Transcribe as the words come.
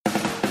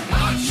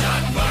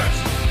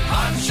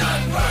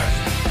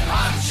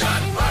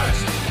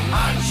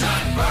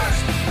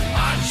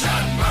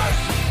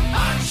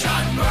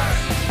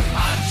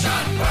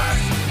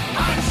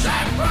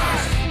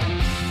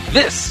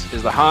This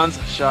is the Hans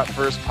Shot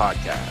First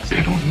podcast.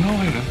 They don't know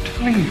it, I'm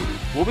telling you.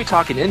 We'll be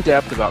talking in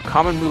depth about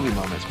common movie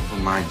moments For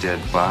my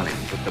dead body.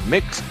 with the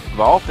mix of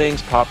all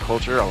things pop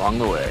culture along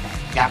the way.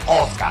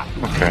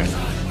 Okay.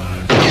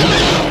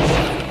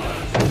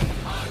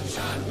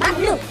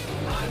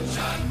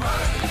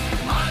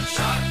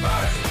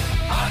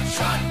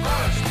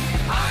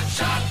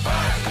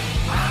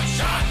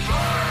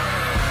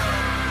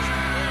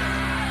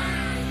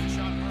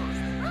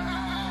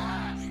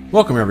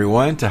 Welcome,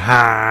 everyone, to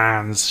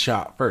Hans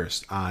Shot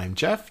First. I'm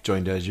Jeff,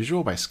 joined as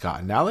usual by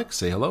Scott and Alex.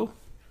 Say hello.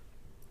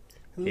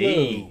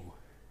 Hey.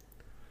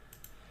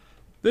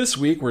 This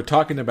week, we're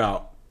talking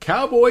about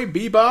Cowboy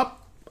Bebop,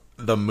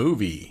 the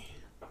movie.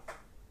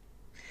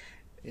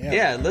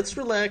 Yeah, let's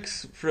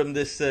relax from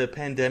this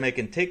pandemic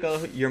and take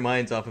all your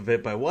minds off of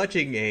it by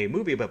watching a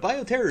movie about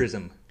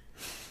bioterrorism.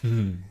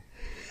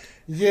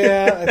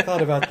 Yeah, I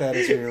thought about that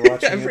as we were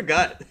watching I it.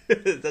 forgot.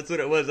 That's what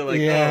it was. I'm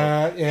like,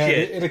 Yeah, oh, yeah.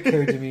 shit. It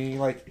occurred to me,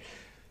 like,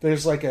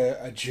 there's like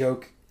a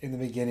joke in the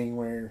beginning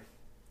where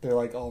they're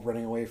like all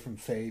running away from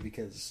Faye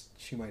because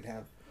she might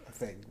have a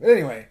thing. But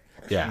anyway,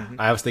 Yeah,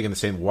 I was thinking the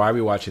same. Why are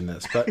we watching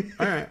this? But,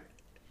 all right.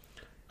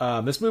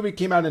 This movie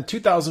came out in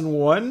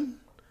 2001.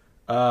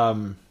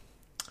 wow.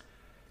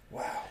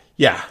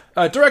 Yeah,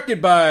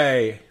 directed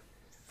by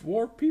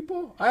 4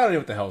 people? I don't know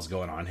what the hell's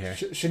going on here.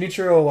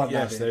 Shinichiro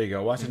Watanabe. Yes, there you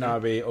go.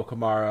 Watanabe,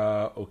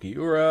 Okamura,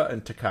 Okiura,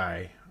 and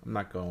Takai. I'm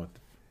not going with...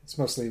 It's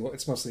mostly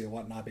a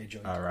Watanabe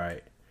joke. All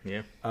right.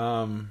 Yeah.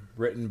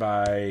 Written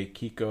by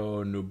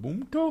Kiko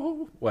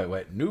Nobumoto.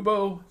 Wait,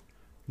 Nubo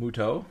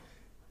Muto.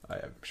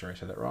 I'm sure I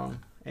said that wrong.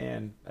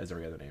 And as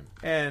every other name.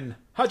 And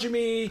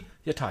Hajime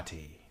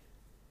Yatati.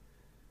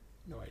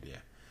 No idea.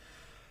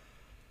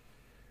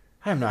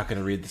 I'm not going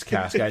to read this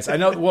cast, guys. I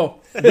know. Well,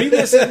 we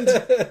listened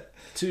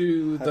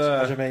to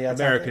the Hajime Yatati.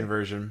 American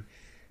version,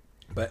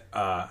 but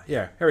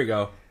yeah, here we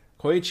go.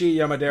 Koichi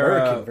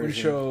Yamadera, American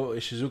version. Unsho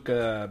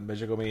Ishizuka,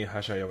 Mejigomi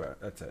Hashayoba.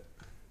 That's it.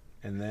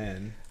 And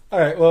then. All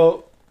right.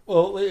 Well,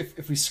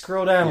 if we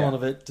scroll down Yeah. a little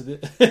bit to the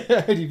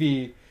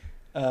IMDb,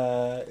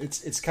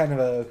 it's kind of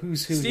a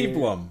who's who. Steve here.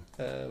 Blum.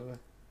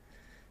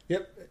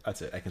 Yep.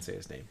 That's it. I can say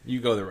his name. You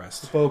go the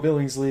rest. Bo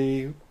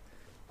Billingsley,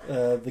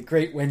 the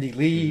great Wendy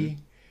Lee,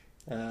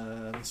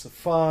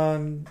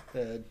 Safon,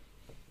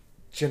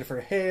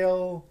 Jennifer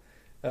Hale,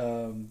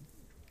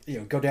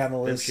 go down the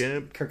list.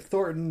 Kemp. Kirk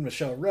Thornton,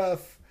 Michelle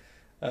Ruff,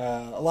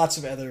 lots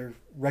of other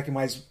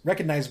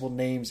recognizable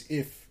names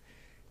if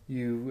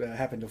you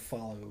happen to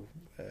follow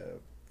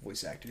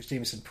voice actors.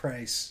 Jameson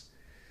Price,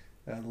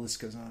 the list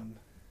goes on.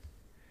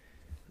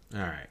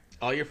 All right.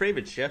 All your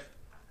favorites, Jeff.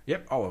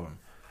 Yep, all of them.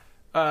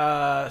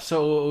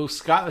 So,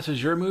 Scott, this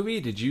is your movie.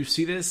 Did you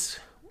see this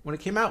when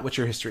it came out? What's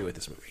your history with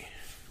this movie?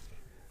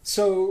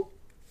 So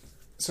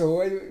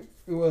it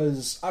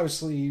was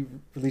obviously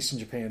released in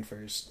Japan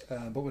first,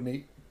 but when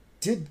they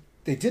did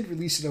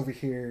release it over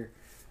here,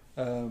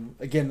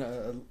 again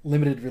a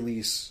limited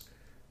release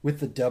with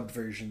the dubbed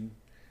version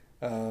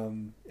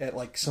at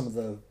like some of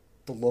the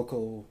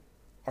local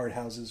art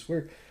houses.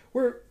 We're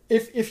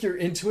if you're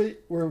into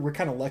it, we're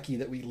kind of lucky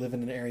that we live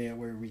in an area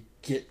where we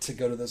get to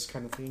go to those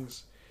kind of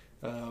things.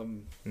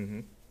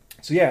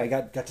 So yeah, I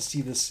got to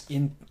see this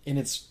in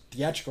its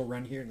theatrical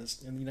run here in the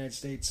United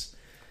States.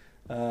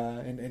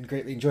 And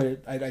greatly enjoyed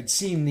it. I'd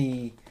seen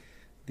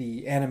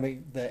the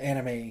anime,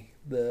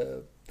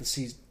 the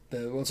season.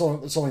 It's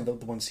only the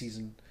one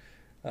season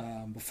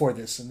before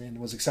this, and then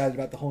was excited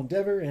about the whole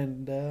endeavor,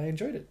 and I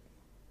enjoyed it.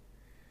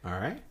 All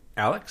right.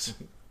 Alex?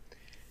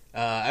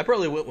 I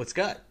probably went with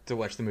Scott to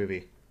watch the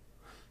movie.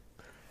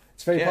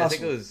 It's very I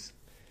think possible. it was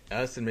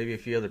us and maybe a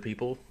few other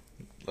people,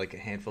 like a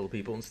handful of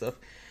people and stuff.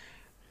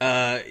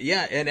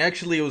 Yeah, and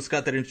actually it was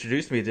Scott that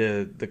introduced me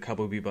to the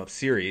Cowboy Bebop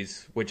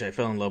series, which I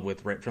fell in love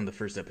with right from the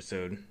first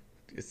episode.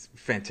 It's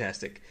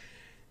fantastic.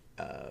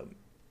 A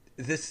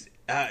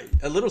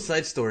little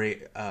side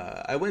story.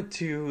 I went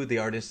to the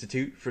Art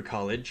Institute for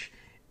college,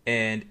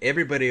 and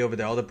everybody over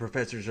there, all the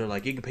professors are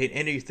like, you can paint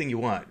anything you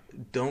want.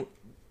 Don't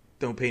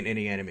paint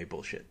any anime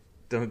bullshit.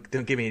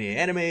 Don't give me any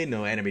anime,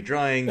 no anime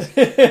drawings,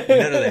 none of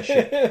that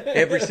shit.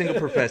 Every single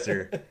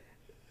professor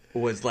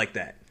was like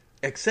that.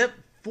 Except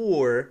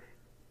for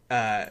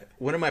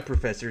one of my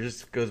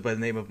professors goes by the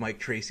name of Mike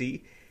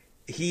Tracy.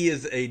 He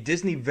is a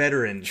Disney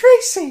veteran.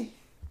 Tracy.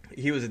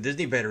 He was a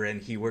Disney veteran.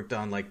 He worked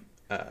on like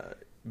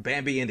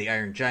Bambi and the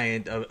Iron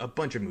Giant, a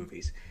bunch of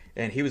movies.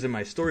 And he was in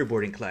my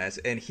storyboarding class,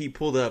 and he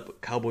pulled up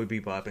Cowboy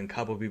Bebop and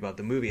Cowboy Bebop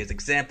the movie as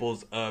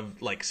examples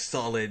of like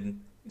solid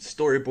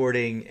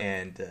storyboarding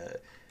and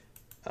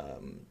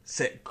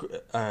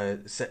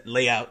set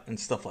layout and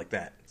stuff like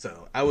that.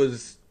 So I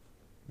was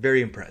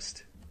very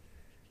impressed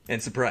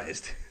and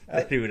surprised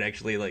that he would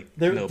actually like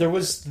know about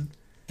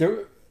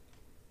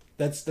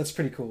That's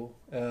pretty cool.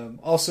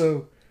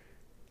 Also,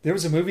 there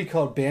was a movie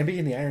called Bambi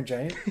and the Iron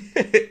Giant.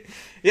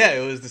 Yeah,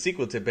 it was the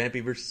sequel to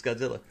Bambi vs.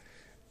 Godzilla.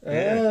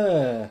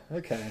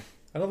 Okay.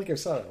 I don't think I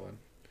saw that one.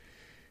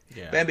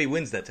 Yeah. Bambi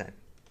wins that time.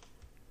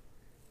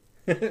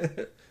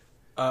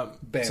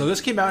 So this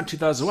came out in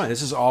 2001.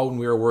 This is all when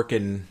we were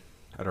working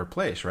at our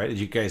place, right? Did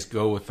you guys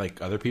go with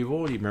like other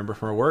people you remember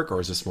from our work, or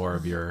is this more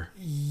of your?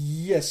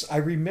 Yes, I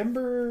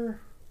remember.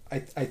 I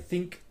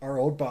think our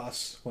old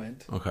boss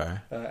went. Okay.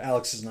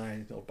 Alex and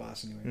I, the old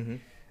boss, anyway.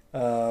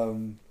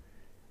 Mm-hmm.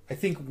 I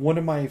think one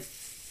of my,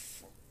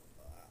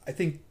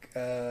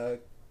 a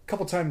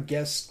couple time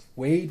guest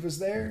Wade was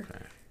there,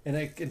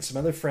 and some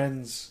other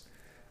friends.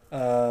 We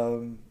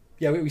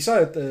saw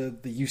it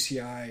at the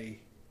UCI,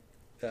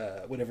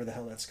 whatever the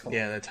hell that's called.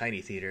 Yeah, the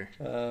tiny theater.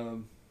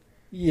 The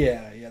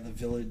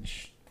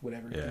Village,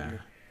 whatever. Yeah.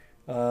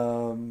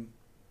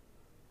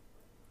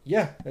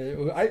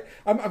 Theater.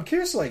 I'm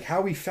curious, like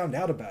how we found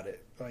out about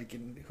it, like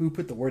and who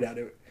put the word out.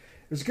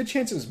 There's a good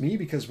chance it was me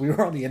because we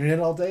were on the internet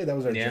all day. That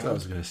was our job. I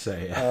was gonna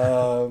say.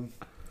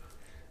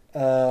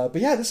 But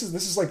yeah, this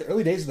is like the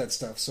early days of that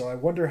stuff. So I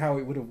wonder how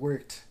it would have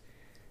worked,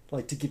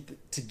 like to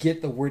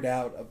get the word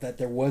out of that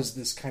there was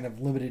this kind of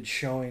limited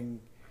showing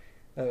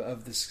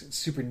of this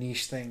super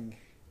niche thing.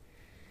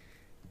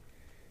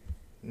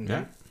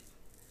 Yeah.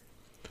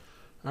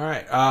 All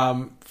right.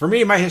 For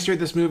me, my history of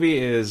this movie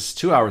is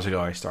 2 hours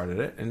ago. I started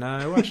it and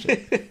I watched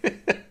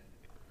it.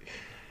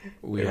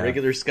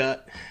 Regular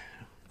Scott.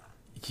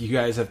 You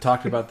guys have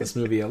talked about this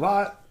movie a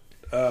lot,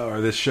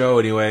 or this show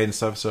anyway, and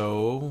stuff.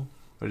 So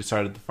I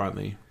decided to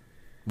finally,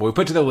 we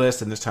put it to the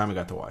list, and this time I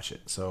got to watch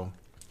it. So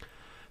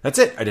that's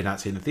it. I did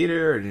not see it in the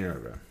theater.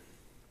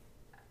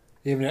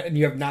 And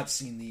you have not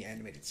seen the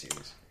animated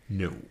series.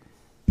 No.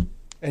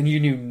 And you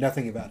knew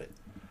nothing about it.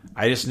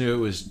 I just knew it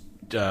was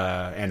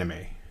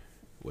anime,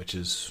 which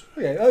is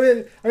okay. I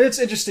mean it's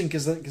interesting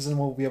because then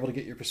we'll be able to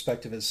get your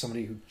perspective as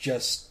somebody who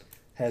just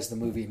has the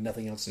movie and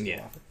nothing else to go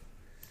off it.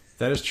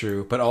 That is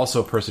true, but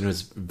also a person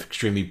who's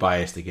extremely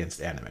biased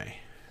against anime.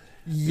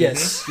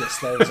 Yes, yes,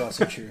 that is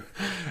also true.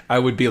 I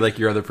would be like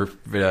your other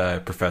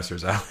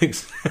professors,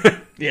 Alex.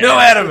 Yeah, no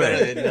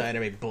anime! No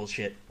anime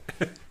bullshit.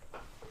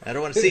 I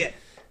don't want to see it.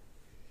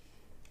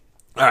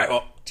 All right,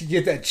 well... To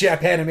get that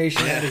Jap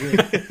animation out of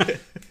here.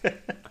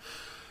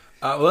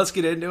 Well, let's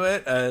get into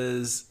it.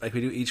 As like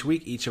we do each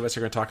week, each of us are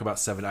going to talk about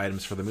 7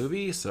 items for the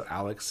movie. So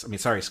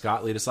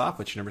Scott, lead us off.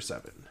 What's your number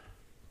 7?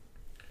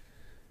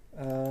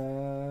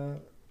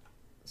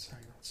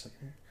 Sorry, 1 second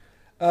here.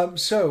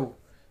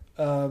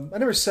 My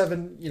number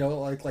 7,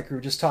 like we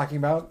were just talking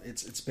about,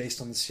 it's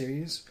based on the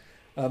series.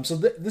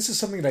 This is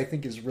something that I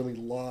think is really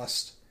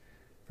lost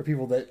for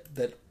people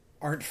that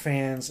aren't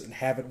fans and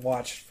haven't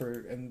watched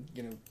for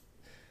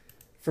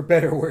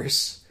better or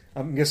worse.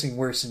 I'm guessing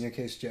worse in your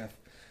case, Jeff.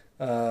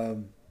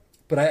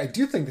 But I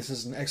do think this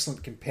is an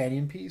excellent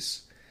companion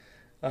piece.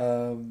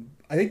 I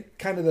think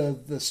kind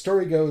of the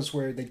story goes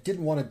where they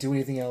didn't want to do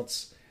anything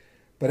else,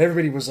 but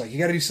everybody was like, you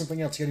got to do something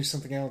else,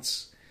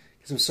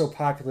 because it was so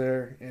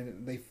popular,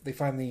 and they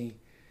finally,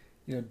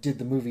 did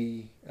the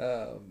movie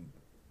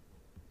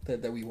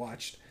that we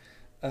watched,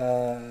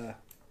 and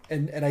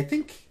I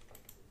think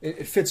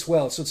it fits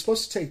well. So it's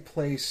supposed to take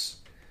place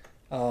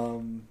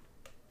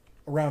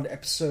around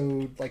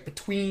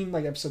between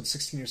episode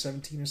 16 or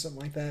 17 or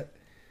something like that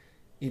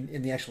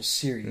in the actual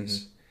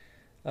series.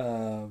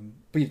 Mm-hmm.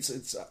 But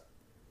it's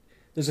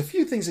there's a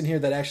few things in here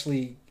that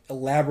actually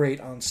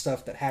elaborate on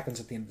stuff that happens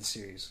at the end of the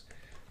series,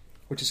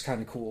 which is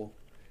kind of cool,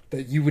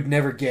 that you would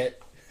never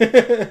get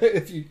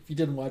if you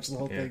didn't watch the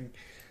whole thing.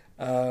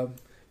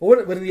 One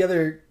of the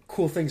other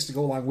cool things to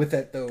go along with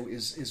that, though,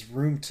 is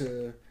room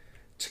to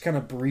kind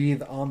of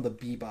breathe on the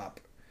Bebop.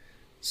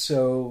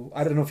 So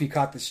I don't know if you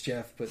caught this,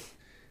 Jeff, but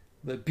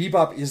the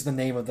Bebop is the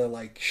name of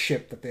the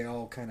ship that they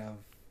all kind of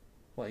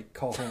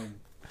call home.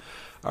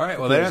 All right,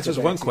 well that answers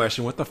one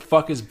question. What the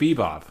fuck is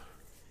Bebop?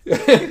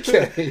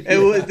 Okay.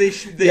 And they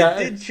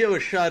did show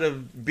a shot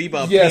of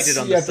Bebop painted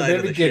on the side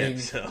of the ship.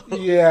 So.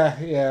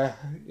 Yeah.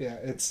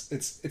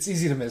 It's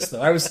easy to miss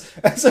though.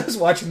 As I was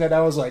watching that,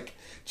 I was like,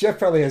 Jeff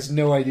probably has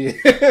no idea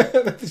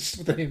what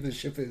the name of the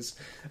ship is,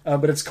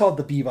 but it's called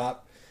the Bebop.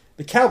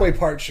 The cowboy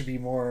part should be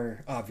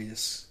more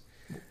obvious.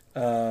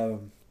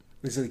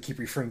 They keep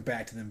referring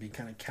back to them being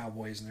kind of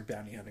cowboys and they're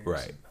bounty hunters.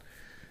 Right.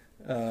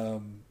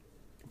 But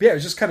yeah, it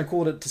was just kind of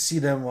cool to see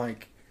them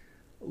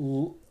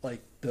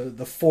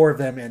the 4 of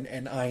them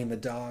and Ian the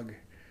dog,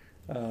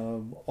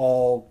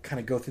 all kind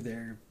of go through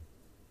their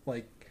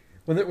when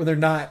they're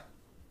not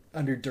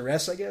under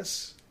duress, I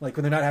guess, when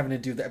they're not having to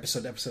do the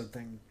episode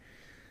thing.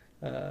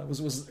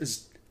 Was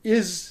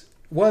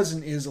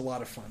and is a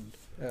lot of fun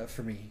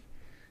for me.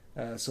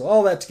 So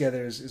all that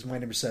together is my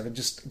number 7.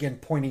 Just again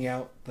pointing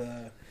out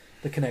the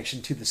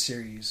connection to the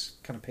series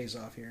kind of pays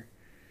off here.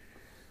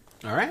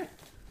 All right,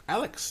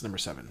 Alex, number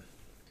 7.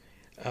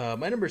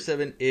 My number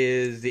 7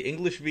 is the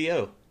English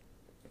VO.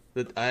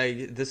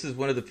 This is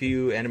one of the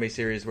few anime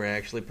series where I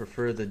actually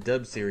prefer the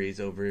dub series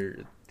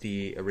over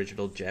the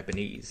original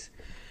Japanese.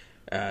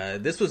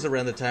 This was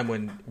around the time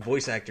when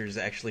voice actors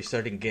actually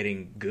started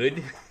getting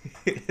good.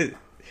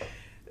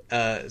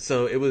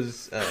 So it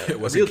was it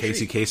wasn't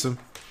Casey Kasem.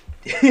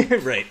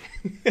 Right.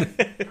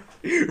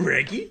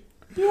 Reggie?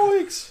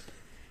 Yoinks!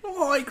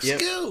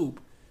 Scoob!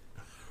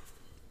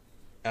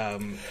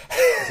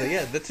 So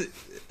yeah, that's it.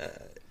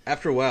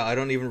 After a while, I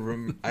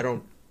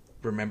don't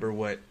remember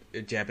what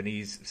a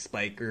Japanese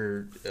Spike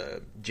or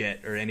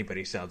Jet or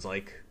anybody sounds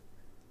like.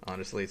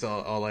 Honestly, it's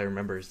all I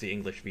remember is the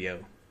English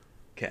VO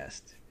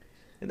cast,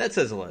 and that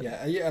says a lot.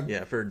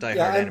 Yeah, for a diehard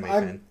anime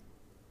fan.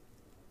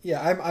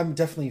 Yeah, I'm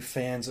definitely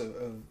fans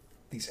of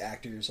these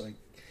actors. Like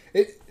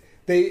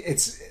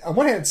it's on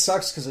one hand it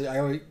sucks because I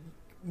always,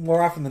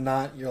 more often than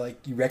not, you're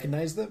like you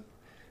recognize them,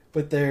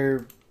 but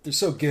they're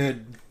so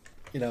good,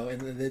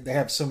 and they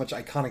have so much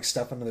iconic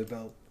stuff under their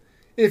belt.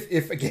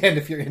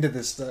 If you're into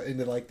this stuff,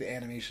 into like the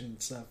animation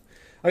stuff,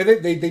 I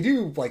mean they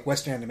do like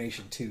Western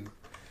animation too.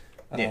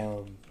 Yeah.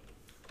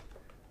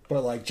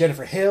 But like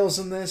Jennifer Hale's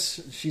in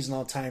this, she's an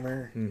all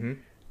timer. Mm-hmm.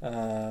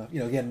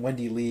 Again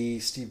Wendy Lee,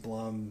 Steve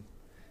Blum,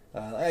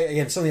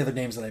 again some of the other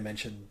names that I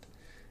mentioned.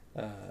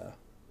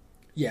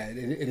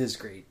 It is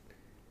great.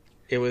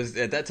 It was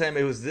at that time.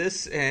 It was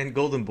this and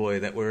Golden Boy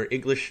that were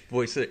English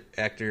voice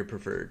actor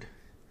preferred.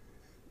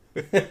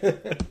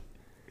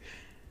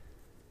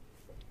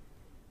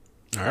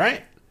 All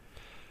right.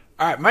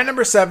 My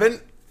number 7.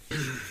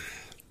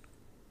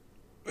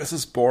 This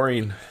is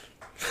boring.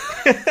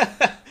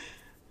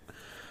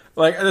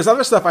 Like, there's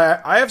other stuff.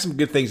 I have some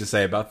good things to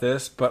say about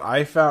this, but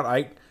I found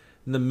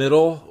in the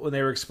middle when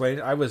they were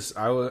explaining, I was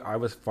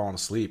falling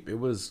asleep. It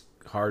was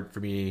hard for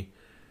me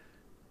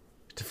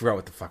to figure out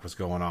what the fuck was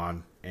going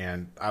on,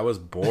 and I was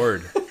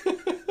bored.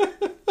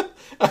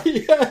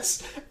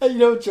 Yes,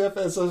 Jeff,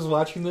 as I was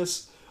watching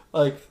this,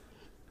 like,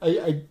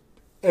 I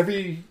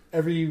every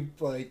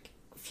like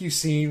few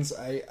scenes,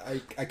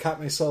 I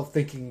caught myself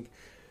thinking,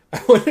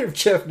 I wonder if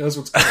Jeff knows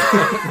what's going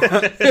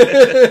on.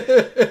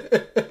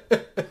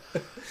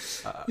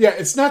 Yeah,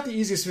 it's not the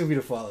easiest movie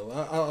to follow.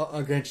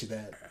 I'll grant you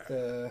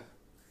that.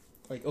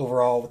 Like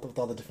overall, with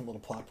all the different little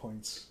plot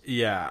points.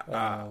 Yeah,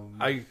 I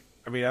mean,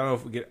 I don't know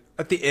if we get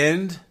at the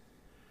end.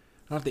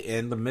 Not the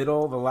end, the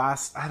middle, the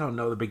last. I don't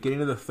know, the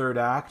beginning of the third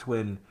act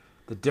when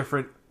the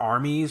different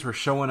armies were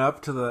showing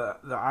up to the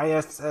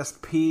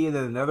ISSP and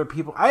then other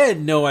people. I had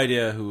no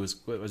idea who was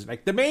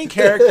like the main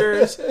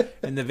characters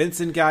and the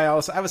Vincent guy.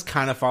 Also, I was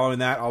kind of following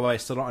that, although I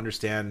still don't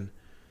understand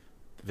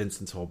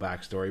Vincent's whole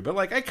backstory. But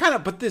like,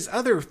 but this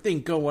other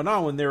thing going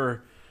on when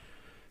they're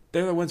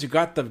the ones who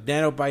got the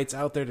nanobites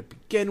out there to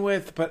begin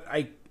with. But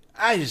I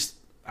was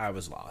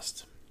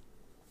lost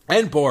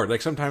and bored.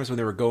 Like sometimes when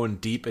they were going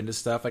deep into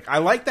stuff, like I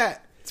like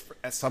that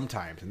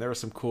sometimes, and there were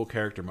some cool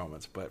character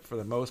moments. But for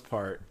the most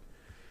part,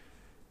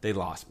 they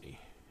lost me.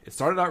 It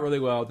started out really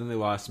well, then they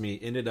lost me.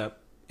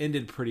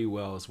 Ended pretty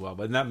well as well.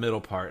 But in that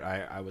middle part,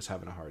 I was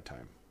having a hard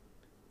time.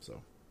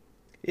 So.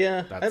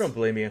 Yeah, I don't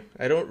blame you.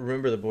 I don't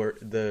remember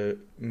the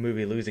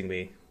movie losing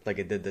me like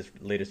it did this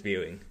latest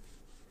viewing.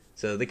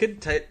 So they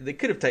could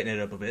have tightened it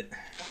up a bit.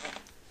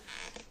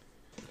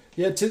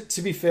 Yeah,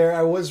 to be fair,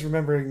 I was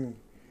remembering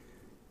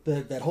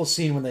that whole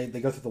scene when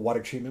they go through the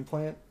water treatment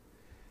plant,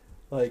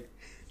 like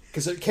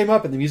because it came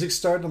up and the music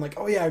started. I'm like,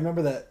 oh yeah, I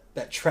remember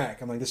that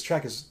track. I'm like, this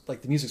track is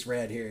like the music's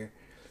rad here.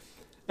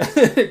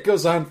 It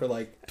goes on for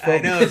like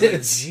 12 minutes.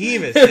 It's like,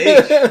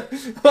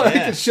 Jeebus, like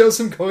it shows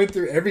him going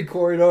through every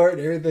corridor and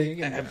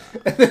everything, and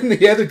then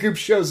the other group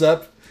shows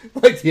up,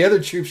 like the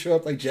other troops show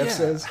up, like Jeff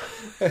says,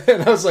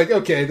 and I was like,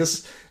 okay,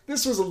 this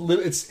was a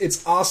little.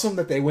 It's awesome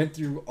that they went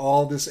through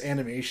all this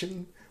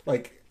animation.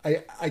 Like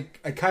I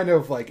kind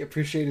of like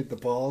appreciated the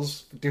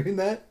balls for doing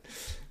that,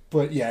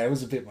 but yeah, it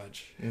was a bit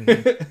much.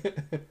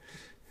 Mm-hmm.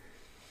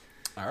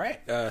 All right,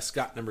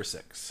 Scott, number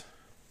 6.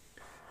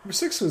 Number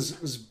 6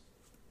 was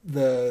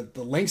the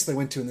lengths they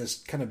went to in this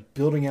kind of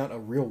building out a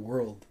real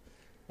world.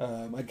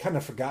 I'd kind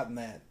of forgotten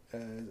that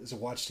as I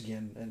watched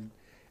again, and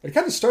it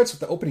kind of starts with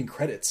the opening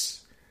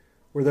credits,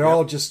 where they're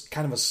all just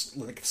kind of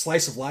like a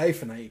slice of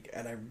life, and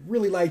I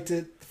really liked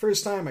it the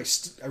first time. I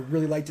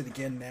really liked it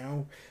again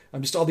now.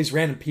 Just all these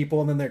random people,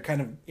 and then they're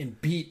kind of in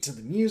beat to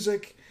the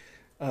music,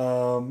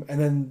 and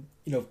then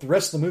the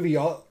rest of the movie,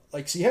 so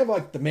you have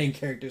like the main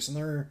characters, and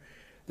they're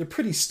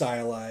pretty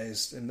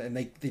stylized, and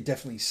they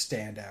definitely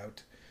stand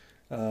out.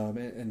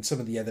 And some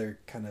of the other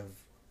kind of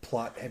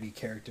plot-heavy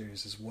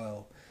characters as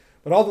well,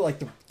 but all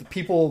the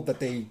people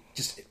that they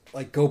just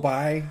like go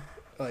by,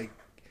 like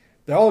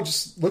they all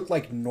just look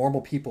like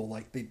normal people.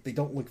 Like they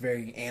don't look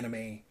very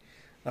anime,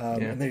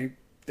 and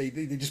they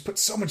just put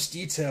so much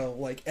detail.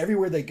 Like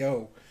everywhere they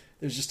go,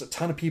 there's just a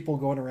ton of people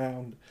going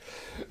around.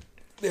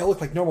 They all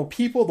look like normal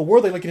people. The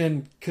world they're looking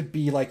in could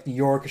be like New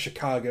York or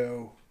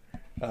Chicago.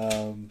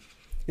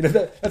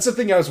 That's the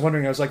thing I was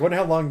wondering. I was like, I wonder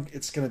how long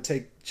it's going to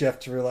take Jeff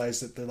to realize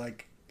that they're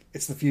like,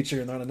 it's the future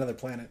and they're on another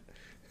planet.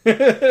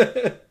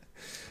 This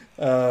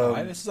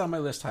is on my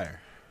list higher.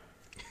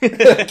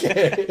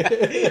 Okay.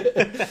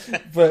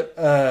 But,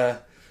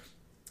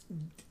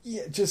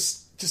 yeah,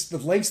 just the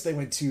lengths they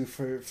went to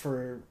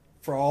for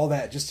all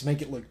that, just to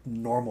make it look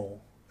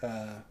normal.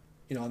 And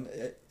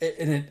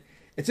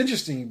it's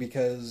interesting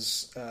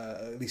because,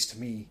 at least to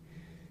me,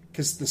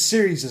 because the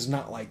series is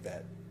not like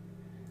that.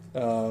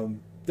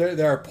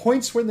 There are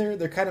points when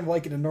they're kind of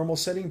like in a normal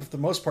setting, but for the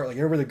most part, like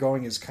everywhere they're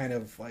going is kind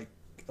of like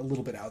a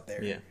little bit out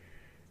there. Yeah.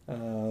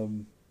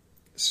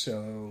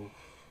 So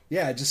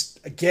yeah, just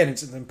again,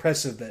 it's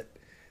impressive that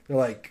they're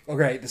like, all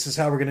right, this is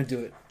how we're going to do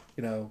it.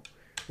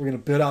 we're gonna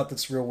build out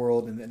this real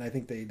world, and I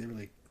think they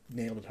really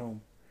nailed it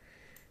home.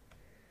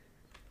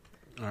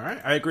 All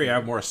right, I agree. I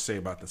have more to say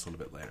about this a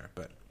little bit later,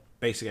 but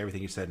basically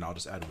everything you said, and I'll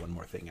just add one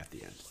more thing at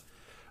the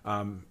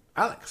end.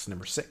 Alex,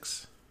 number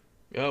 6.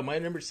 Oh, my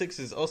number 6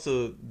 is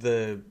also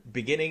the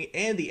beginning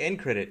and the end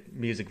credit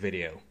music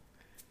video,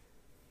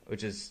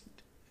 which is,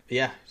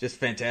 just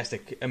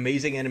fantastic.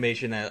 Amazing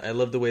animation. I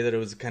love the way that it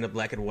was kind of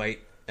black and white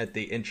at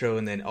the intro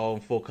and then all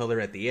in full color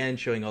at the end,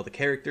 showing all the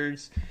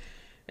characters.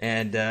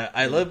 And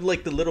I love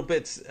like the little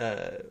bits.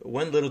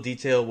 One little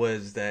detail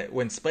was that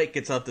when Spike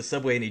gets off the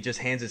subway and he just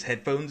hands his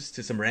headphones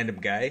to some random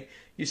guy,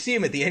 you see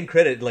him at the end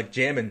credit like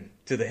jamming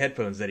to the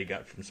headphones that he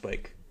got from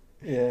Spike.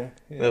 Yeah.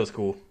 That was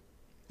cool.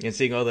 And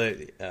seeing all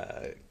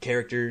the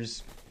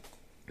characters,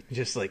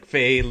 just like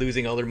Faye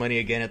losing all their money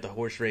again at the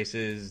horse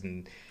races,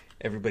 and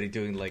everybody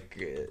doing like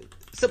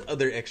some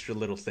other extra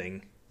little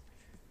thing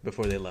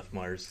before they left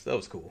Mars. That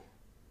was cool.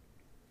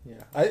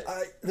 Yeah,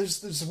 I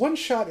there's one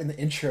shot in the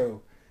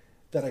intro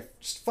that I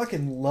just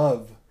fucking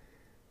love.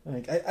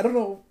 Like I don't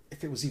know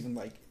if it was even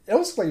like it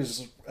almost like it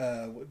was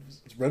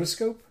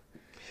rotoscope.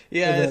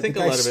 Yeah, I think a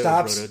lot of it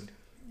was rotoed.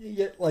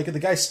 Yeah, like the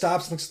guy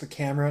stops, looks at the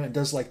camera, and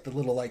does like the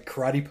little like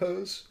karate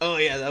pose. Oh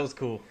yeah, that was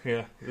cool.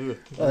 Yeah,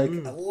 like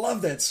I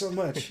love that so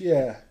much.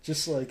 Yeah,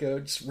 just like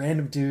a just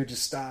random dude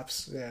just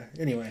stops. Yeah.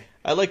 Anyway,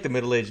 I like the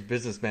middle-aged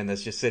businessman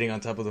that's just sitting on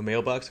top of the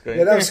mailbox. Going,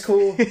 yeah, that was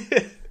cool.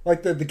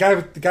 Like the guy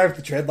with the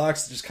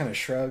dreadlocks that just kind of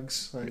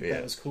shrugs. Like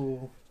that was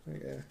cool.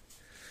 Yeah.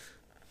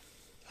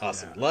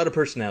 Awesome. Yeah. A lot of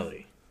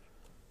personality.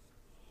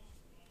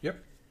 Yep.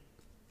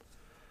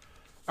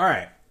 All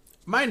right,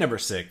 my number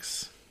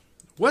 6.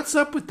 What's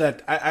up with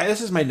that? This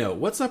is my note.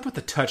 What's up with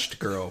the touched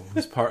girl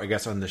who's part, I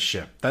guess, on the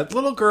ship? That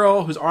little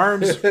girl whose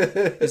arms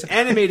is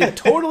animated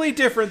totally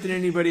different than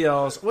anybody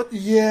else. What?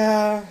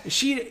 Yeah. Is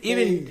she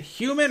even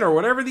human or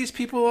whatever these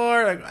people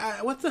are?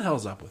 Like, what the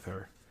hell's up with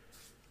her?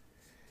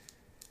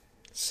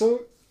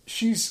 So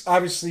she's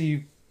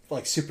obviously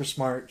like super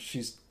smart.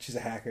 She's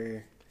a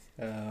hacker.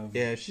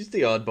 Yeah, she's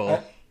the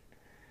oddball.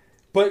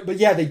 But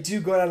yeah, they do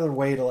go out of their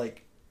way to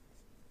like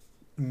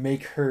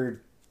make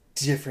her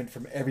different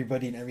from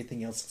everybody and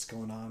everything else that's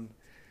going on,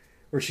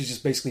 where she's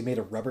just basically made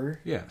of rubber.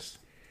 Yes.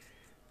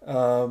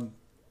 Yeah,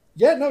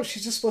 no,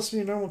 she's just supposed to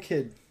be a normal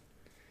kid.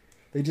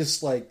 They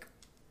just like,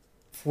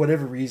 for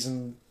whatever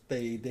reason,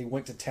 they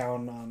went to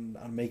town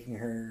on making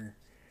her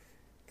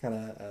kind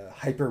of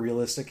hyper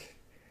realistic,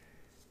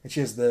 and she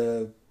has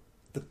the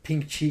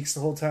pink cheeks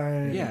the whole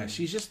time. Yeah,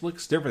 she just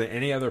looks different than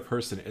any other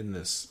person in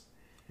this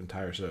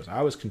entire show. So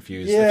I was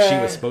confused if she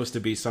was supposed to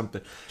be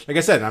something. Like I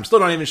said, I'm still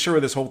not even sure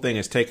where this whole thing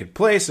is taking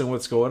place and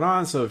what's going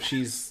on. So if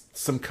she's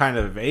some kind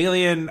of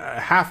alien,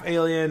 half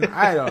alien,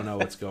 I don't know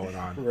what's going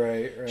on.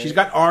 Right. She's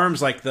got arms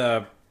like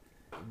the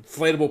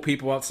inflatable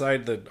people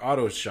outside the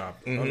auto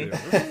shop.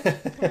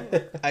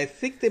 Mm-hmm. I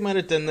think they might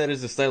have done that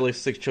as a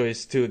stylistic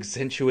choice to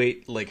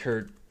accentuate like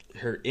her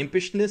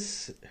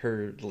impishness,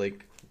 her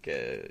like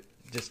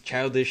just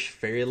childish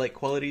fairy-like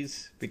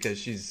qualities, because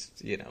she's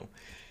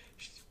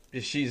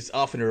she's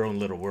off in her own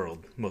little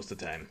world most of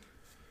the time.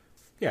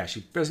 Yeah,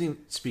 she doesn't even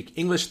speak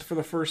English for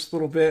the first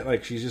little bit.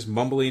 Like, she's just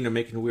mumbling and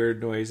making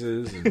weird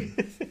noises.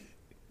 And...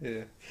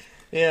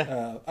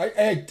 yeah.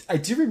 I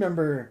do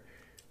remember,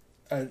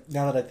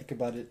 now that I think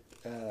about it,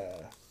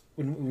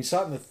 when we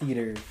saw it in the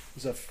theater, there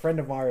was a friend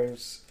of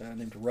ours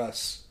named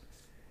Russ,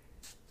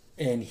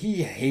 and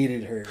he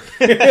hated her.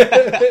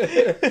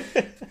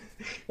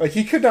 Like,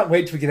 he could not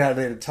wait till we get out of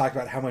there to talk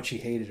about how much he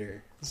hated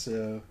her.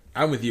 So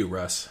I'm with you,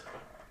 Russ.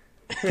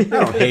 I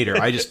don't hate her.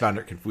 I just found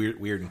her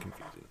weird and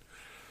confusing.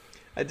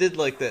 I did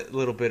like that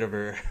little bit of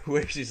her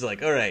where she's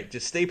like, all right,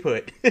 just stay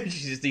put.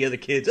 She's just the other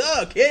kids,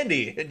 oh,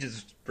 candy, and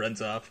just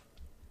runs off.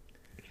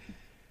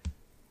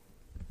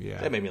 Yeah.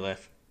 That made me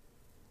laugh.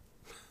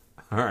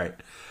 All right.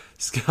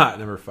 Scott,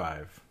 number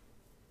 5.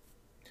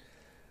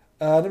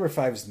 Number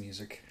 5 is the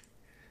music.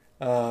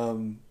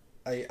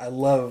 I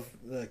love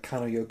the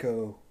Kano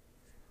Yoko.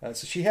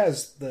 So she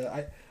has I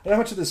don't know how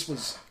much of this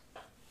was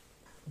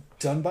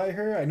done by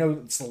her. I know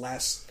it's the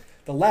last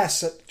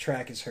set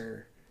track is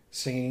her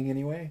singing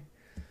anyway.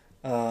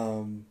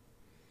 But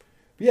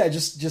yeah,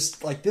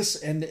 just like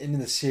this end in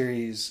the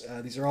series,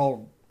 these are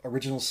all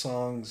original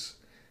songs.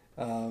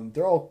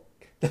 They're all,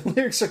 the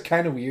lyrics are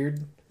kind of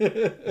weird,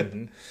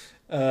 mm-hmm.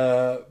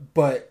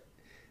 But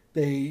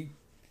the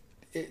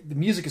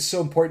music is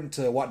so important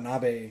to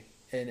Watanabe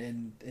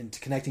and to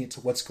connecting it to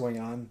what's going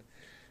on.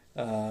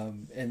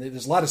 And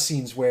there's a lot of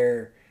scenes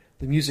where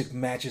the music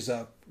matches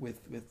up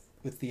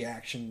with the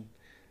action,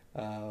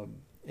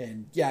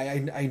 and yeah,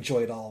 I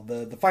enjoy it all.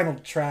 The final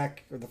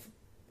track for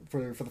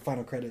the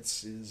final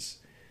credits is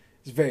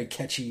very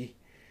catchy.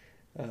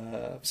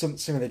 Some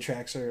of the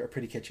tracks are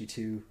pretty catchy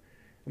too.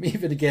 I mean,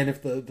 even again,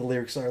 if the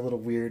lyrics are a little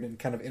weird and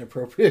kind of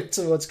inappropriate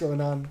to what's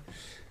going on,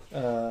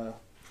 I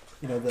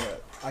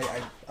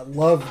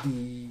love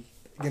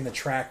the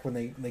track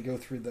when they go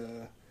through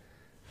the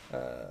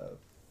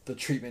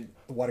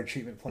water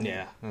treatment plant.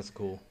 Yeah, that's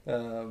cool.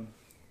 That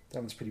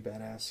one's pretty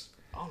badass.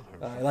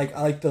 I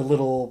like the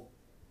little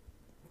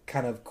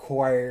kind of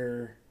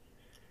choir,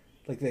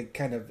 like the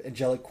kind of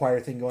angelic choir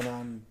thing going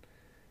on,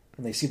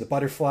 and they see the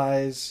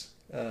butterflies.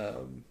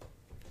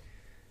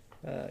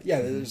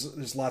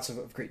 There's lots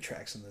of great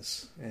tracks in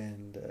this,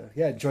 and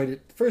enjoyed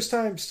it the first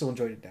time, still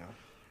enjoyed it now.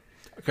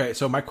 Okay,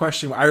 so my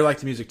question, I like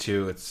the music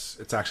too.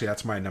 It's actually,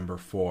 that's my number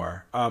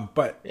 4.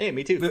 But hey,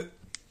 me too.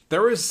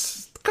 There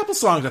was a couple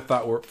songs I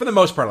thought were, for the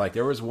most part, like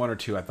there was 1 or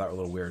 2 I thought were a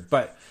little weird.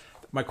 But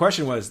my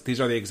question was, these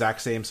are the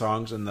exact same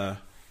songs in the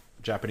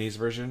Japanese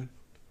version?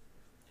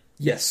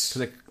 Yes,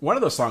 because one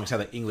of those songs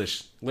had like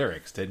English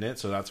lyrics, didn't it?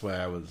 So that's why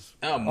I was.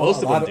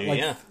 Most of them do,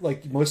 yeah.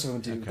 Like most of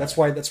them do. Okay. That's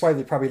why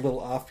they're probably a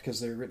little off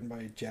because they're written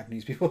by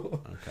Japanese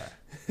people.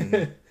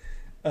 Okay.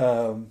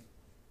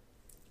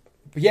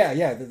 But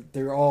yeah,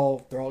 they're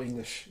all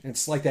English. And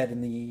it's like that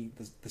in the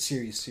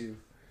series too.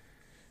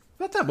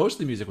 I thought most of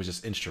the music was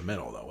just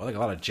instrumental though, like a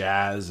lot of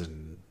jazz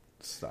and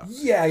stuff.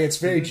 Yeah, it's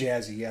very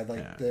jazzy. Yeah,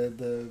 like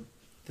the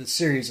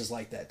series is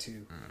like that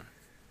too.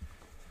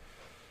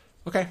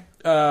 Okay,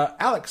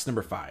 Alex,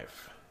 number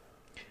 5.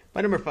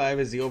 My number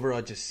 5 is the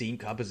overall just scene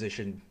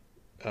composition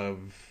of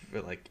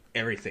like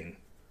everything.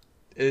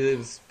 It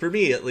was, for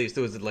me at least,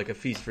 it was like a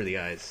feast for the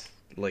eyes.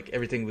 Like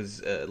everything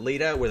was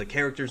laid out where the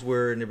characters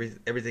were, and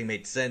everything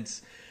made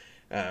sense.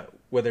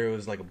 Whether it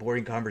was like a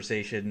boring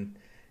conversation,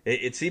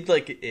 it seemed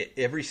like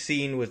every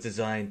scene was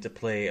designed to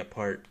play a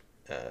part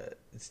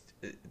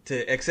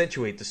to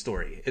accentuate the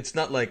story. It's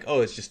not like,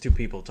 oh, it's just 2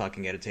 people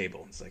talking at a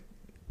table. It's like,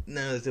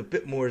 no, there's a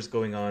bit more is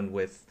going on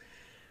with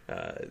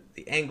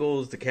the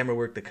angles, the camera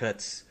work, the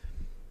cuts.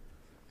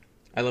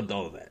 I loved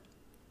all of that.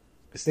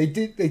 They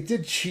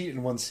did cheat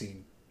in one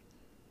scene.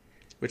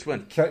 Which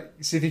one?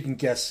 See if you can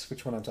guess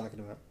which one I'm talking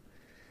about.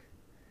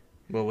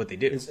 Well, what they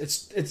do?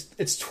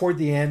 It's toward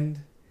the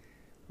end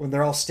when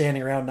they're all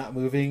standing around not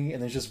moving,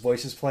 and there's just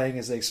voices playing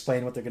as they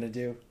explain what they're going to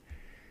do.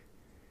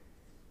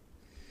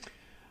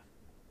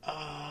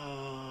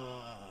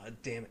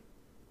 Damn it!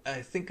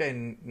 I think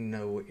I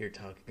know what you're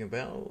talking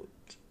about.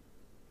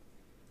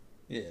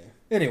 Yeah.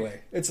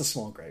 Anyway, it's a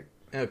small gripe.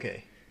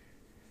 Okay.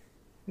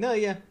 No,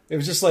 yeah. It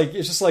was just like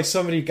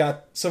somebody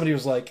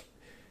was like,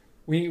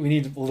 we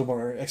need a little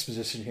more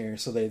exposition here,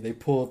 so they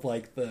pulled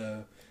like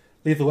the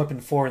Lethal Weapon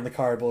 4 in the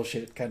car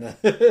bullshit kind of.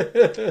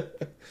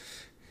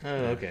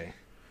 Oh, okay.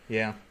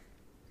 Yeah.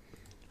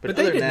 But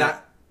they did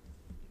not.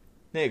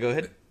 Yeah, go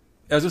ahead.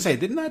 I was gonna say,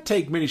 did not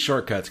take many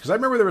shortcuts, because I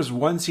remember there was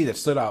one scene that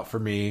stood out for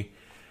me.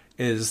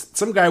 Is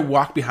some guy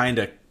walked behind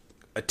a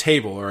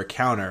table or a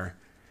counter,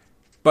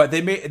 but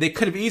they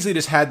could have easily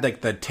just had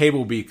like the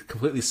table be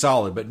completely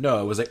solid, but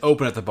no, it was like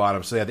open at the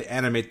bottom, so they had to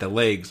animate the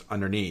legs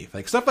underneath.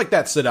 Like stuff like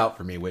that stood out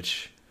for me,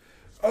 which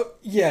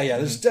yeah,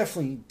 there's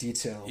definitely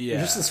detail. Yeah.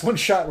 There's just this one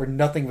shot where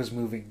nothing was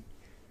moving.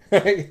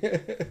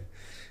 Yeah.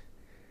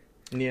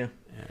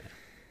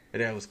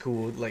 That was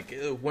cool. Like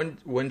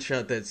one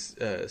shot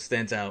that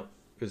stands out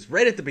was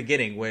right at the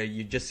beginning where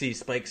you just see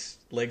Spike's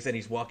legs and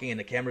he's walking and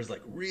the camera's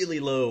like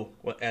really low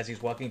as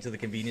he's walking to the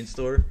convenience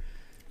store.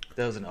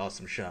 That was an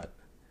awesome shot.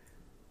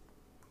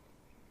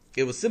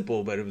 It was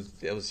simple, but it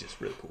was just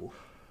really cool.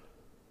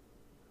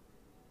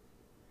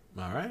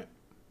 All right.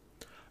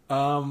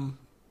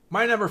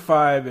 My number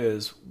 5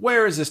 is,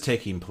 where is this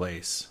taking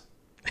place?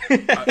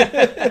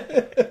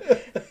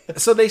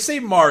 So they say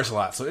Mars a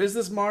lot. So is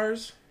this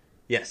Mars?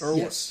 Yes.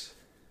 Yes.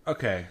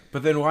 Okay,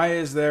 but then why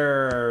is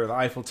there the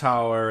Eiffel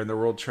Tower and the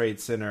World Trade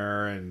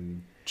Center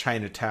and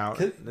Chinatown?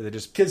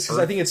 Because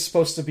I think it's just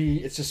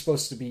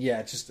supposed to be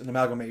just an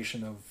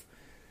amalgamation of,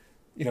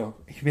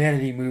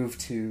 humanity moved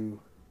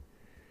to.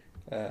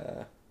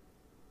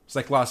 It's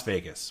like Las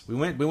Vegas. We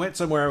went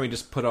somewhere and we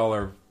just put all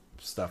our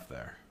stuff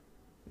there.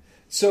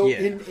 So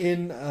Yeah.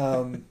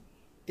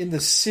 in the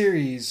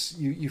series,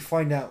 you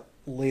find out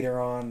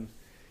later on,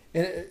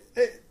 and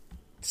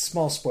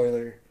small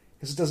spoiler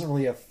because it doesn't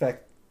really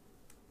affect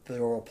the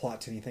overall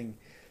plot to anything,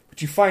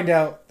 but you find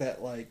out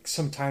that like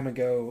some time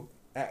ago,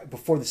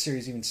 before the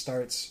series even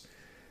starts,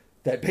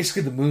 that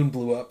basically the moon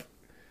blew up,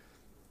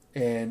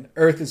 and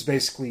Earth is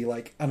basically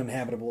like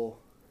uninhabitable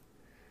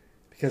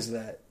because of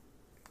that.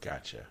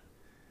 Gotcha.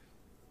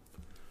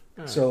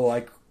 So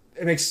like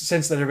it makes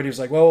sense that everybody was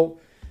like, well,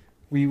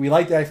 we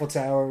like the Eiffel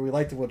Tower, we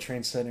like the World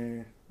Trade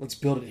Center, let's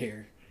build it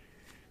here.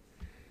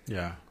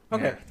 Yeah.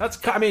 Okay.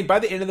 By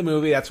the end of the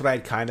movie, that's what I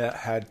kind of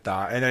had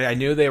thought. And I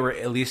knew they were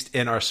at least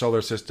in our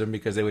solar system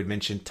because they would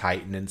mention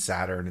Titan and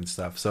Saturn and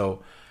stuff.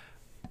 So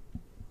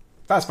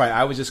that's fine.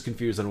 I was just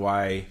confused on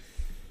why.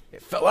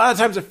 A lot of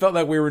times it felt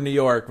like we were in New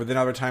York, but then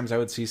other times I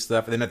would see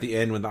stuff. And then at the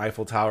end, when the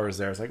Eiffel Tower is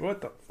there, I was like,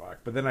 what the fuck?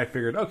 But then I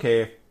figured,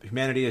 okay, if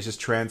humanity is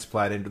just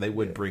transplanted, they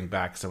would bring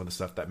back some of the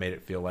stuff that made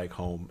it feel like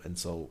home. And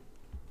so,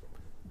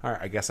 all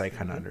right, I guess I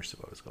kind of understood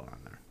what was going on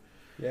there.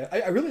 Yeah,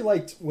 I really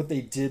liked what they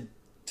did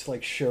to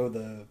like show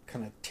the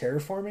kind of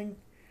terraforming,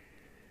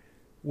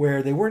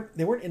 where they weren't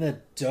in a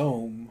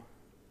dome.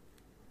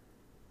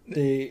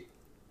 It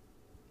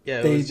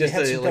was just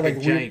a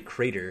giant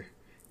crater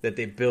that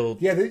they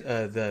built. Yeah,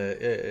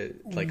 the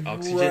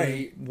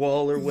oxygen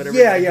wall or whatever.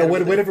 Yeah,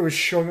 whatever was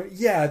showing.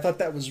 Yeah, I thought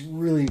that was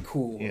really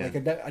cool. Yeah.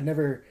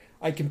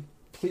 Like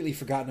completely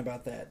forgotten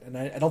about that, and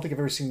I don't think I've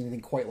ever seen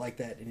anything quite like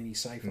that in any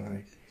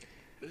sci-fi.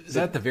 Is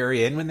that at the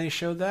very end when they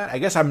showed that? I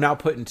guess I'm now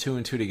putting two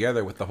and two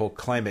together with the whole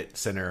climate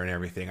center and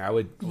everything.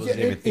 Wasn't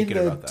even thinking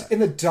about that. In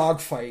the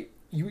dogfight,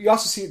 you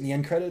also see it in the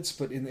end credits,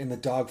 but in the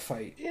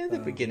dogfight, In the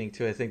beginning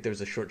too, I think there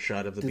was a short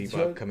shot of the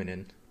Bebop coming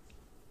in.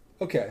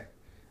 Okay,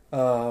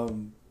 yeah,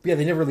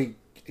 they never really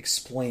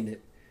explained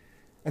it,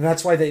 and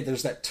that's why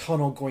there's that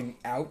tunnel going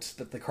out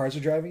that the cars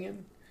are driving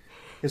in.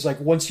 It's like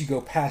once you go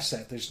past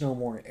that, there's no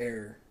more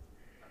air.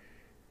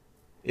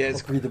 Yeah,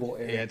 it's breathable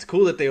air. Yeah, it's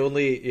cool that they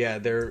only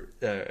they're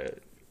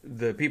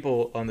the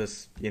people on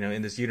this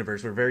in this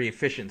universe were very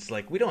efficient. It's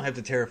like we don't have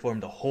to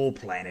terraform the whole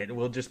planet.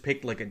 We'll just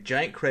pick like a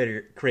giant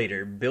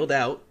crater, build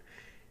out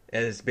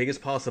as big as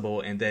possible,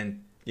 and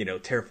then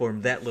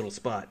terraform that little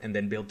spot, and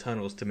then build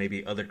tunnels to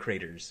maybe other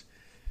craters,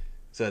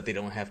 so that they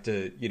don't have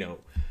to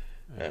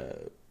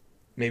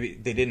maybe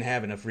they didn't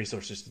have enough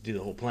resources to do the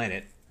whole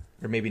planet,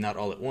 or maybe not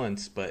all at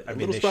once. But I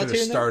mean, they should have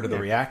started the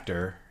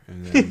reactor.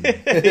 And then...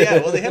 yeah,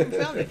 well, they haven't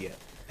found it yet.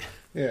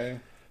 Yeah.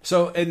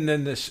 So, and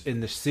then in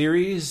the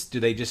series, do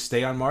they just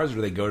stay on Mars, or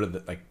do they go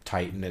to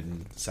Titan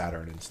and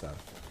Saturn and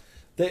stuff?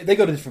 They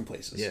go to different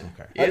places. Yeah.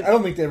 Okay. I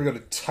don't think they ever go to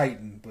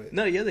Titan, but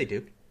No, yeah, they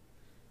do.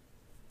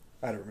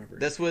 I don't remember.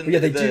 That's when But yeah,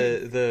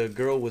 the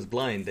girl was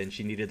blind and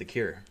she needed the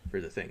cure for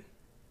the thing.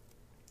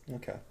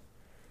 Okay.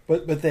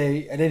 But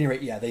they, at any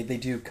rate, yeah, they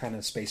do kind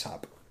of space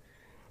hop.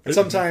 And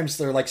sometimes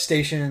they're like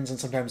stations, and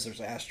sometimes there's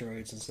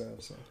asteroids and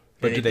stuff. So.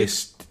 But do they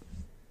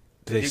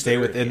stay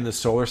within the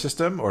solar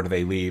system, or do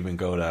they leave and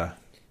go to?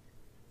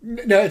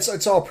 No,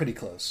 it's all pretty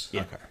close.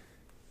 Yeah. Okay.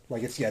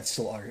 Like it's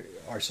still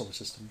our solar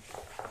system.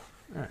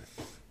 All right.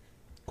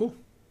 Cool.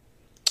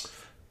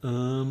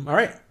 All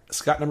right,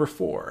 Scott, number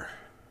 4.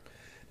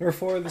 Number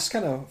 4. This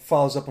kind of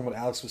follows up on what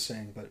Alex was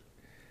saying, but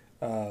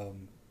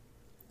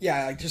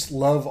yeah, I just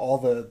love all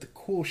the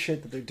cool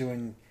shit that they're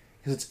doing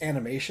because it's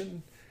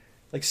animation,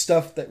 like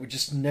stuff that would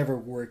just never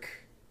work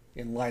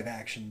in live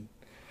action.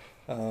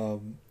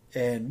 And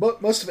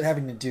most of it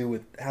having to do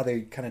with how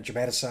they kind of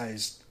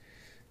dramatized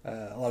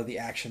a lot of the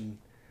action.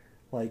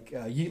 Like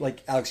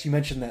Alex, you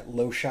mentioned that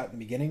low shot in the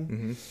beginning.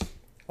 Mm-hmm.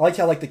 I like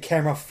how the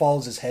camera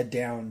follows his head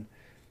down,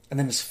 and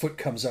then his foot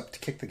comes up to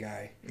kick the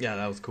guy. Yeah,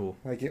 that was cool.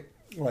 And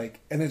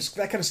there's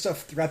that kind of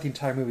stuff throughout the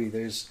entire movie.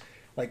 There's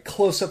like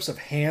close-ups of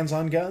hands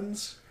on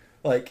guns,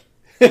 like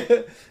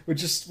which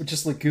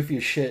just look goofy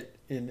as shit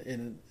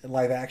in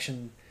live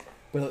action,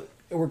 but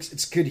it works.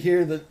 It's good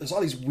here. There's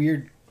all these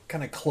weird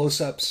kind of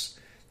close-ups.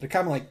 They're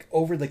kind of like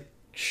over the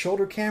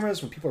shoulder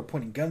cameras when people are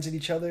pointing guns at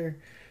each other.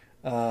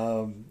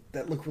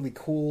 That look really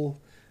cool.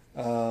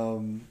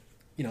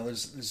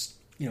 There's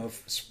a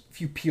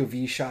few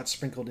POV shots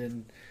sprinkled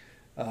in,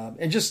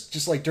 and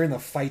just like during the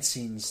fight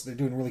scenes, they're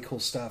doing really cool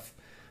stuff.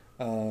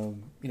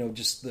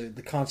 Just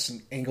the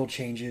constant angle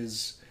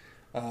changes,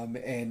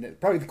 and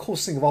probably the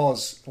coolest thing of all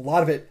is a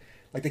lot of it,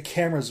 like the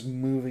camera's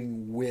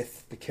moving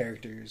with the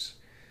characters.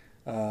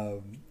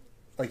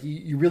 Like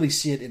you really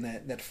see it in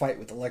that fight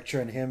with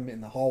Elektra and him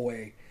in the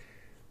hallway,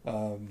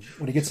 when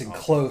he gets in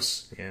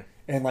close. Yeah.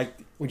 And like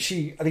when I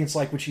think it's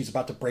like when she's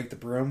about to break the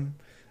broom,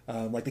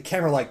 like the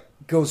camera like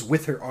goes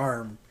with her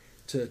arm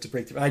to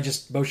break the. I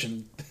just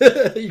motioned.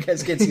 You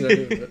guys can't see what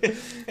I'm doing.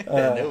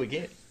 But, no, we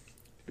can't.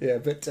 Yeah,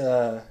 but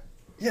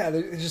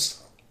it's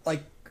just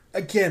like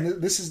again,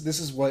 this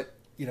is what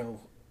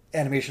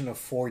animation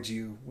affords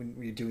you when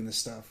you're doing this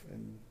stuff,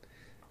 and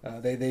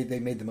they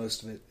made the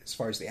most of it as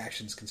far as the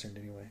action's concerned,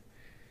 anyway.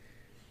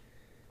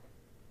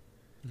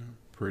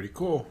 Pretty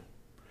cool.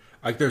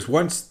 Like there's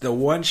the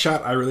one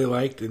shot I really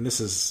liked, and this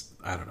is,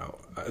 I don't know,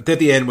 at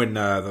the end when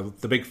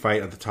the big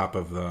fight at the top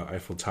of the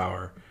Eiffel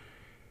Tower,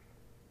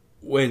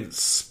 when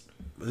his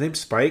name's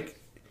Spike.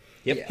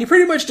 Yep. He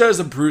pretty much does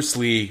a Bruce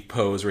Lee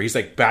pose where he's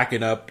like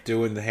backing up,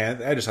 doing the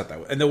hand. I just thought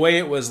that, and the way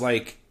it was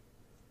like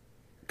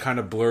kind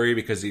of blurry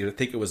because I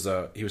think it was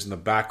he was in the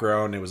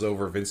background. It was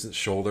over Vincent's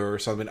shoulder or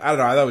something. I don't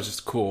know. That was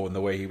just cool in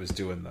the way he was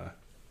doing the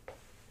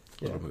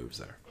little moves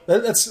there.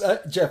 That's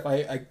Jeff.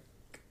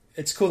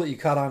 It's cool that you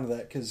caught on to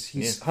that because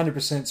he's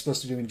 100%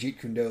 supposed to be doing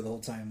Jeet Kune Do the whole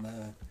time.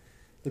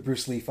 The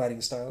Bruce Lee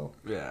fighting style.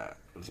 Yeah,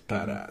 it was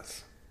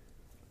badass.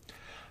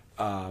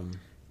 All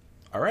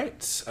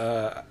right,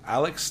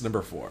 Alex,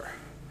 number 4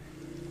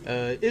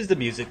 is the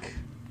music.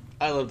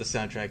 I love the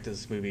soundtrack to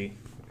this movie.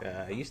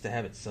 I used to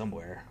have it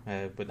somewhere,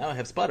 but now I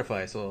have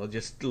Spotify, so I'll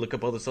just look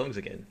up all the songs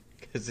again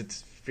because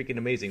it's freaking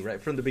amazing.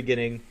 Right from the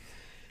beginning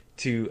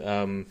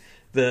to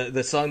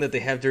the song that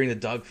they have during the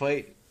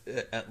dogfight,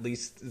 at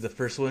least the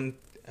first one.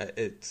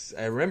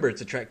 I remember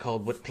it's a track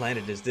called "What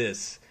Planet Is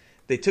This?"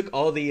 They took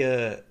all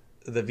the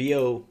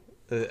VO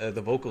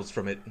the vocals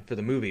from it for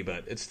the movie,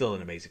 but it's still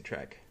an amazing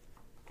track.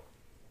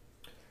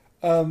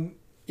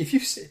 If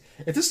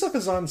this stuff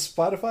is on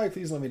Spotify,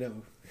 please let me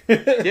know.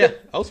 Yeah,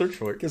 I'll search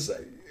for it because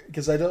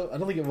I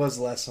don't think it was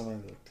the last time I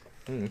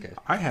looked. Okay.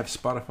 I have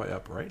Spotify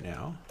up right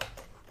now.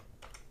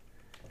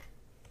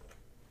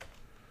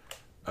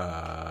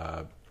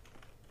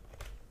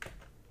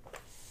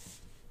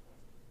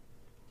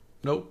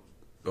 Nope.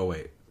 Oh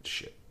wait,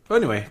 shit. But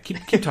anyway,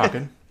 keep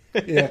talking.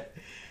 Yeah.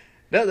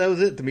 No, that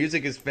was it. The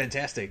music is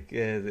fantastic.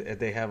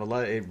 They have a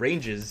lot. It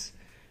ranges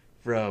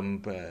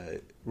from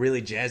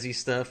really jazzy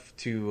stuff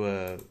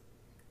to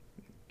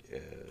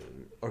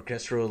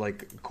orchestral,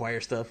 like choir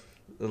stuff,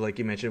 like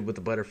you mentioned with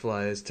the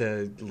butterflies,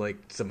 to like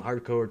some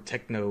hardcore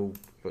techno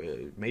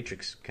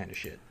Matrix kind of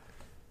shit.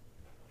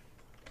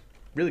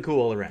 Really cool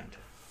all around.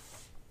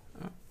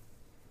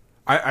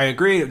 I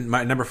agree.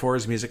 My number 4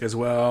 is music as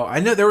well. I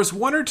know there was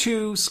one or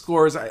two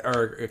scores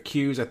or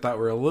cues I thought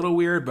were a little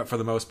weird, but for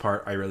the most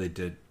part, I really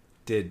did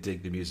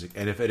dig the music.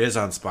 And if it is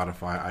on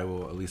Spotify, I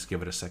will at least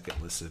give it a second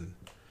listen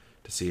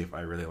to see if I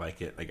really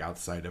like it, like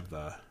outside of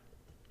the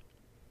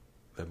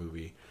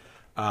movie.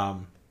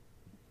 Yeah,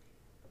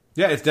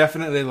 it's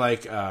definitely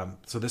like.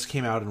 So this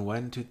came out in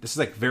when? This is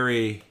like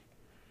very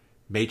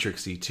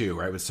Matrixy too,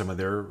 right? With some of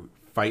their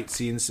fight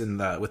scenes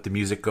with the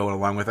music going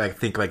along with. I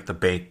think like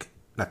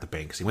not the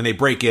bank scene when they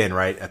break in,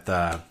 right at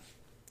the.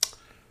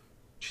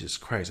 Jesus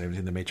Christ! I haven't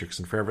seen the Matrix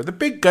in forever. The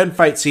big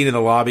gunfight scene in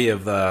the lobby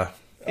of the.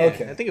 Yeah,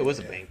 okay, I think it was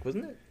a bank,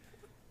 wasn't it?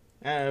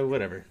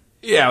 Whatever.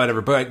 Yeah,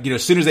 whatever. But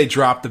as soon as they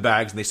drop the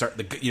bags and they start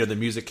the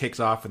music kicks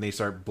off and they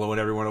start blowing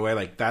everyone away,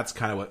 like that's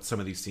kind of what some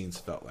of these scenes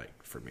felt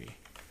like for me.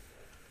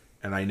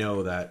 And I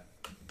know that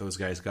those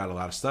guys got a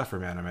lot of stuff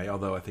from anime,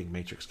 although I think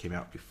Matrix came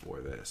out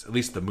before this. At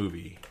least the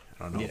movie.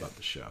 I don't know about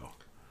the show.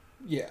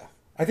 Yeah,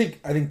 I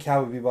think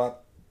Cowboy Bebop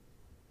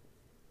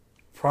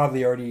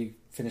probably already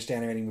finished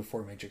animating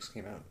before Matrix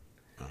came out.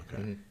 Okay.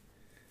 Mm-hmm.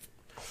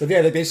 But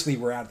yeah, they basically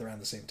were out around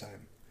the same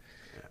time.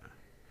 Yeah.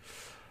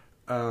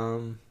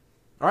 All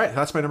right,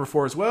 that's my number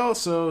 4 as well.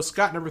 So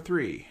Scott, number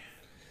 3.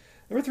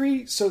 Number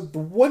 3. So the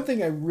one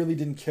thing I really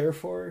didn't care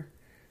for,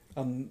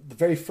 the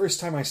very first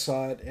time I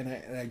saw it, and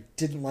I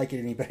didn't like it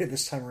any better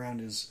this time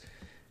around, is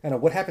I don't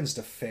know what happens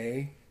to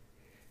Faye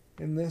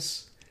in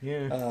this.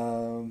 Yeah.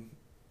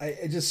 I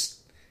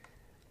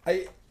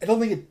don't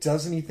think it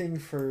does anything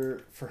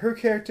for her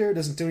character. It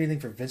doesn't do anything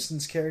for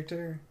Vincent's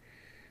character.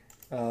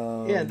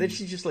 Yeah, then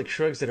she just like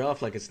shrugs it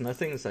off like it's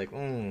nothing. It's like,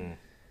 I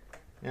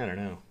don't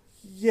know.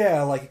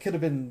 Yeah, like it could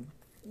have been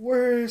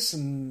worse,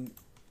 and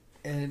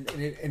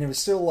it was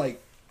still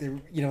like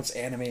it's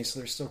anime, so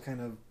they're still kind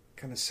of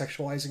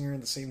sexualizing her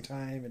at the same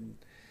time,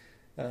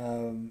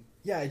 and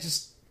I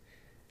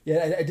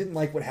didn't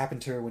like what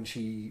happened to her when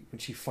she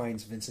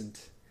finds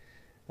Vincent.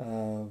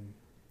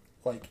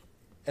 Like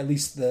at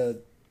least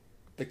the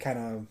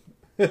kind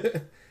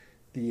of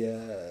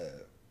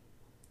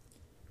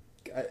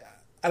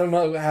I don't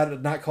know how to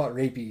not call it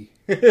rapey.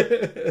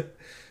 It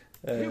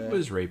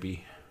was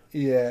rapey.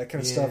 Yeah,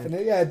 kind of stuff. And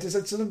it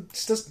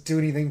just doesn't do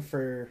anything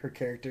for her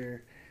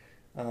character.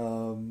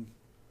 So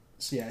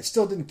yeah, I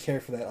still didn't care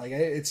for that. Like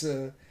it's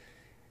a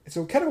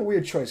kind of a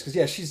weird choice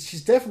because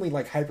she's definitely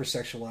like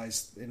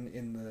hypersexualized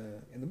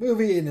in the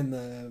movie and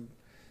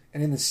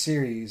in the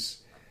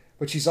series,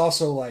 but she's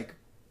also like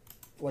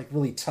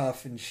really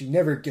tough, and she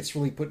never gets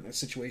really put in a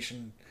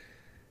situation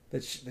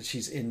that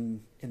she's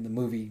in the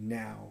movie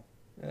now.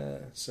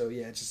 So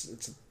yeah,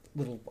 it's a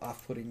little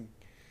off-putting.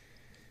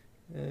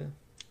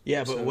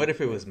 Yeah, but what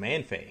if it was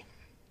Man-Faye?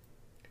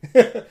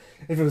 If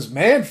it was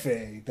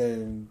Man-Faye,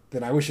 then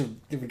I wish it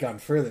would gone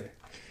further.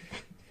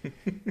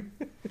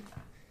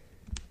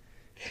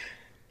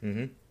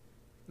 Mm-hmm.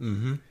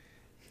 Mm-hmm.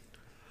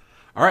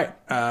 All right,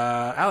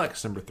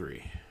 Alex, number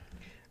 3.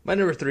 My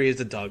number 3 is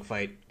the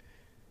dogfight.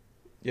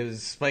 It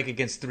was Spike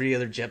against 3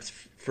 other Jeps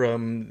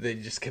they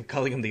just kept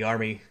calling him the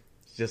Army.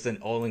 It's just an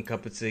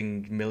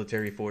all-encompassing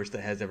military force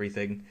that has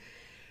everything.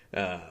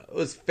 It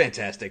was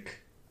fantastic.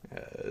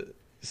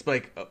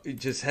 Spike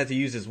just had to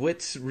use his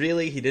wits,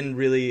 really. He didn't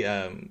really...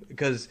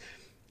 because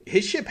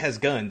his ship has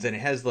guns, and it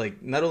has,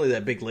 like, not only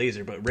that big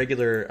laser, but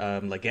regular,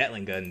 like,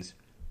 Gatling guns.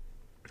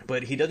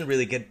 But he doesn't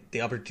really get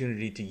the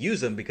opportunity to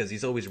use them because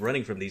he's always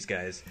running from these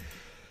guys.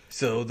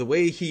 So the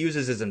way he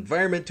uses his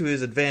environment to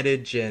his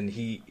advantage, and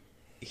he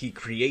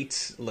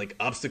creates, like,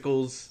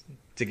 obstacles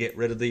to get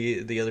rid of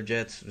the other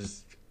jets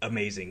was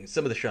amazing.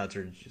 Some of the shots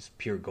are just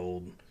pure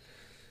gold.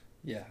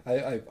 Yeah,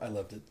 I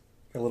loved it.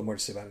 Got a little more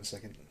to say about it in a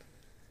second.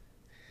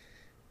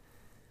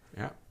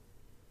 Yeah.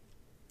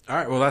 All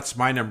right, well, that's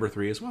my number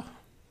 3 as well.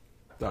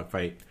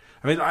 Dogfight.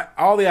 I mean,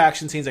 all the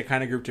action scenes I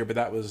kind of grouped here, but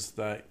that was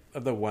the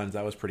ones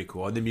that was pretty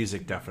cool. And the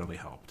music definitely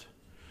helped.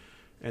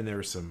 And there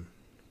were some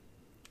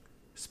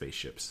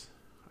spaceships.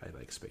 I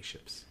like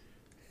spaceships.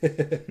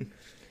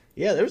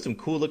 Yeah, there were some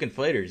cool looking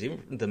fighters.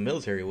 Even the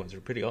military ones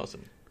were pretty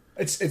awesome.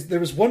 There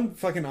was one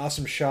fucking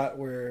awesome shot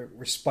where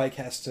Spike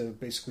has to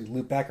basically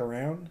loop back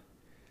around,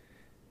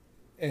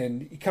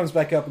 and he comes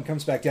back up and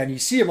comes back down. You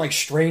see him like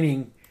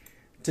straining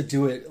to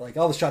do it. Like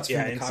all the shots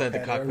from the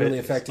cockpit are really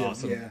effective.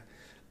 Awesome. Yeah,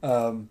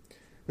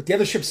 but the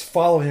other ships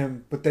follow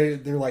him, but they're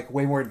like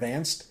way more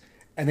advanced,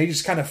 and they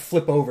just kind of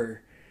flip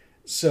over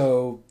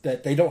so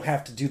that they don't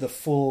have to do the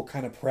full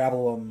kind of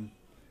parabolum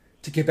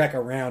to get back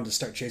around to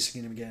start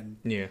chasing him again.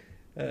 Yeah.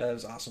 That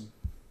was awesome.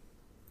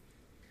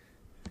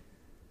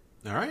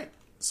 All right.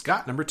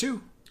 Scott, number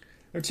 2.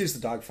 Number 2 is the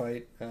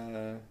dogfight.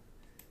 Yeah,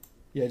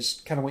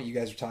 just kind of what you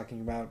guys were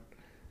talking about.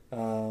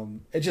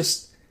 It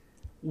just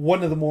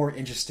one of the more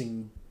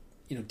interesting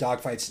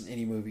dogfights in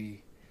any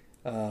movie,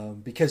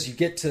 because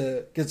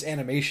because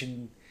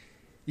animation,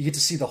 you get to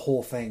see the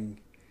whole thing.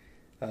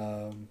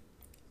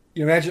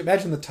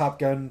 Imagine the Top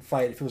Gun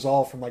fight if it was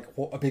all from like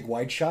a big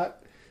wide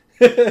shot.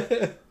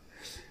 it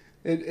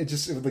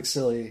would look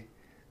silly.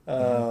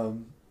 They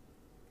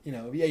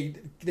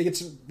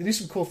do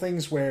some cool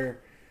things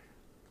where,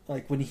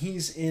 like when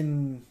he's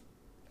in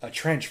a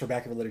trench, for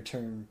lack of a better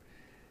term,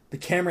 the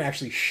camera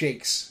actually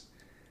shakes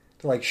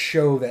to like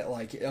show that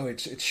like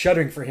it's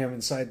shuddering for him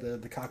inside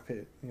the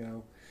cockpit.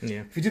 Yeah.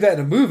 If you do that in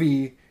a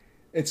movie,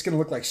 it's going to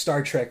look like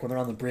Star Trek when they're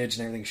on the bridge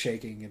and everything's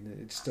shaking,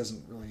 and it just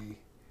doesn't really.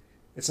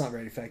 It's not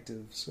very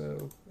effective.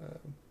 So,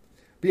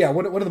 but yeah,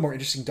 one of the more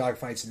interesting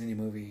dogfights in any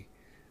movie,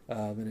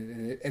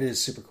 and it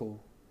is super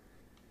cool.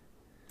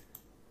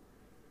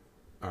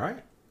 All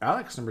right,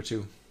 Alex, number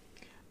 2.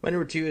 My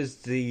number 2 is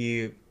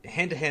the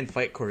hand-to-hand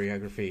fight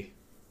choreography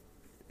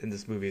in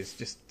this movie.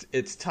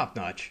 It's top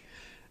notch.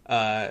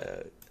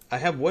 I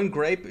have one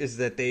gripe, is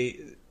that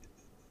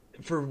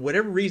for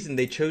whatever reason,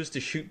 they chose to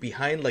shoot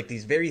behind like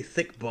these very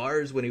thick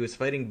bars when he was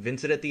fighting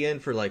Vincent at the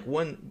end for like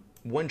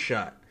one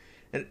shot.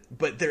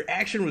 But their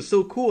action was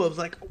so cool. I was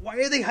like, why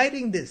are they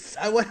hiding this?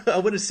 I want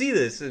to see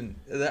this, and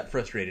that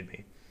frustrated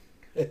me.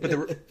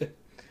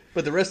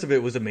 But the rest of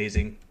it was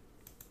amazing.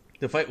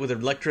 The fight with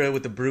Elektra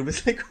with the broom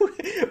is like,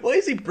 why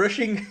is he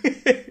brushing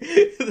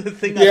the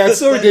thing? Yeah, it's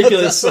so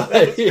ridiculous.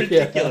 It's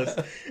ridiculous.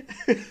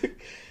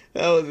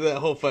 That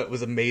whole fight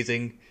was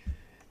amazing.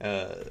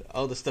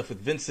 All the stuff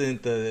with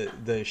Vincent, the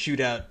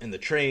shootout in the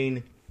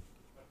train.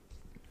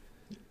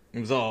 It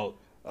was all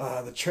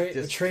the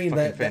train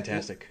that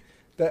fantastic.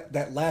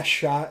 That last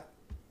shot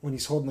when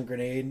he's holding the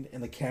grenade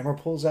and the camera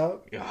pulls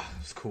out. Yeah,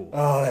 it was cool.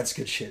 Oh, that's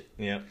good shit.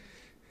 Yeah.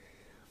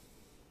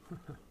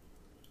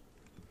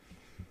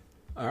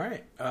 All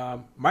right.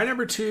 My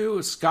number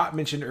 2, Scott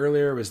mentioned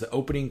earlier, was the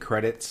opening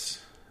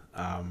credits.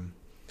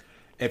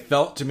 It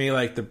felt to me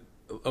like the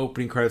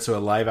opening credits of a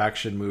live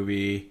action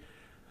movie.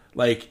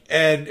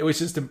 And it was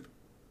just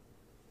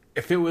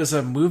if it was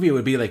a movie, it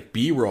would be like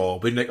B-roll,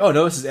 but like, oh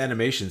no, this is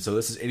animation, so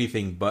this is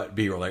anything but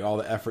B-roll. Like all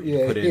the effort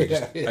you put in,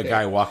 a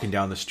guy walking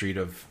down the street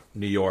of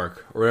New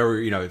York or wherever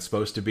it's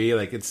supposed to be.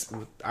 Like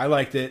I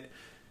liked it.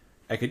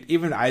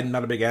 I'm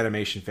not a big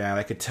animation fan.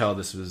 I could tell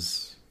this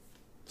was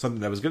something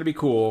that was going to be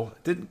cool.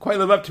 It didn't quite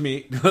live up to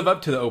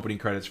the opening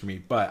credits for me,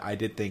 but I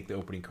did think the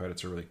opening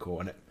credits were really cool,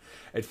 and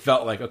it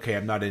felt like, okay,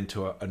 I'm not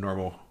into a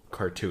normal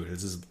cartoon.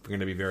 This is going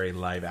to be very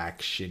live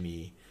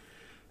action-y.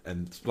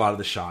 And a lot of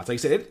the shots, like I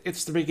said,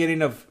 it's the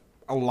beginning of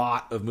a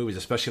lot of movies,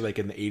 especially like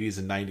in the 80s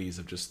and 90s,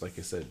 of just, like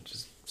I said,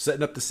 just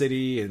setting up the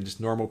city and just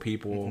normal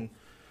people. Mm-hmm.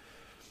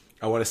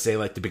 I want to say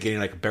like the beginning,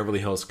 like Beverly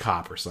Hills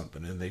Cop or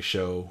something, and they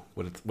show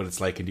what it's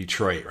like in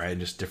Detroit, right?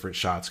 And just different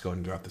shots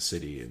going throughout the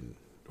city,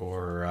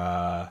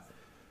 or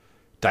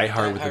Die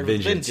Hard with a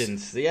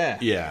Vengeance.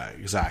 Yeah,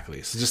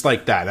 exactly. So just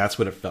like that, that's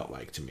what it felt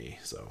like to me.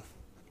 So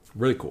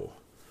really cool.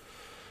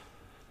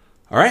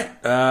 All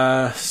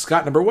right,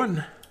 Scott, number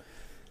 1.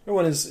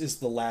 Number 1 is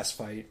the last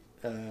fight.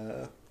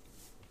 It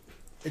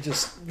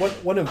just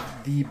one of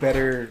the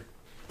better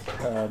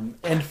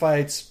end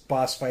fights,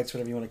 boss fights,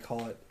 whatever you want to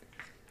call it.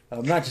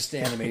 Not just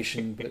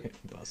animation, but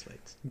boss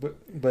fights.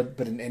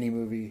 But in any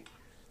movie,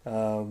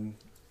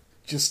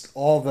 just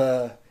all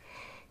the,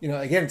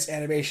 again, it's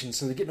animation,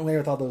 so they're getting away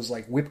with all those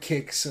like whip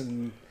kicks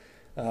and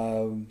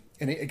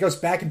it goes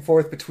back and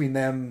forth between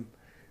them,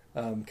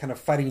 kind of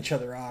fighting each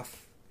other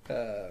off,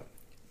 to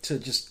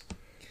just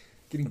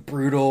getting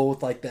brutal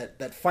with like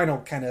that final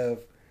kind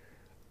of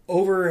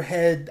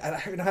overhead. I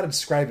don't know how to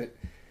describe it,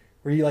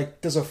 where he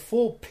like does a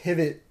full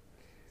pivot,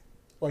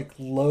 like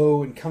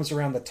low, and comes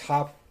around the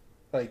top,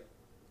 like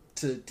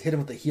to hit him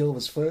with the heel of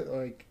his foot.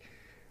 Like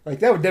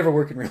that would never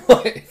work in real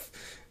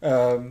life.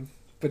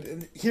 But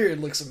here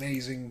it looks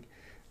amazing.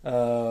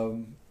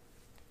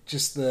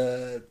 Just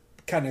the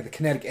kind of the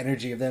kinetic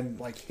energy of them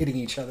like hitting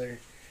each other.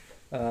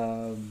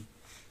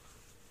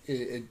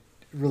 It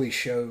really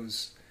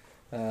shows.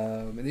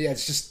 And yeah,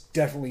 it's just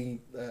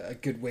definitely a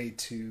good way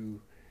to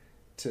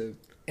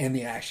end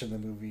the action of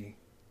the movie.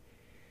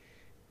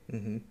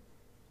 Mm-hmm.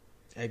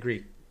 I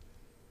agree.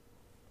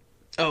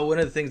 Oh, one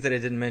of the things that I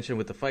didn't mention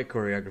with the fight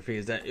choreography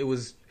is that it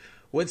was,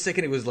 one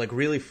second it was like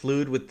really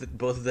fluid with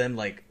both of them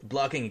like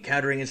blocking and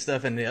countering and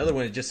stuff, and the other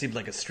one it just seemed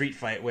like a street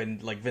fight when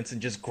like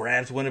Vincent just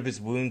grabs one of his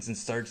wounds and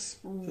starts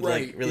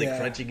like really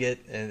crunching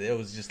it, and it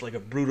was just like a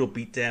brutal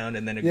beatdown,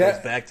 and then it goes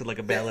back to like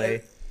a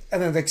ballet.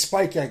 And then like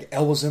Spike like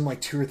elbows him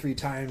like 2 or 3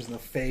 times in the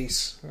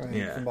face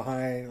from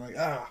behind. Like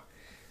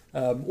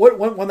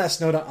one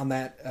last note on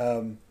that.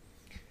 I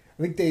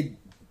think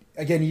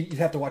you'd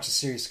have to watch the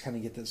series to kind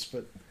of get this,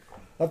 but I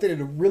thought they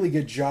did a really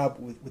good job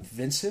with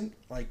Vincent,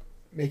 like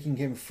making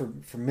him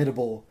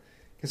formidable.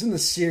 Because in the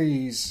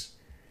series,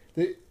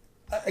 a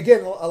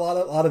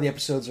lot of the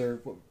episodes are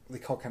what they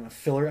call kind of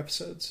filler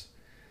episodes.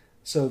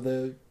 So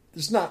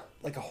there's not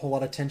like a whole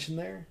lot of tension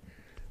there.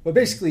 But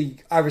basically,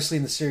 obviously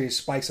in the series,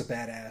 Spike's a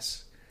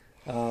badass.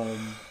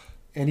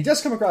 And he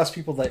does come across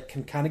people that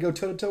can kind of go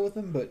toe-to-toe with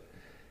him, but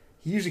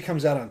he usually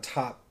comes out on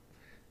top.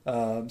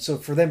 So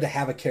for them to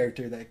have a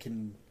character that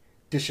can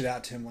dish it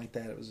out to him like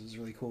that, it was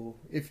really cool.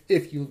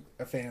 If you're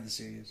a fan of the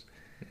series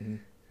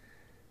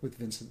with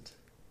Vincent.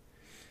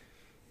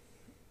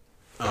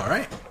 All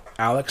right,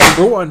 Alex,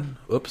 number one.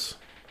 Oops.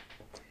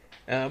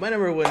 My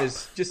number one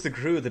is just the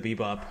crew of the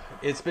Bebop.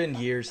 It's been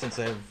years since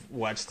I've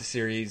watched the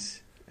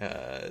series,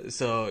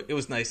 so it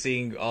was nice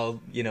seeing all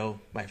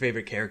my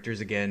favorite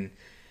characters again.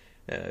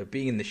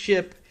 Being in the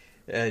ship,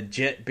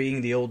 Jet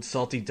being the old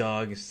salty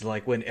dog. It's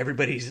like when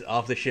everybody's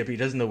off the ship, he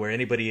doesn't know where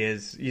anybody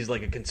is. He's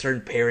like a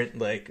concerned parent,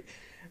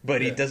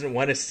 but he doesn't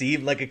want to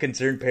seem like a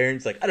concerned parent.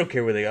 It's like, I don't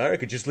care where they are. I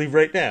could just leave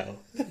right now.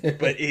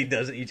 But he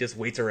doesn't. He just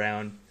waits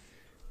around.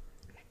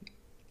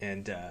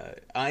 And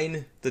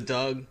Ein, the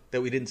dog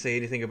that we didn't say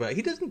anything about,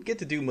 he doesn't get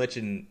to do much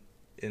in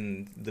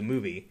the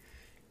movie,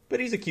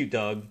 but he's a cute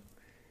dog.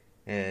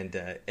 And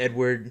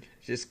Edward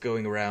just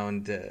going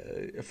around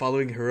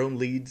following her own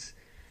leads.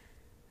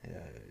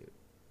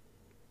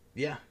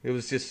 Yeah, it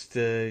was just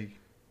I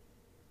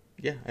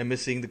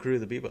miss seeing the crew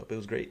of the Bebop. It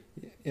was great.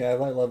 Yeah, I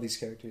love these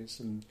characters.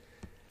 And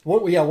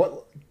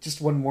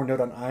just one more note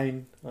on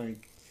Ein.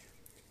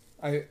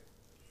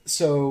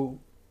 So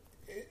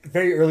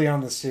very early on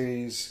in the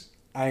series,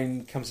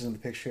 Ein comes into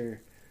the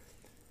picture.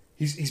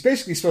 He's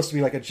basically supposed to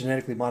be like a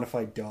genetically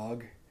modified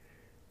dog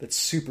that's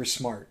super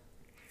smart.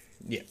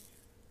 Yeah.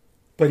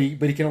 But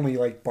he can only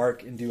like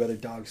bark and do other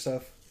dog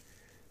stuff.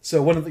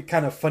 So one of the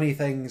kind of funny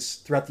things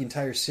throughout the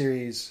entire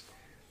series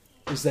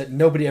is that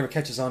nobody ever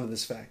catches on to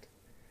this fact.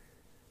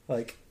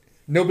 Like,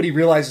 nobody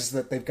realizes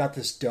that they've got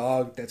this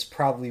dog that's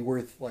probably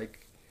worth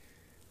like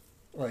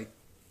in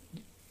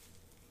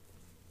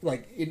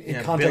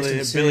context of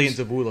the series, billions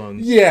of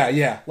oolongs.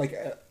 Yeah.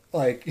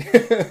 Like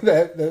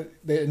that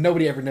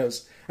nobody ever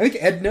knows. I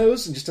think Ed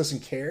knows and just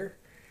doesn't care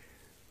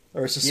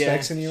or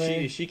suspects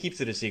anyway. She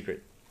keeps it a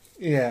secret.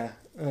 Yeah,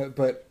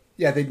 but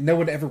yeah, no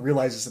one ever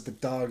realizes that the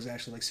dog's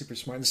actually like super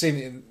smart. It's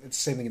the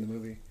same thing in the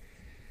movie.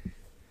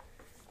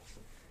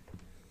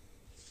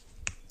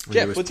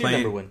 Jeff, what's your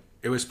number one?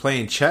 It was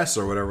playing chess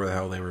or whatever the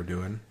hell they were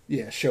doing.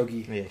 Yeah,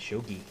 shogi. Yeah,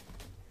 shogi.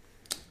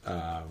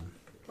 All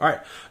right,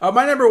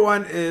 my number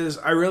one is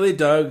I really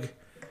dug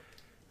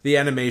the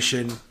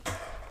animation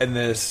in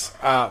this,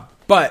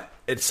 but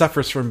it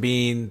suffers from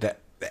being the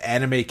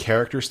anime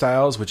character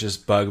styles, which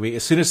just bug me.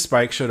 As soon as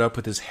Spike showed up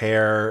with his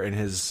hair and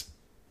his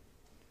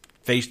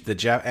face,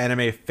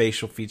 anime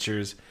facial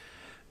features,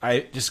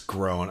 I just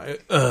groan.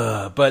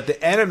 But the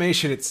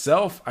animation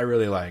itself, I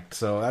really liked.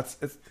 So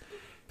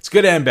it's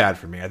good and bad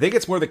for me. I think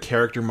it's more the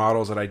character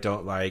models that I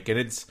don't like, and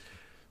it's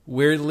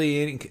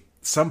weirdly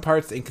some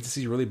parts the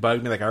inconsistency really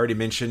bugged me. Like I already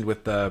mentioned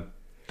with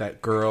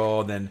that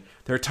girl. And then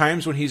there are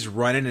times when he's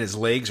running and his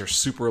legs are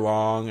super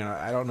long, and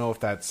I don't know if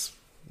that's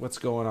what's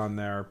going on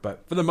there.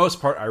 But for the most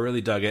part, I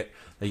really dug it.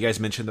 Like you guys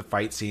mentioned the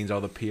fight scenes, all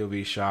the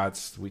POV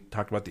shots. We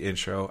talked about the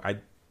intro. I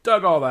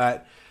dug all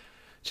that.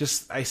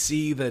 Just I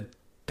see that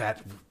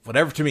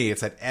whatever to me,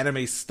 it's that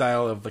anime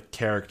style of the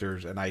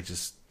characters, and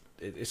it's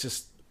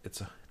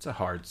a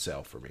hard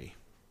sell for me.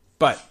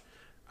 But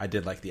I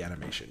did like the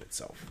animation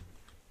itself.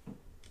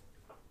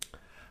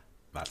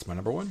 That's my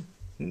number one.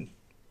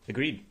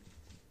 Agreed.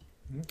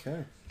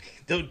 Okay.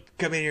 Don't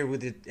come in here with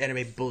the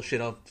anime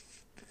bullshit. I'll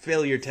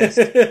fail your test.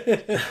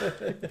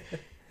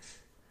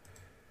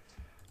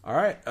 All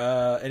right.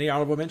 Any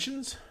honorable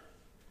mentions?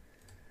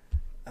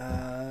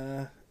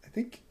 I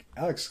think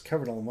Alex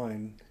covered all of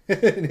mine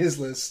in his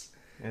list.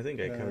 I think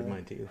I covered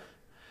mine too.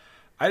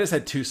 I just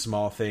had two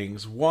small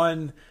things.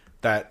 One,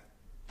 that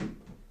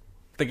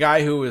the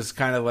guy who was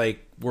kind of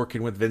like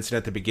working with Vincent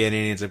at the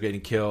beginning ends up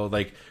getting killed.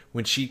 Like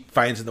when she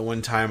finds it the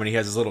one time when he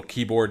has his little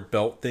keyboard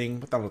belt thing.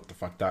 I don't know what the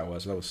fuck that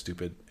was. That was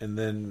stupid. And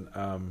then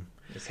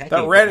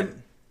that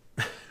random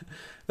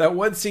that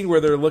one scene where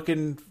they're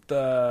looking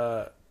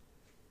who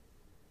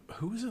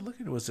was it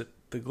looking? Was it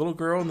the little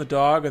girl and the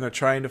dog, and they're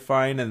trying to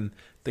find, and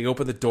they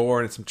open the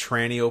door and some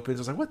tranny opens.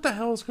 I was like, what the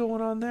hell is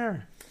going on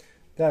there?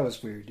 That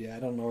was weird. Yeah, I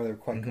don't know where they're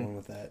quite going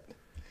with that.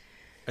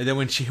 And then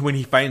when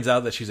he finds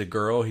out that she's a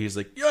girl, he's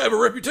like, "Yeah, I have a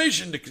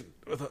reputation to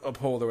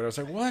uphold." Or I was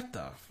like, "What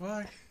the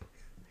fuck?"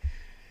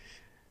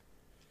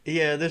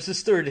 Yeah, there's a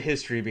storied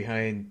history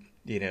behind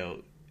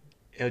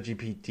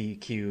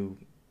LGBTQ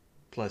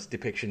plus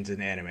depictions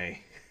in anime.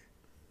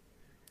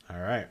 All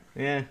right.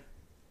 Yeah.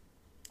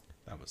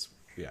 It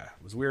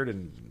was weird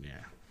and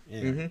yeah.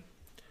 Anyway. Mm-hmm.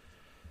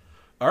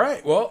 All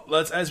right. Well,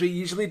 as we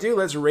usually do,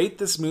 let's rate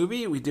this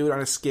movie. We do it on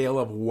a scale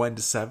of 1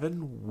 to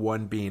 7,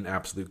 1 being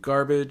absolute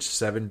garbage,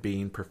 7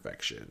 being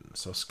perfection.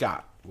 So,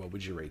 Scott, what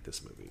would you rate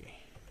this movie?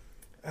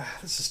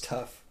 This is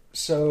tough.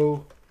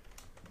 So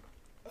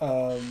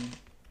I've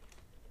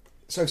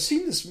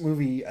seen this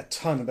movie a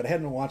ton, but I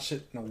hadn't watched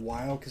it in a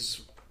while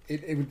because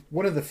it was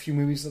one of the few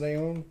movies that I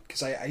own,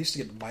 because I used to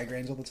get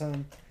migraines all the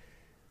time,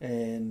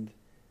 and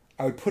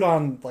I would put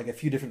on like a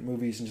few different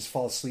movies and just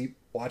fall asleep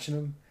watching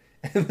them.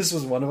 And this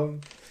was one of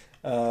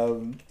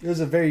them. It was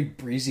a very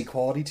breezy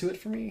quality to it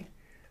for me.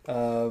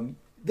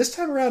 This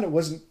time around, it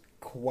wasn't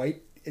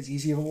quite as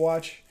easy of a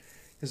watch.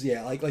 Because,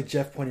 yeah, like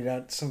Jeff pointed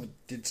out, some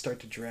did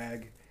start to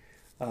drag.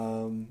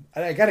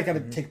 I gotta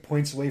take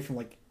points away from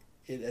like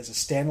it as a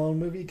standalone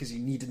movie because you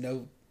need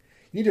to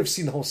have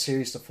seen the whole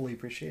series to fully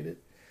appreciate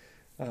it.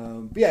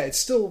 But yeah, it's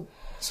still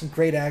some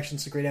great action,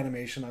 some great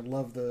animation. I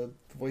love the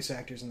voice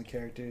actors and the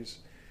characters.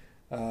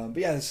 But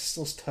yeah, this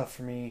still is tough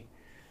for me.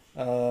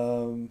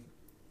 So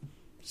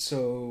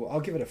I'll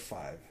give it a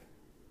 5.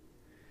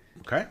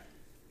 Okay.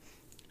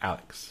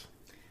 Alex.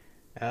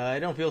 I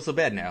don't feel so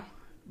bad now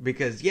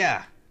because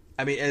I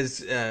mean,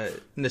 as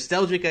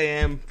nostalgic I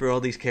am for all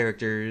these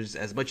characters,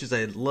 as much as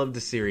I love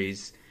the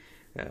series,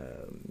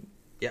 I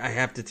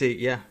have to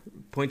take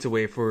points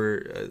away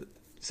for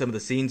some of the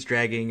scenes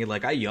dragging.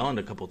 Like I yawned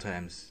a couple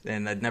times,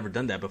 and I'd never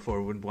done that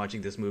before when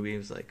watching this movie. It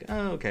was like,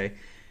 oh, okay,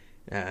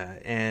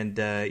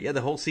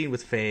 the whole scene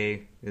with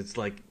Faye, it's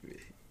like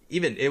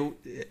even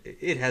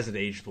it hasn't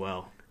aged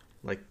well,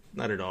 like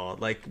not at all.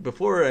 Like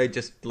before, I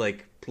just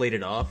like played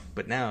it off,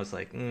 but now it's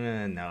like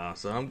no.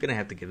 So I'm gonna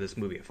have to give this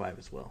movie a 5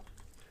 as well.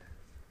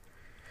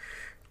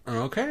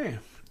 Okay.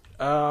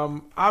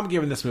 I'm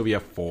giving this movie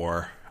a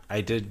 4. I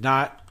did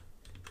not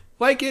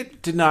like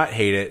it, did not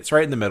hate it. It's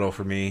right in the middle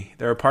for me.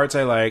 There are parts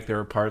I liked, there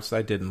were parts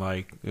I didn't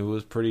like. It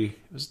was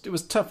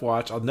a tough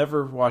watch. I'll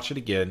never watch it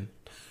again.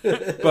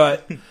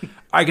 But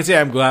I can say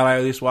I'm glad I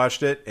at least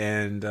watched it,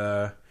 and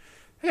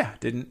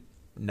didn't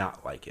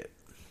not like it.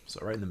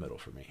 So right in the middle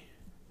for me.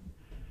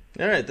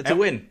 All right, that's a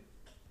win.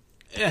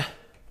 Yeah.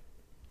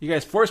 You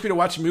guys forced me to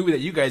watch a movie that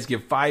you guys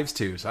give 5s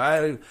to.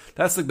 So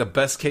that's like the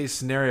best case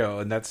scenario,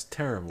 and that's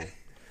terrible.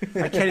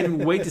 I can't even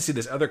wait to see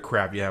this other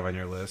crap you have on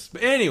your list.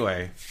 But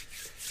anyway.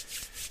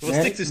 We'll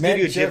stick to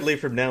Studio Ghibli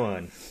from now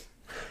on.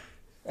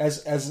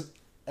 As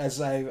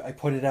I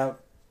pointed out,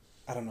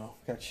 I don't know,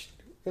 gosh,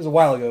 it was a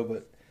while ago,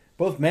 but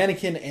both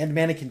Mannequin and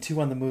Mannequin 2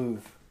 on the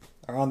Move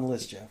are on the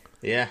list, Jeff.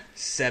 Yeah,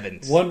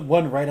 7s.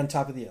 One right on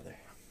top of the other.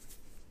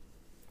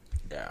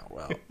 Yeah,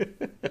 well.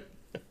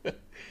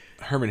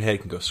 Herman Head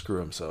can go screw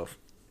himself.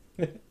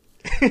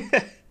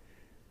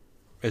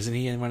 Isn't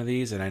he in one of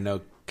these? And I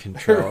know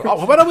Control.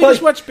 Oh, why don't we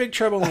just watch Big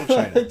Trouble in Little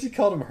China? You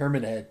called him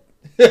Herman Head.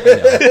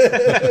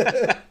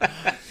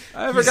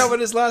 I forgot what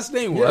his last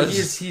name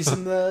was. He's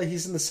in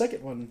the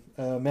second one,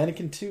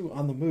 Mannequin 2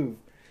 on the Move,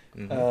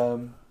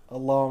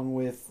 along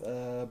with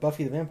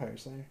Buffy the Vampire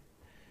Slayer.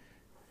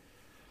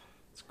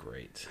 It's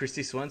great.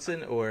 Christy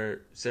Swanson or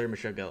Sarah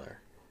Michelle Gellar?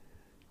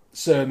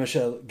 Sarah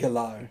Michelle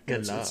Gellar.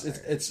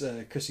 Gellar. It's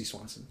Christy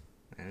Swanson.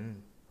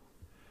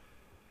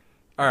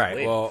 All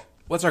right. Well,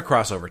 what's our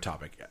crossover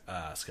topic,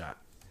 Scott?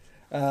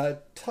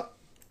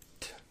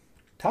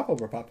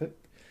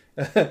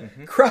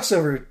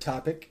 Crossover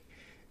topic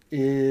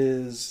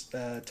is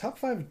top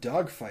 5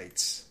 dog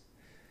fights.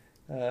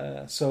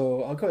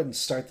 So I'll go ahead and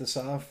start this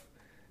off.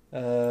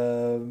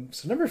 So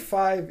number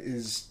 5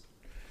 is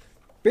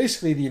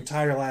basically the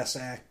entire last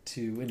act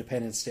to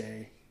Independence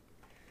Day.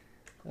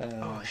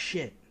 Oh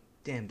shit!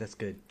 Damn, that's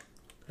good.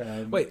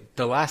 Wait,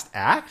 the last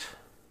act?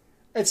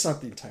 It's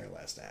not the entire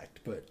last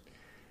act, but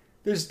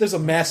there's a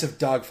massive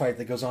dogfight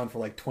that goes on for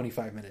like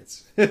 25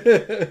 minutes. Yeah.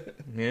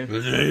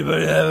 Does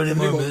anybody have any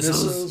more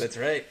missiles? That's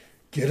right.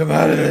 Get him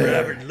out of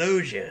there. Robert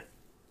Loggia.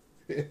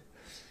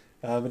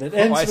 And it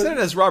ends I said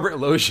it as Robert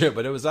Loggia,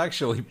 but it was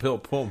actually Bill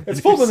Pullman.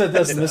 It's Pullman that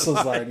does the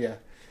missiles line, yeah.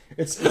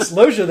 It's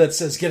Loggia that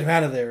says, get him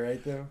out of there,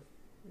 right, though?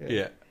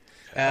 Yeah.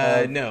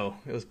 No,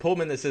 it was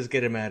Pullman that says,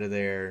 get him out of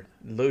there.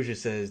 Loggia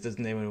says,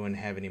 doesn't anyone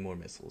have any more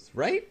missiles?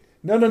 Right?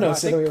 No, I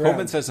think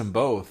Pullman says them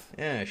both.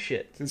 Yeah,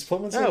 shit. It's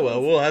Pullman Oh,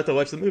 well, we'll have to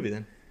watch the movie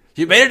then.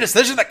 You made a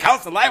decision that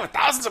counts the life of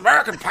thousands of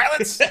American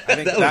pilots? I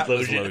think that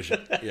was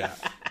Loggia. Yeah.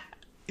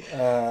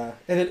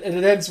 And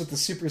it ends with the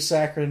super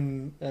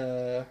saccharine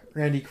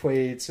Randy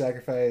Quaid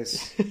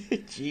sacrifice.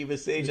 Jeebus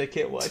Sage, I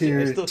can't watch it.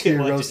 I still can't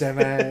watch roast it.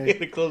 I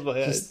gotta close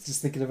my eyes.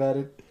 Just thinking about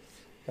it.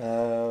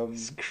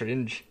 It's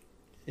cringe.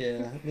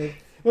 Yeah. A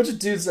bunch of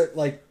dudes that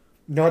like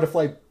know how to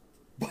fly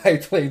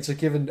biplanes are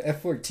given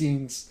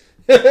F-14s.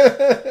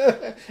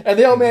 And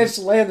they all managed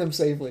to land them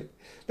safely.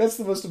 That's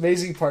the most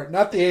amazing part.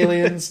 Not the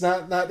aliens,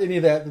 not any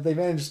of that they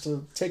managed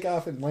to take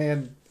off and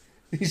land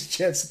these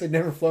jets that they've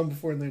never flown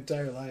before in their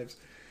entire lives.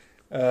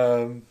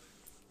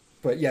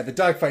 But yeah, the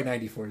Dogfight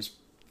 94 is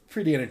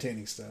pretty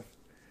entertaining stuff.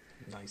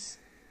 Nice.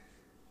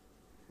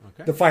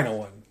 Okay. The final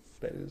one,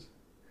 that is.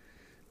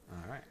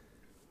 All right.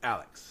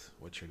 Alex,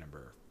 what's your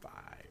number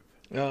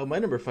 5? My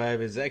number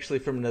 5 is actually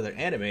from another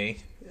anime,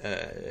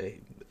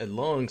 a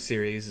long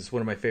series. It's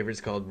one of my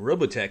favorites called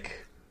Robotech.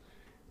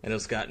 I know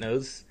Scott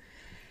knows.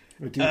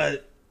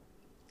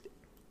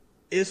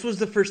 This was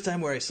the first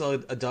time where I saw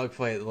a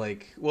dogfight,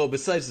 like, well,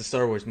 besides the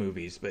Star Wars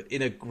movies, but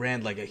in a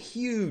grand, like a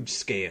huge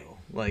scale.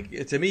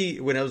 Like, to me,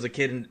 when I was a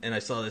kid and I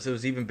saw this, it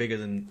was even bigger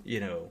than,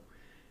 the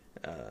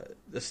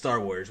Star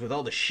Wars, with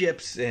all the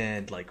ships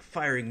and, like,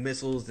 firing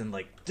missiles and,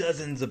 like,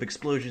 dozens of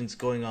explosions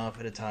going off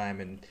at a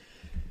time. And,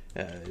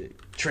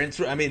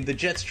 the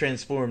jets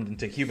transformed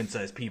into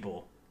human-sized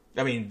people.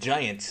 I mean,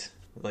 giants,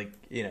 like,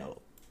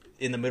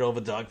 in the middle of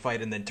a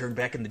dogfight and then turned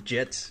back into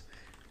jets.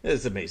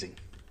 It's amazing.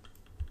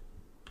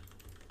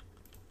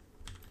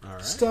 All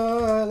right.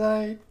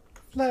 Starlight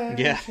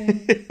Yeah.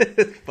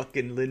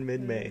 Fucking Lin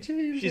Min May.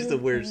 She's the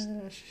worst.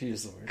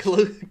 She's the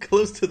worst.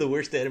 Close to the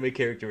worst anime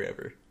character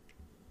ever.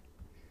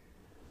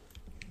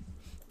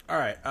 All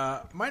right,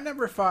 my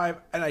number 5,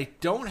 and I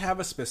don't have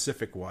a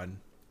specific one,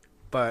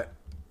 but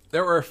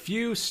there were a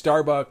few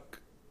Starbuck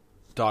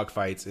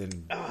dogfights in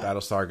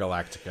Battlestar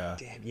Galactica.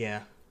 Damn,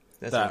 yeah.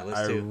 That's that on my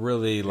list I too.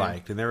 really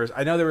liked, and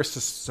I know there was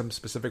some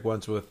specific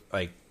ones with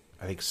like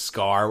I think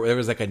Scar. There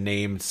was like a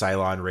named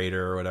Cylon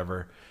Raider or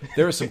whatever.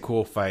 There were some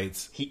cool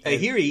fights. I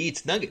hear he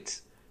eats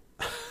nuggets.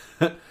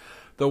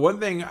 The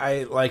one thing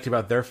I liked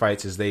about their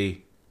fights is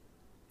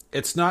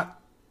it's not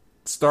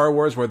Star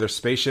Wars where there's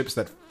spaceships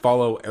that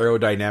follow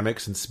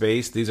aerodynamics in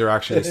space. These are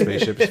actually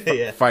spaceships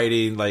Yeah.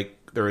 fighting like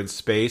they're in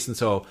space, and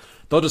so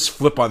they'll just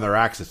flip on their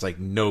axis like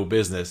no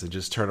business and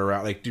just turn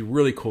around, like do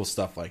really cool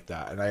stuff like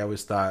that. And I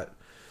always thought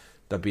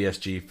the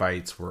BSG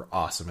fights were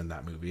awesome in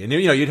that movie. And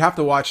you'd have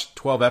to watch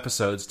 12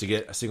 episodes to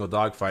get a single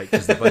dog fight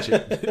because the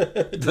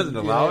budget doesn't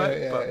allow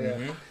it.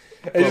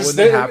 But when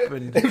they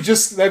happened, it was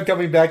just them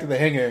coming back to the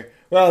hangar.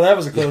 Well, that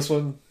was a close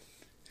one.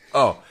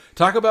 Oh,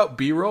 talk about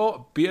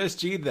B-roll.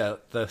 BSG,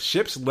 the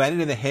ships landing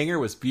in the hangar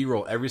was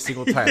B-roll every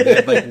single time. They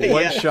had like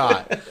one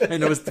shot,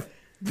 and it was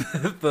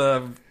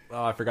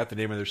I forgot the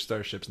name of their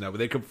starships now, but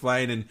they come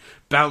flying and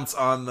bounce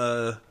in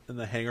the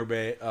hangar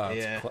bay.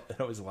 I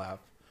always laugh.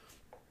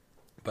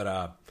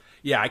 But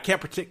yeah, I can't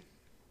predict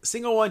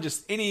single one.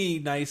 Just any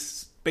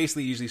nice,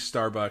 basically usually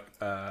Starbuck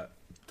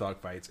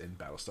dogfights in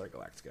Battlestar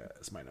Galactica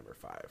is my number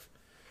 5.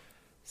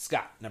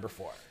 Scott, number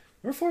 4.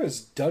 Number 4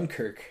 is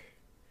Dunkirk.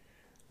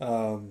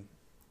 So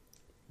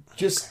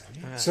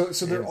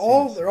they're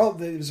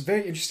all it was a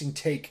very interesting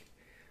take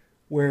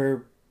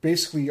where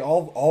basically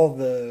all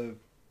the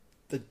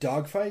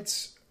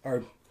dogfights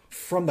are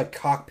from the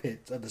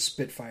cockpit of the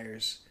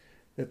Spitfires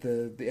that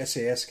the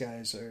SAS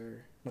guys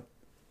or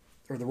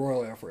the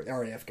Royal Air Force,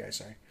 RAF guys,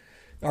 sorry.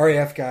 The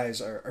RAF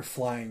guys are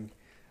flying.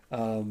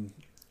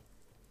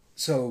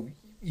 So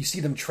you see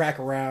them track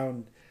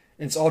around,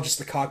 and it's all just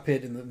the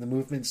cockpit and the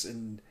movements,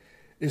 and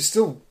it's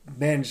still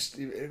managed.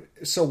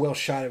 It's so well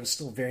shot. It was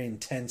still very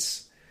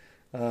intense.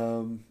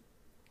 And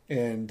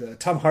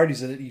Tom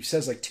Hardy's in it. He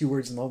says like 2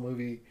 words in the whole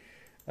movie.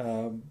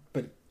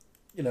 But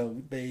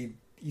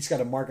he's got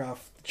to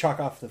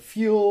chalk off the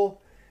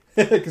fuel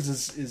because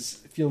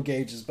his fuel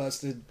gauge is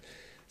busted.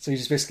 So he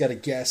just basically got to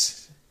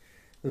guess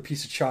with a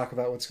piece of chalk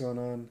about what's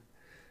going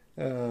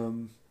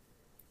on.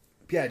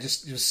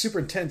 Just it was super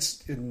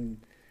intense,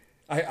 and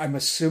I'm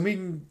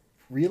assuming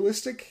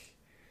realistic.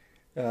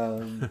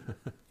 Certainly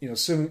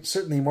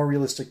more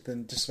realistic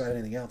than just about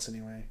anything else,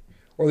 anyway,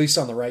 or at least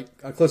on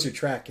the closer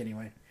track,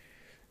 anyway.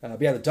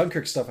 The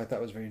Dunkirk stuff I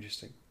thought was very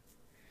interesting.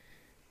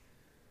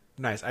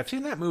 Nice. I've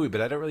seen that movie,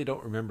 but I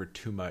don't remember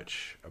too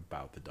much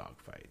about the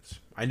dogfights.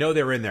 I know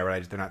they were in there,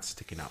 but they're not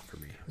sticking out for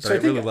me. But so I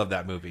really love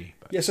that movie.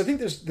 But. Yeah, so I think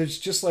there's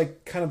just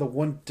like kind of the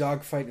one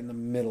dogfight in the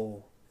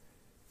middle,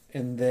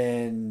 and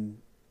then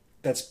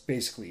that's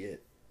basically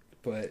it.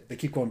 But they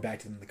keep going back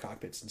to them in the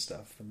cockpits and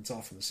stuff, and it's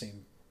all from the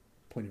same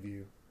point of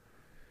view.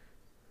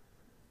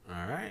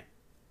 All right.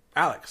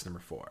 Alex, number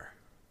 4.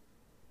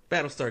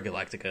 Battlestar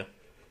Galactica.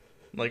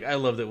 Like, I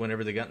loved it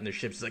whenever they got in their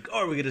ships. It's like, oh,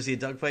 are we going to see a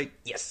dogfight?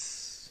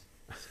 Yes!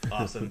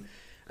 Awesome.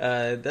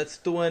 That's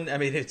the one. I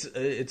mean, it's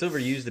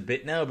overused a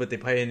bit now, but they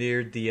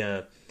pioneered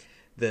the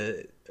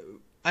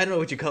I don't know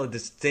what you call it, the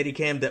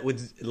Steadicam that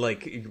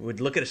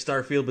would look at a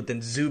star field, but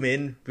then zoom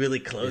in really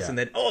close, and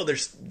then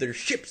there's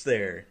ships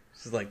there.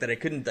 It's like that I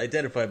couldn't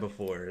identify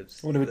before.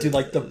 When it would do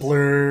like the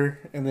blur,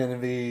 and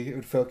then it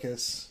would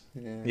focus.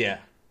 Yeah.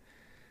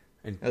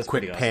 And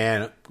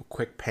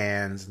quick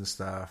pans and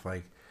stuff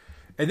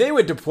and they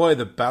would deploy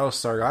the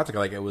Battlestar Galactica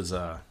like it was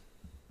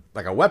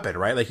like a weapon,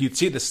 right? Like you'd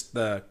see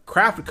the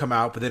craft would come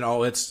out, but then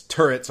all its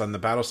turrets on the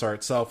Battlestar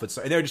itself,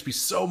 and there would just be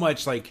so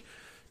much like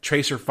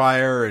tracer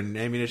fire and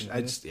ammunition.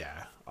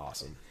 Mm-hmm.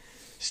 Awesome.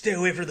 Stay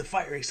away from the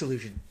firing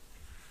solution.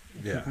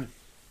 Yeah.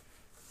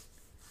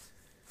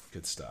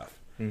 Good stuff.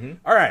 Mm-hmm.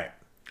 All right.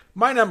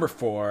 My number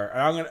 4,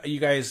 and you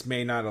guys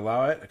may not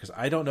allow it because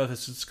I don't know if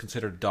this is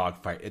considered a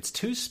dogfight. It's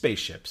 2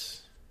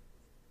 spaceships,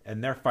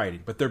 and they're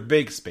fighting, but they're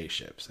big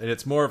spaceships, and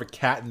it's more of a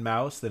cat and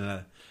mouse than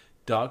a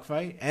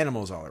dogfight.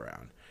 Animals all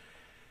around,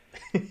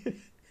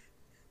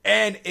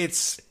 and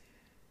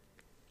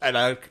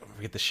I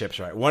get the ships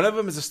right. One of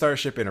them is a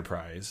Starship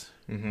Enterprise,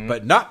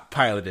 but not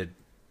piloted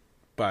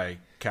by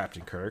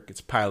Captain Kirk.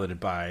 It's piloted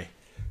by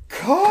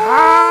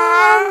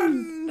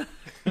Khan.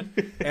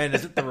 And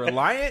is it the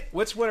Reliant?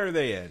 Which one are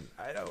they in?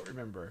 I don't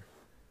remember.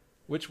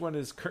 Which one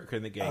is Kirk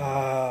in the game?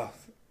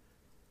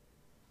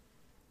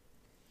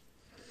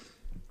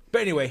 But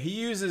anyway, he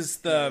uses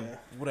the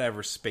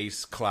whatever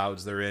space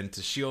clouds they're in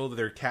to shield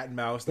their cat and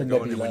mouse. They're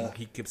going in when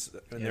he gets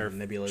and they're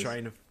nebulas.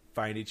 Trying to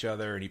find each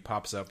other, and he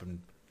pops up and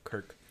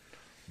Kirk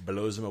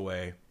blows him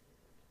away.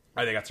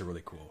 I think that's a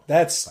really cool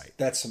fight.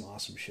 That's some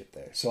awesome shit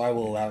there. So I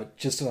will allow it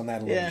just on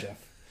that alone,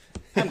 Jeff.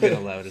 I'm gonna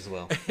allow it as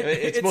well.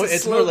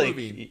 It's more like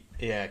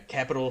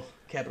capital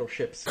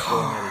ships going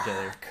at each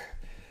other.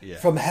 Yeah.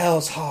 From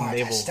hell's heart,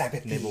 I stab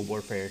it. Naval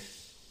warfare.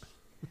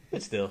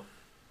 But still,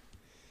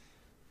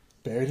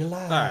 Buried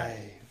alive.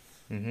 right.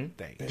 Mm-hmm.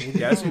 Thanks. Buried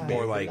Yeah, this would be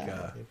alive. more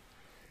like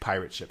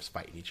pirate ships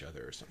fighting each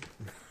other or something.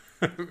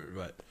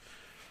 But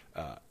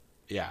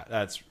yeah,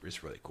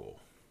 it's really cool.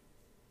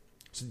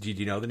 So, did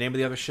you know the name of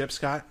the other ship,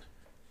 Scott?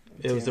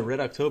 It was the Red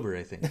October,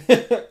 I think.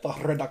 The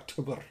Red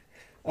October.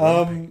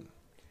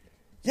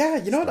 Yeah,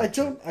 you know what? I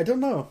don't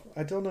know.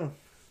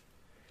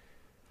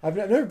 I've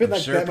never been I'm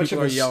like sure that much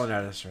people of are a. yelling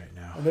at us right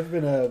now. I've never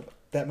been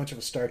that much of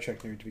a Star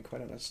Trek nerd, to be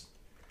quite honest.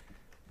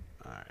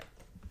 All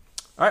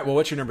right. Well,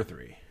 what's your number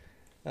 3?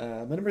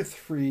 My number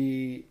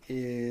 3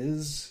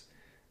 is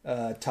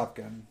Top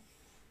Gun.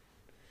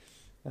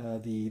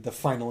 The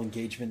final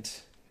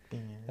engagement,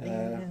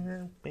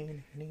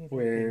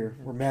 where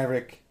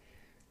Maverick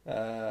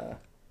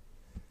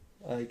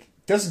like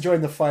doesn't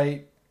join the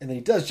fight, and then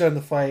he does join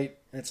the fight,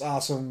 and it's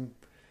awesome.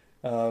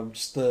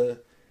 There's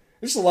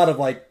a lot of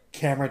like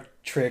camera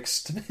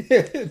tricks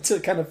to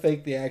kind of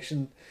fake the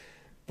action,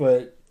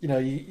 but you know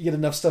you get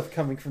enough stuff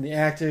coming from the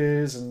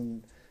actors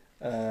and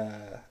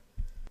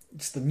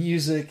just the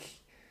music,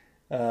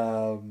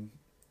 and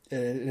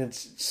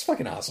it's just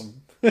fucking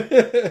awesome.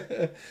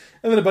 And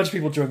then a bunch of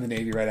people join the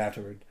Navy right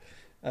afterward.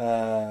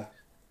 Damn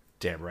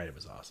right, it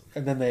was awesome.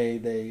 And then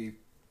they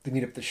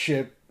meet up the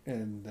ship,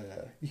 and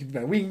you can be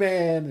my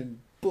wingman, and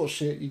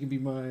bullshit, you can be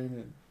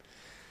mine,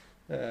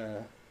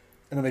 and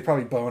then they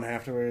probably bone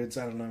afterwards.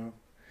 I don't know,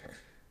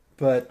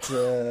 but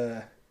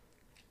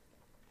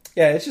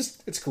yeah,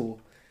 it's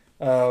cool.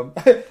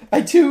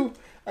 I do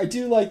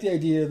like the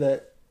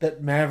idea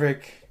that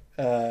Maverick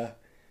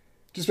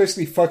just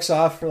basically fucks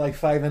off for like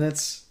 5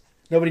 minutes.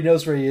 Nobody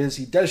knows where he is.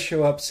 He does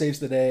show up, saves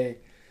the day,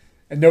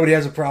 and nobody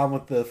has a problem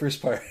with the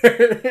first part.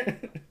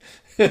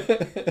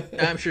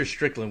 I'm sure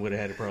Strickland would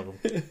have had a problem.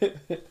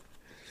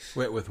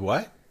 Wait, with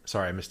what?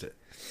 Sorry, I missed it.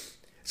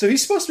 So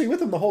he's supposed to be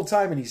with him the whole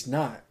time, and he's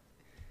not.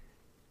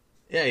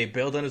 Yeah, he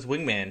bailed on his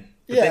wingman,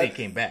 but then he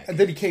came back. And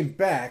then he came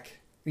back,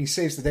 and he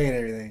saves the day and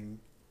everything,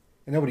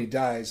 and nobody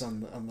dies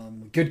on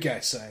the good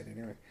guy's side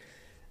anyway,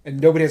 and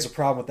nobody has a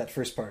problem with that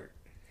first part.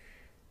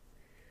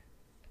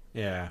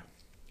 Yeah.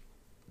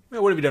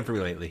 Well, what have you done for me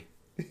lately?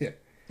 Yeah.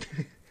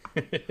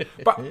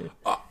 But,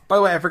 by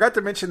the way, I forgot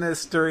to mention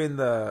this during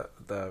the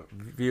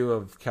view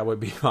of Cowboy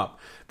Bebop.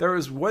 There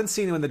was one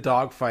scene in the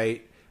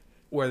dogfight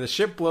where the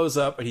ship blows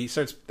up and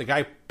the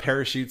guy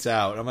parachutes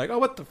out. I'm like, oh,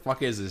 what the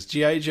fuck is this,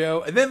 G.I.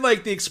 Joe? And then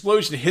like the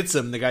explosion hits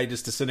him, the guy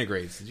just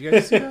disintegrates. Did you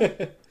guys see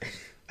that?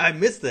 I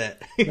missed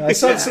that. No, I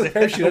saw the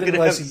parachute. I I'm didn't gonna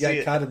realize have he to got see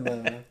it. caught in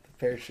the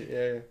parachute.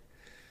 Yeah.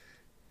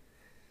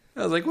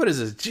 I was like, what is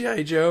this,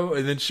 G.I. Joe?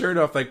 And then sure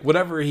enough, like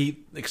whatever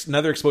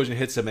another explosion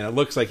hits him and it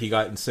looks like he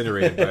got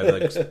incinerated by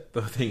like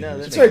the thing. No,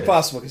 It's very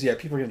possible because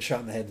people are getting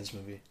shot in the head in this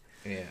movie.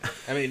 Yeah,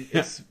 I mean,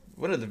 it's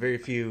one of the very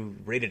few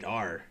rated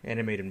R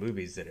animated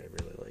movies that I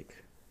really like.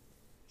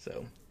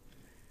 So,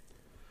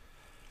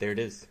 there it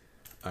is.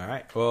 All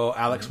right. Well,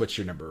 Alex, what's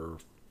your number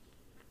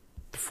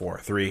 4,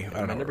 3? I don't know.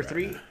 My number where we're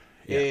 3 at.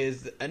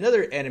 is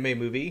another anime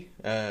movie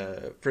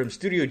from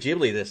Studio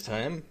Ghibli this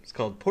time. It's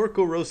called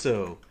Porco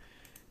Rosso.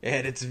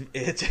 And it's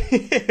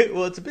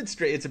well, it's a bit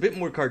straight. It's a bit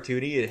more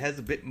cartoony. It has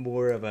a bit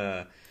more of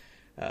a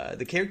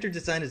the character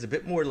design is a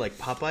bit more like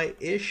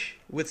Popeye-ish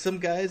with some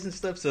guys and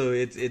stuff. So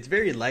it's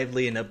very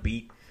lively and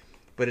upbeat.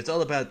 But it's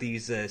all about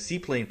these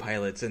seaplane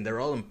pilots, and they're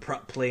all in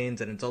prop planes,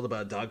 and it's all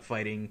about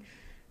dogfighting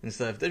and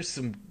stuff. There's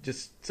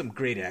some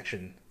great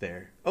action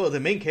there. Oh, the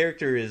main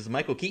character is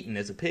Michael Keaton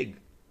as a pig.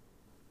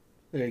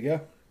 There you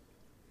go.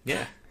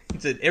 Yeah,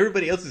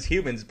 everybody else is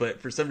humans,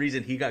 but for some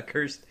reason he got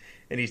cursed,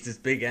 and he's this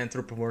big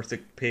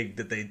anthropomorphic pig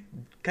that they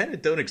kind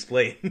of don't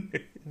explain.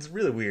 It's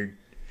really weird.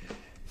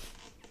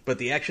 But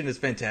the action is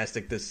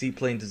fantastic. The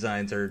seaplane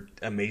designs are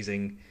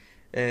amazing,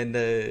 and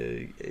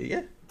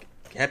yeah,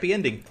 happy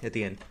ending at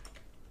the end.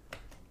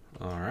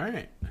 All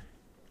right.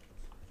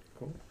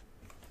 Cool.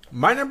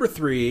 My number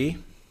 3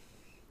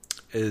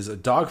 is a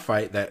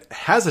dogfight that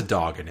has a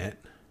dog in it.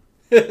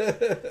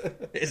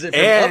 Is it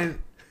from Up?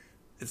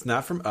 It's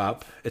not from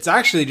Up. It's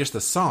actually just a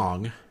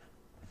song.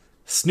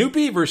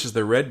 Snoopy versus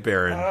the Red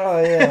Baron.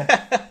 Oh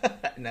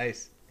yeah,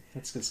 Nice.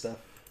 that's good stuff.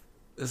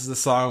 This is the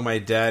song my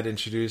dad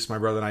introduced my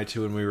brother and I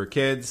to when we were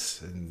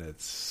kids. And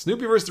it's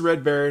Snoopy versus the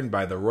Red Baron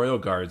by the Royal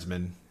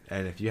Guardsmen.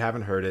 And if you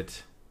haven't heard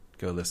it,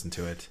 go listen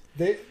to it.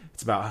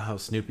 It's about how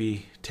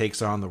Snoopy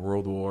takes on the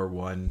World War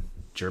I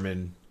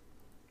German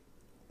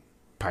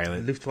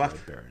pilot,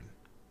 Luftwaffe. Red Baron.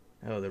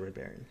 Oh, the Red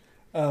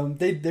Baron.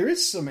 There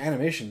is some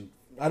animation.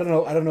 I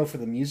don't know for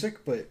the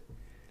music, but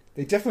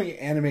they definitely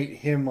animate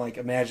him like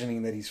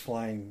imagining that he's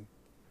flying.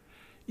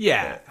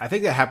 Yeah, I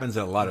think that happens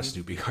in a lot of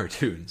Snoopy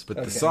cartoons,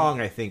 but the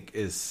song I think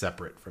is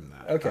separate from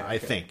that. Okay, I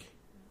think.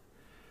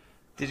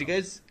 Have you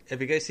guys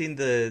seen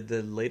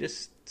the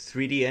latest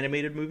 3D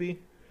animated movie,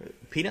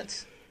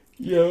 Peanuts?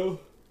 Yo.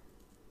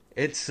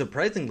 It's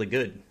surprisingly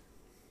good.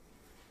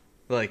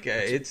 Like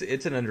it's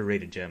an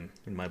underrated gem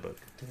in my book.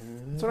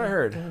 That's what I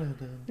heard.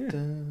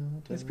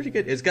 It's pretty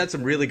good. It's got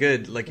some really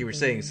good, like you were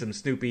saying, some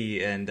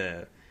Snoopy and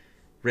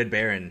Red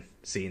Baron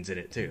scenes in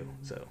it too.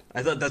 So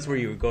I thought that's where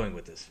you were going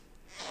with this.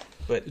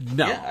 But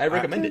No, yeah, I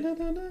recommend it.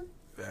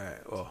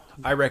 Well,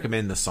 I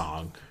recommend the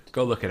song.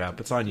 Go look it up.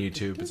 It's on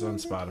YouTube. It's on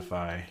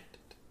Spotify.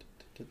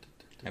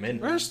 I'm in.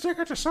 Let's stick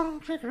it to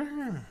song.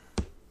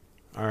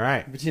 All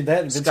right. Between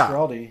that and Vince Scott.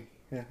 Guaraldi.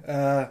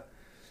 Yeah.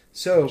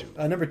 So,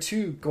 number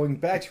 2, going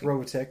back to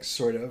Robotech,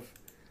 sort of,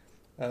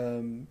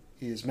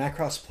 is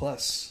Macross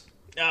Plus.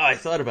 Oh, I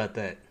thought about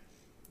that.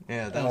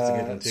 Yeah, that was a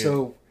good one too.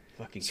 So,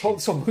 Fucking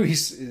this whole movie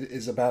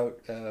is about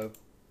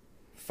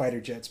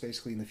fighter jets,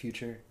 basically, in the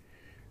future.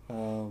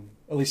 At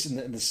least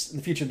in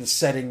the future, the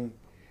setting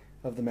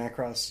of the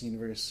Macross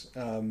universe.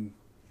 And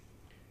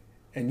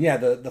yeah,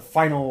 the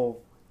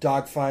final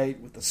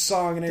dogfight with the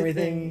song and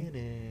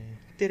everything.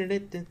 It's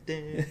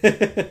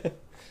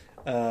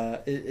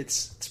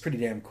pretty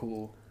damn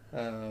cool.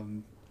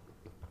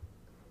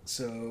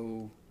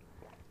 So,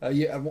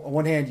 on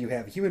one hand you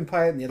have a human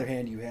pilot, on the other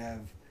hand you have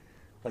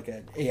like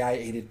an AI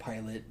aided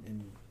pilot,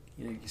 and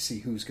you see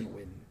who's going to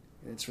win.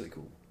 And it's really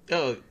cool.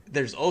 Oh,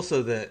 there's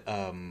also the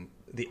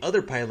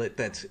other pilot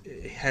that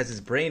has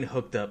his brain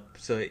hooked up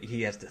so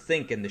he has to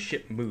think and the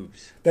ship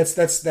moves. That's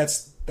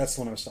the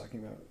one I was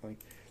talking about. Like,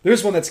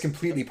 there's one that's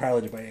completely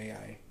piloted by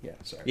AI. Yeah,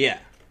 sorry. Yeah.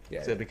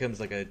 Yeah, So yeah. it becomes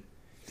like a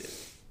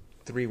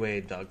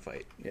 3-way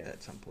dogfight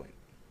at some point.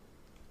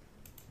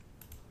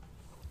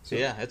 So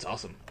yeah, it's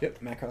awesome. Yep,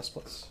 Macross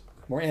Plus.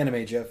 More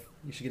anime, Jeff.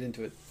 You should get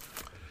into it.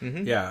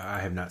 Mm-hmm. Yeah, I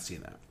have not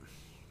seen that.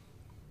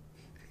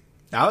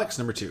 Alex,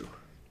 number 2.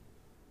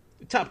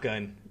 Top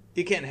Gun.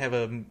 You can't have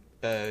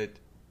a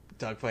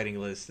dogfighting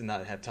list and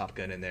not have Top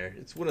Gun in there.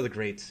 It's one of the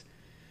greats.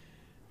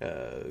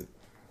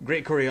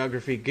 Great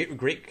choreography,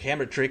 great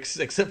camera tricks,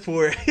 except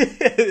for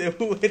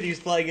when he's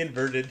flying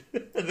inverted.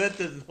 That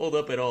doesn't hold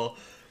up at all.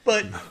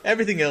 But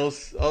everything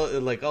else, all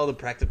the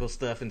practical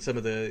stuff and some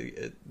of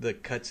the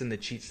cuts and the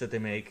cheats that they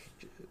make,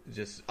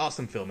 just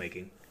awesome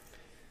filmmaking.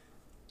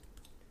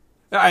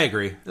 I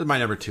agree. This is my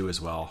number 2 as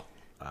well.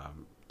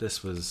 This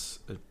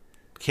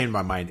came to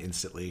my mind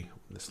instantly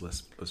when this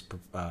list was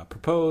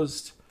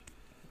proposed.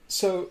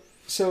 So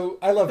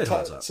I love It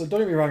holds up. So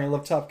don't get me wrong, I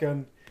love Top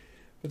Gun,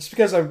 but it's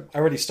because I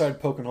already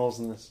started poking holes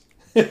in this.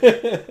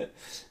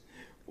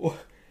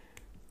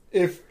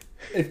 If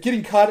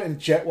getting caught in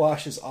jet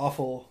wash is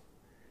awful,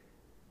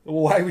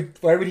 why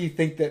would he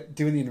think that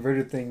doing the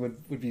inverted thing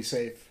would be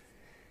safe?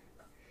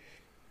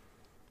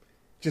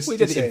 We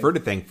did the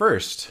inverted thing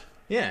first.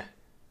 Yeah.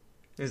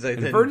 It's like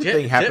Inverted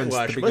thing happens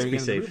jet at the wash must beginning be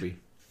of the safe. movie.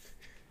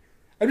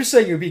 I'm just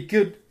saying it would be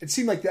good. It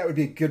seemed like that would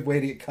be a good way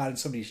to get caught in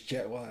somebody's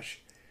jet wash,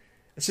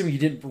 assuming you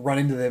didn't run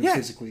into them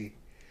physically.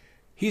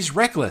 He's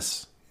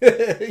reckless.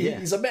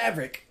 He's a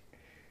maverick.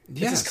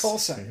 Yes. It's his call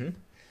sign. Mm-hmm.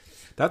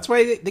 That's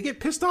why they get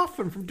pissed off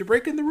from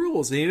breaking the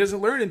rules, and he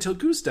doesn't learn until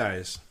Goose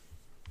dies.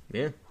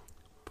 Yeah.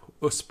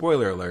 Oh,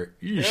 spoiler alert.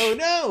 Yeesh.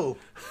 Oh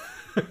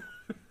no!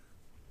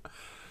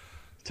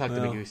 Talk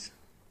to me, Goose.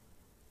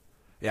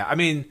 Yeah, I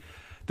mean,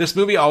 this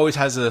movie always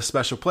has a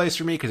special place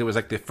for me because it was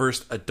like the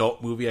first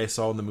adult movie I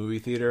saw in the movie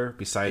theater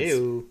besides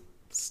Ew.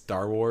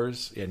 Star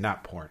Wars. Yeah,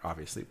 not porn,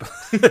 obviously, but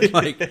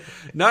like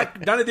not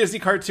a Disney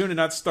cartoon and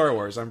not Star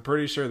Wars. I'm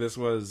pretty sure this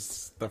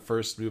was the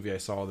first movie I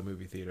saw in the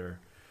movie theater.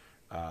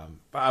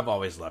 But I've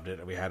always loved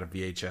it. We had a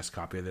VHS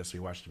copy of this. We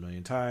watched it a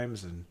million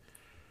times, and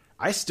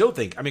I still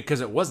think, I mean,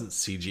 because it wasn't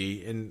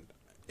CG, and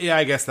yeah,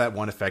 I guess that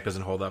one effect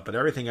doesn't hold up, but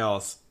everything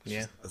else,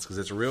 Yeah. that's because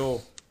it's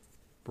real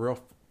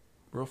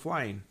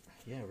flying.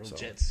 Yeah, real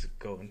jets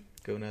going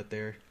out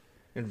there,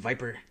 and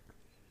Viper.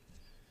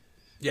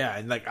 Yeah,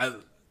 and like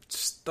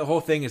just the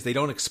whole thing is they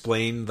don't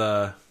explain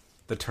the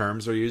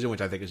terms they're using, which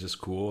I think is just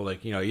cool.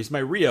 Like, you know, use my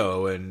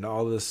Rio and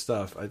all this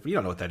stuff. You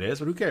don't know what that is,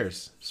 but who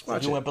cares? Just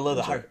watch You it. went below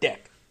the hard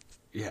deck.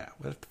 Yeah,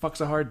 what the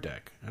fuck's a hard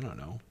deck? I don't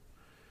know.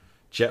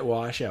 Jet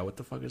wash, yeah, what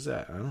the fuck is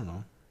that? I don't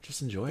know.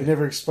 Just enjoy They it.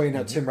 never explained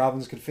how Tim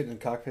Robbins could fit in a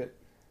cockpit.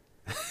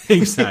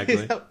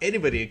 Exactly. How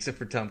anybody except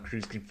for Tom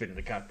Cruise can fit in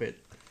the cockpit.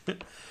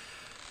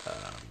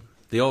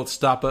 The old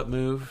stop up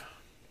move.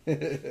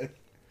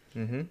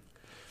 Mm-hmm.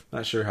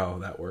 Not sure how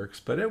that works,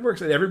 but it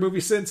works. Every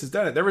movie since has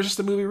done it. There was just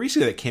a movie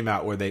recently that came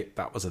out where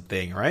that was a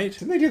thing, right?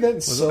 Didn't they do that in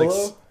it Solo?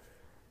 like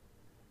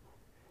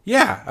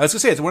Yeah, I was gonna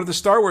say it's one of the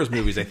Star Wars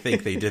movies. I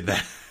think they did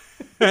that.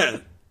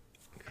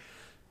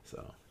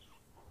 So,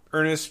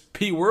 Ernest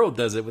P. World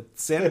does it with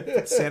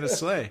Santa's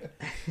sleigh.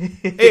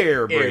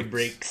 Air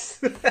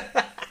brakes.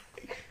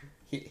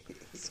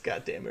 It's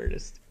goddamn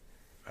Ernest.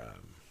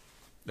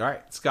 All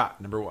right,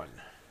 Scott, number 1.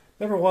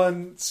 Number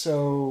 1,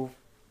 so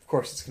of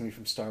course it's going to be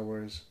from Star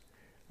Wars.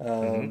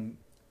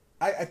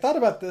 I thought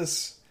about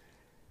this.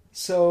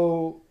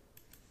 So,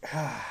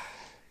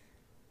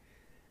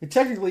 it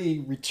technically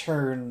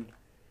Return,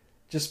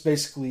 just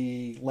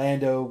basically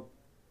Lando,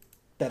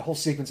 that whole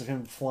sequence of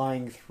him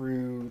flying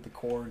through the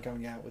core and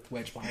coming out with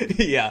Wedge behind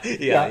him. Yeah.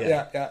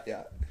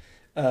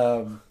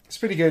 It's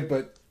pretty good,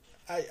 but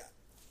I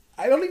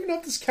don't even know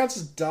if this counts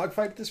as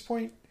dogfight at this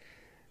point.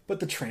 But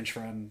the trench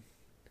run,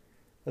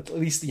 at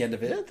least the end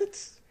of it. Yeah,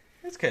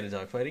 that's kind of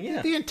dogfighting.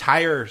 Yeah. The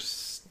entire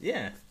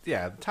Yeah. the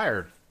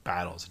entire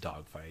battle's a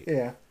dogfight.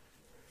 Yeah.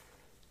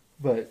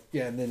 But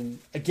yeah, and then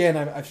again,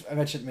 I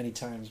mentioned it many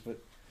times, but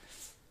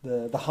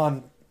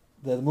the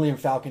Millennium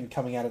Falcon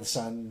coming out of the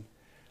sun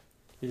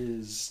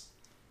is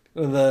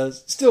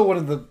still one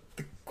of the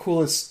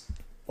coolest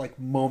like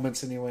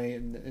moments anyway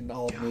in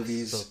all of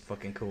movies. So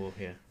fucking cool,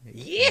 yeah.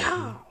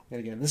 Yeah. And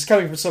again, this is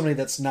coming from somebody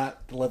that's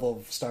not the level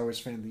of Star Wars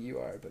fan that you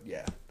are, but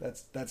yeah,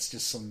 that's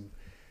just some.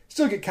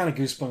 Still get kind of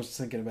goosebumps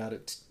thinking about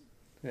it.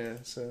 Yeah,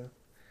 so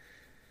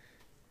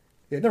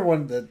yeah, number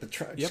one,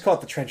 just call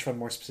it the trench run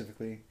more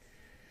specifically.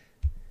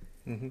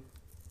 All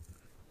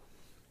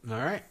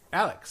right,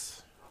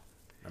 Alex,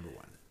 number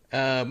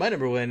one. My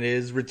number one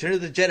is Return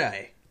of the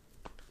Jedi.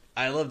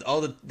 I loved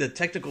all the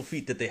technical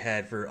feat that they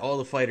had for all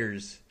the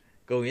fighters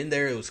going in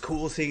there. It was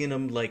cool seeing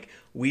them like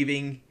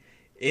weaving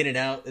in and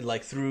out,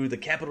 like through the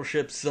capital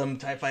ships. Some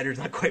TIE fighters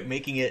not quite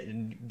making it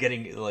and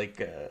getting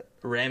like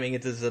ramming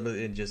into some of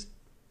it and just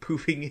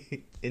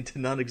poofing into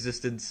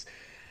non-existence.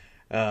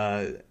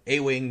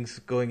 A-wings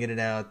going in and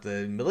out.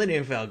 The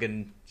Millennium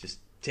Falcon just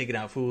taking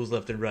out fools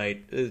left and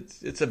right.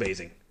 It's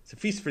amazing. It's a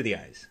feast for the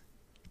eyes.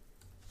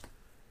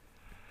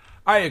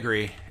 I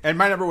agree. And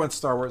my number one's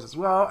Star Wars as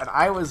well. And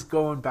I was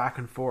going back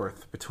and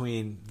forth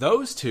between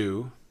those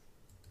two,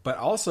 but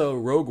also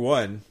Rogue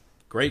One.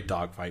 Great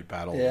dogfight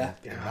battle. Yeah.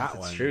 In that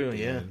one. That's true,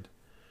 yeah.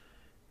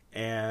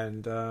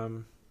 And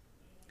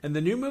in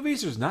the new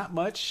movies, there's not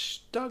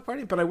much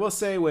dogfighting, but I will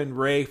say when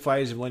Rey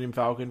flies the Millennium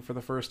Falcon for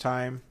the first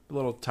time, a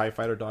little TIE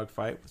fighter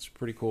dogfight was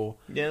pretty cool.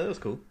 Yeah, that was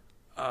cool.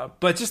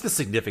 But just the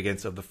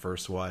significance of the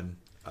first one.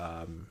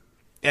 And,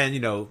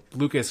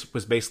 Lucas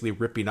was basically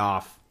ripping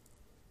off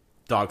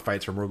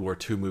dogfights from World War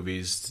II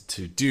movies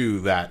to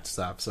do that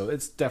stuff. So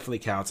it definitely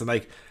counts. And,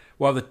 like,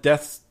 while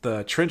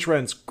the trench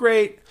run's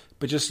great,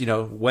 but just,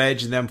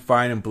 Wedge and them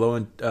fighting and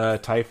blowing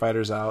TIE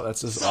fighters out,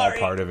 that's just all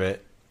part of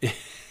it.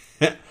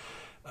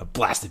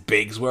 Blasted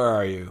Biggs, where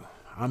are you?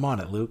 I'm on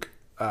it, Luke.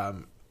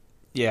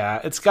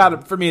 Yeah,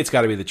 for me, it's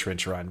got to be the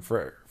trench run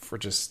for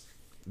just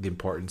the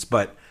importance.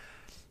 But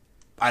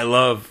I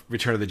love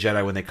Return of the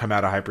Jedi when they come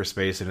out of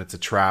hyperspace and it's a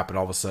trap, and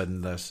all of a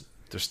sudden there's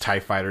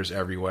TIE fighters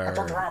everywhere.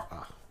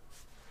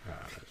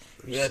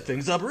 That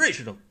thing's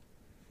operational.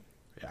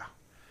 Yeah.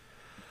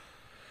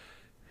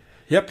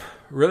 Yep,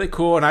 really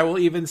cool. And I will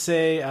even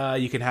say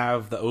you can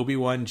have the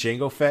Obi-Wan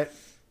Jango Fett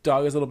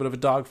dog is a little bit of a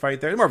dog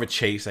fight there. More of a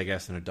chase, I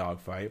guess, than a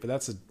dog fight. But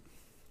that's at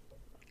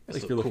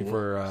least if you're looking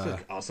for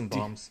awesome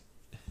bombs.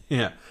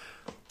 Yeah,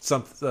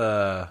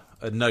 a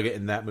nugget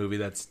in that movie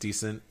that's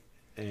decent.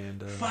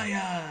 And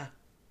fire.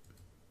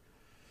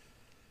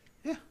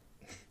 Yeah.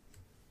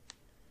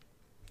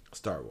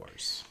 Star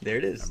Wars. There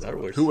it is. Star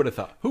Wars. Who would have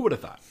thought?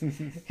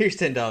 Here's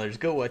 $10.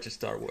 Go watch a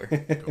Star Wars.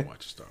 Go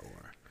watch a Star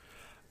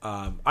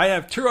Wars. I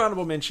have two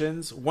honorable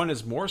mentions. One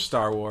is more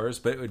Star Wars,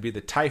 but it would be the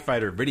TIE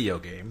Fighter video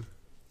game.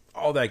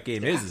 All that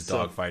game is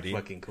dogfighting.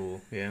 Fucking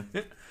cool, yeah.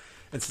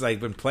 It's like I've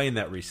been playing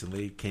that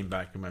recently. It came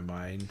back in my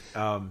mind.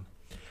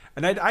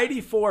 And I had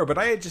ID4, but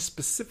I had just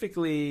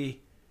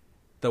specifically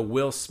the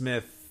Will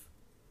Smith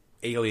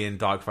alien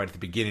dogfight at the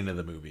beginning of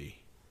the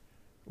movie,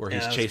 where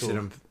he's chasing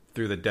him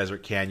through the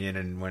desert canyon,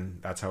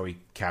 and that's how he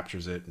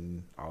captures it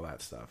and all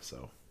that stuff.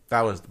 So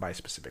that was my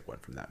specific one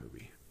from that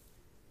movie.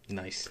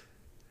 Nice.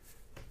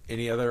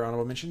 Any other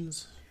honorable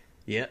mentions?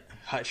 Yeah,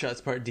 Hot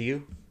Shots Part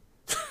D.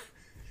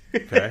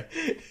 Okay.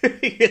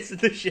 He gets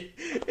the shit.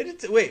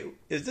 Wait,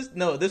 is this?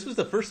 No, this was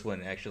the first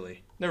one,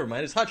 actually. Never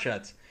mind, it's Hot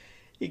Shots.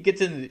 He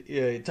gets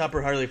in,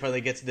 Topper Harley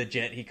finally gets in the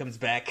jet. He comes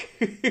back,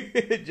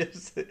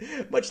 just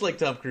much like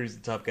Tom Cruise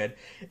in Top Gun.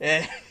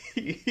 And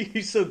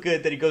he's so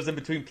good that he goes in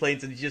between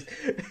planes and he just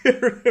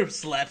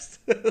slaps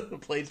the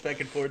planes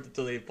back and forth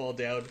until they fall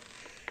down.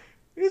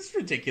 It's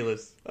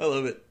ridiculous. I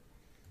love it.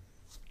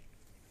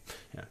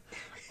 Yeah.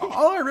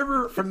 All I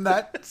remember from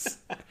that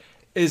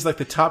is like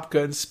the Top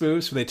Gun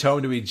spoofs when they tell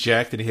him to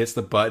eject and he hits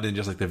the button and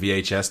just like the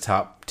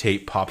VHS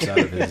tape pops out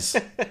of his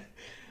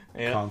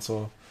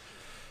console.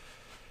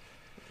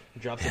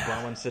 Drops a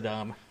bomb on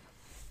Saddam.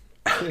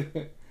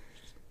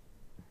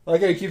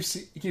 Like he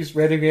keeps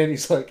reading in.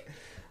 He's like,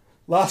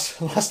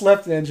 lost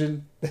left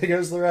engine. There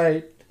goes the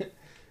right.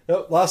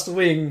 Oh, lost a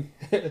wing.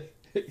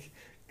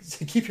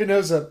 Keep your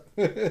nose up.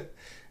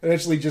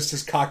 Eventually, just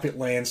his cockpit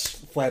lands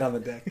flat on the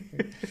deck.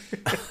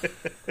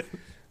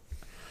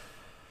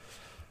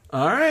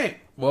 All right.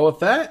 Well, with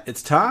that,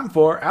 it's time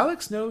for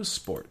Alex Knows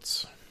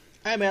Sports.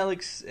 I'm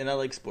Alex, and I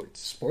like sports.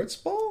 Sports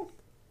ball?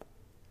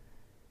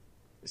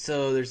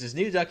 So there's this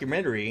new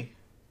documentary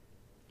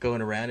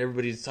going around.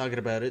 Everybody's talking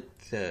about it.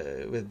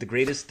 With the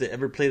greatest to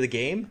ever play the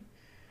game.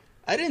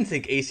 I didn't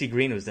think AC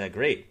Green was that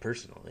great,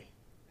 personally.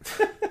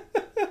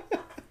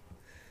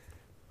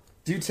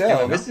 Do tell.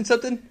 Am I missing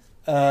something?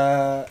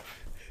 Are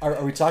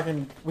we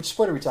talking... Which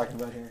sport are we talking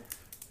about here?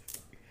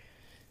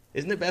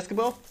 Isn't it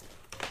basketball?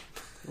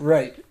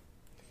 Right.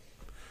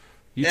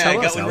 You tell I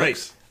got us, one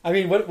Alex. right. I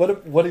mean,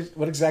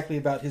 what exactly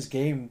about his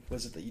game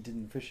was it that you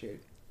didn't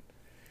appreciate?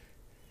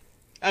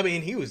 I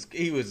mean, he was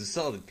a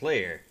solid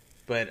player,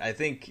 but I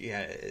think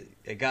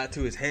it got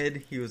to his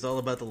head. He was all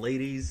about the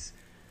ladies,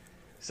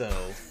 so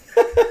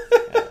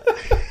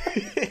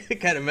it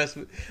kind of messed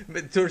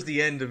with. Towards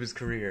the end of his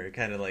career, it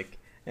kind of like,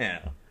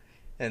 and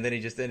then he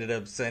just ended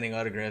up signing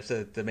autographs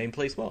at the Main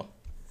Place Mall.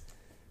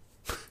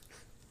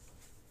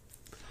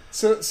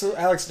 So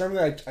Alex,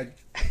 normally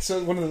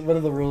so one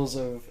of the rules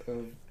of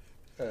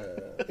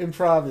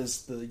improv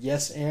is the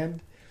yes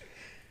and,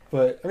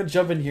 but I'm gonna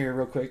jump in here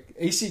real quick.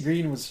 AC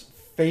Green was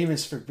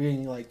famous for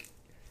being like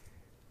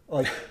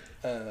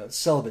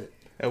celibate.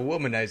 A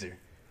womanizer.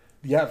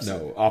 The opposite.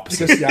 No,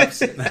 opposite. Just the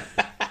opposite.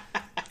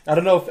 I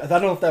don't know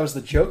if that was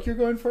the joke you're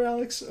going for,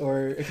 Alex,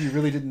 or if you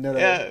really didn't know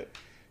that. Yeah.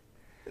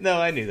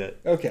 No, I knew that.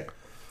 Okay.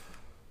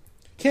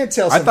 Can't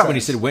tell. I thought when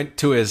he sometimes. said went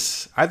to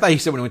his, I thought he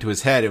said when it went to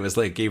his head, it was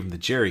like gave him the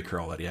Jerry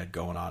curl that he had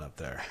going on up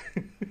there.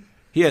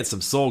 He had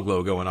some soul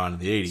glow going on in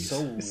the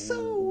 80s.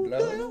 So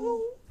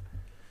low.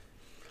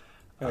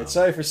 All right,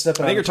 sorry for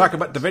stepping. I think you're talking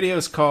about the video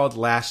is called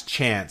Last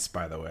Chance,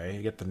 by the way.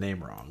 You get the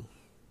name wrong.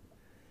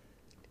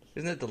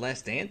 Isn't it The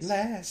Last Dance?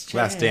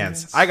 Last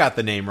Dance. I got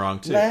the name wrong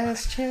too.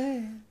 Last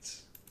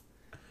chance.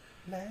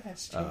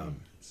 Last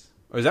chance.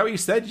 Oh, is that what you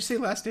said? Did you say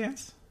Last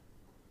Dance?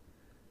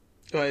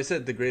 Oh, I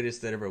said the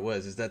greatest that ever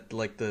was. Is that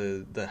like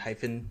the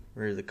hyphen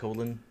or the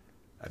colon?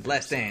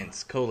 Last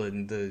Dance,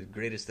 colon, the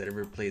greatest that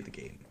ever played the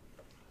game.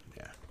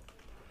 Yeah.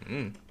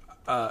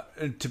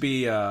 To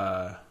be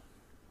not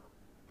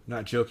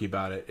jokey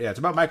about it, yeah, it's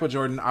about Michael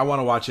Jordan. I want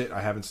to watch it.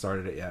 I haven't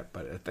started it yet,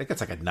 but I think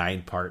it's like a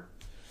 9-part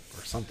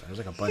or something. There's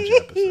like a bunch of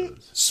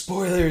episodes.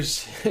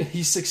 Spoilers.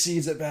 He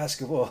succeeds at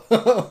basketball.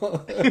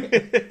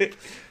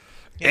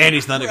 And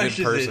he's not a good Crushes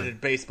it person.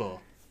 at baseball.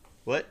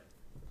 What?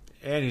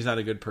 And he's not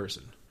a good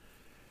person.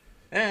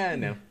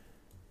 No.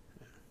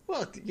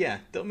 Well, yeah.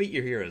 Don't meet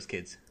your heroes,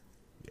 kids.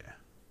 Yeah.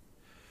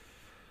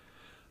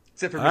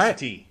 Except for All Mr. right.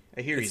 T.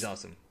 I hear he's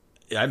awesome.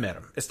 Yeah, I met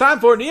him. It's time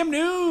for Neum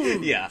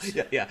News. Yeah.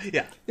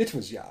 It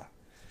was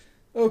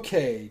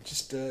Okay,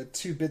 just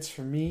 2 bits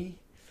from me.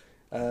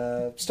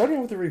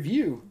 Starting with a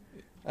review.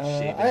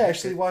 I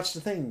actually watched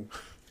the thing.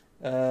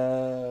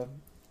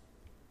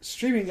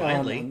 Streaming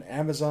on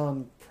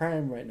Amazon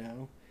Prime right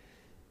now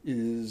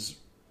is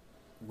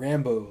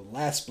Rambo: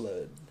 Last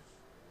Blood.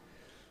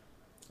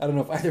 I don't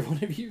know if either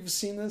one of you have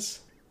seen this.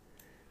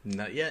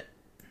 Not yet.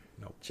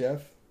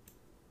 Jeff?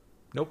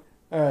 Nope.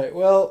 All right.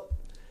 Well,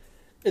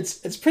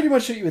 it's pretty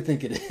much what you would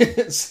think it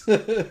is.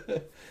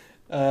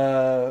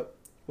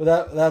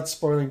 Without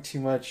spoiling too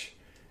much,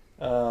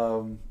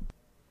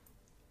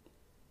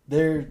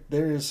 there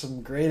is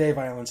some grade A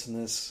violence in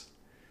this.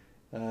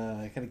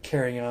 Kind of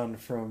carrying on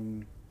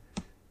from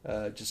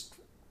just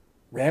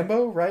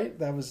Rambo, right?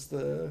 That was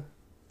the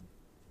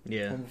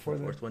one before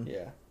the fourth one.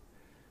 Yeah.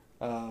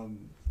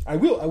 I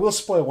will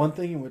spoil one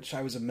thing in which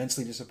I was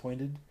immensely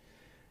disappointed.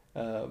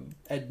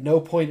 At no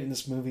point in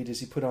this movie does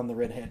he put on the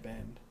red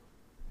headband.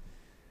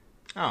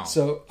 Oh.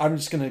 So I'm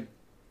just gonna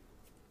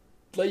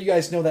let you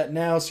guys know that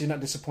now, so you're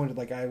not disappointed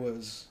like I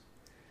was,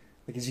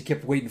 because you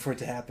kept waiting for it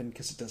to happen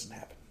because it doesn't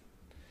happen.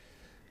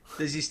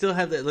 Does he still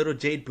have that little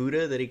jade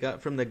Buddha that he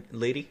got from the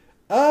lady?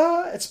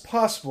 It's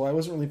possible. I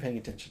wasn't really paying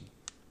attention.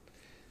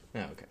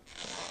 Oh,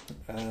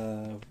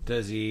 okay.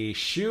 Does he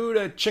shoot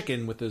a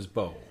chicken with his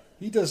bow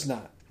He does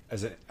not.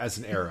 as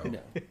an arrow No.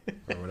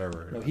 or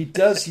whatever? No, he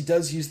does. He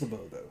does use the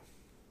bow though.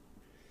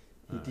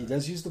 He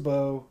does use the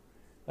bow.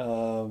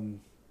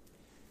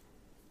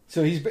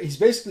 So he's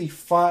basically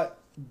fought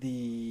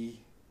the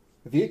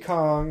Viet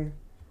Cong,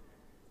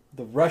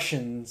 the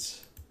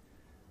Russians,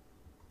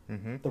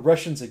 the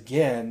Russians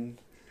again.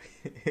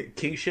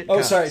 King shit.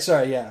 Oh, cops.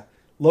 sorry, yeah,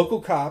 local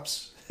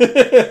cops.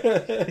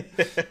 Viet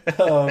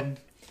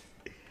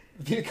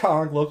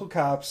Cong, local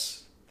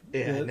cops.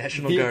 Yeah,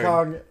 National Viet Guard.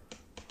 Cong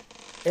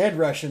and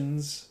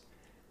Russians.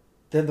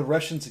 Then the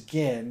Russians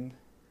again.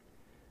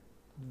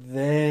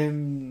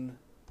 Then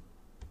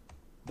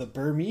the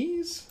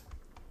Burmese.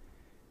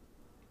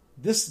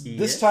 This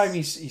Yes. time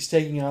he's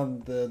taking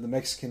on the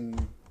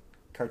Mexican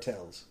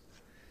cartels.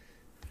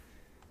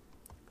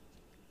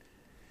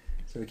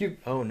 So we keep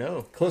Oh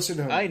no. closer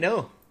to home. I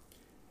know.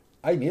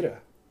 Ay,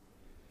 mira.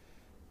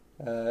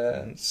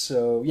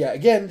 So yeah,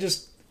 again,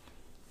 just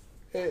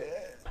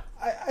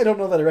I don't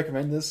know that I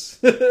recommend this.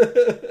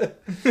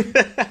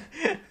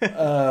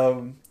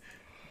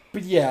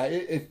 But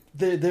yeah,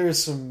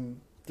 there's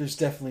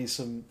definitely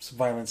some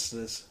violence to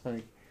this,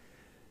 like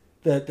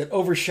that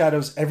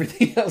overshadows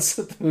everything else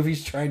that the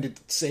movie's trying to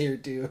say or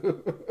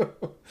do.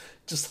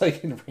 Just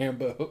like in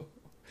Rambo.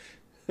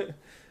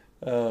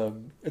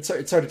 It's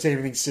hard to take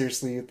everything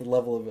seriously at the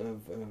level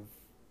of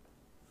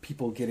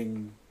people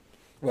getting.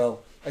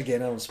 Well,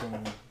 again, I don't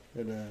spoil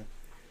it.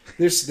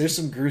 There's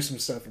some gruesome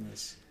stuff in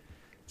this.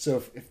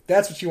 So if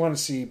that's what you want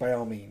to see, by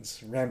all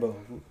means, Rambo: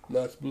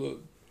 Last Blood.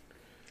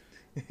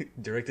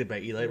 Directed by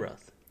Eli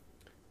Roth.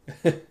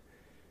 It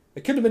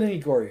couldn't have been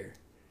any gorier.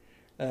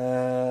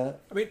 I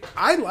mean,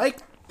 I like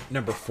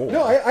number 4.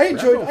 No, I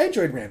enjoyed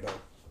Rambo. Rambo.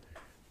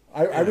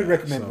 I would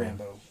recommend so-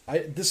 Rambo.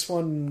 This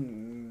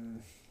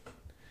one,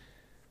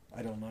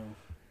 I don't know.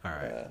 All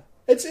right.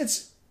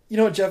 It's you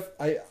know what, Jeff,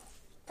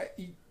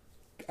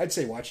 I'd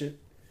say watch it.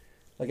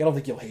 Like, I don't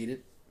think you'll hate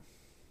it.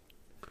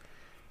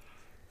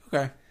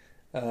 Okay.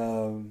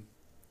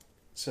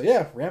 So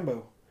yeah,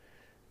 Rambo.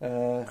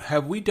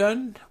 Have we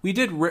done? We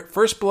did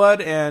First Blood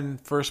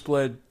and First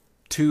Blood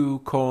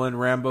 2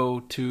 Rambo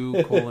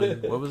 2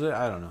 what was it?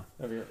 I don't know.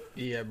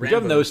 Yeah, We've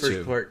done those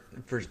first two.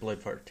 First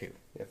Blood Part 2.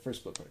 Yeah,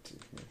 First Blood Part 2.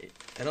 Yeah.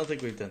 I don't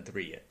think we've done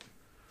 3 yet.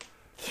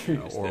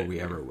 Or we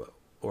ever will.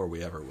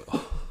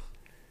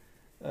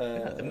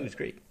 The movie's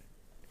great.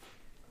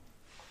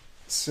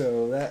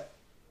 So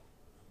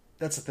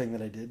that's the thing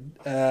that I did.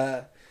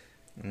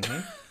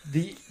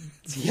 The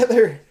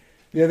other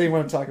thing I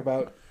want to talk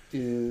about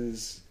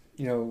is,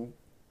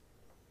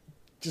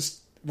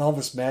 just all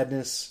this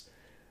madness.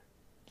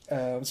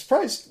 I'm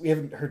surprised we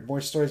haven't heard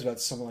more stories about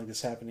something like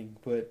this happening,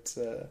 but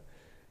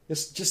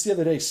just the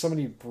other day,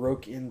 somebody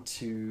broke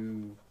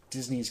into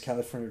Disney's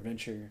California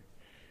Adventure.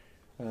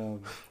 Oh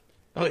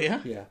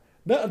yeah? Yeah.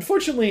 No,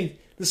 unfortunately,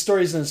 the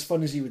story isn't as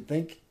fun as you would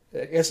think.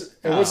 I guess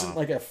it wasn't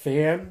like a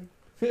fan.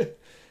 It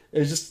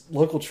was just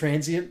local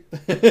transient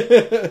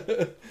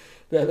that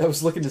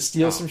was looking to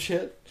steal some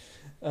shit.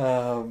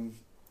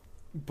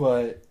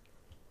 But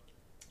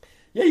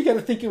yeah, you got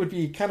to think it would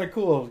be kind of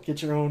cool to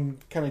get your own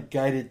kind of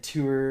guided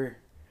tour,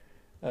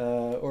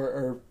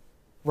 or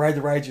ride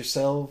the rides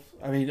yourself.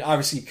 I mean,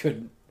 obviously you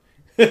couldn't,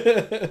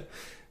 but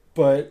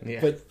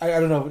I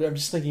don't know. I'm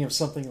just thinking of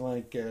something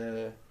like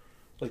the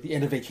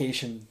End of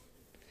Vacation.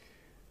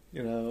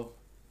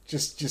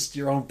 Just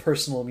your own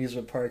personal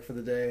amusement park for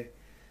the day.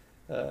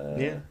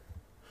 I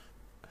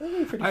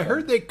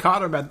heard they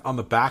caught him on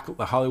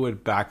the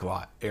Hollywood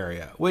backlot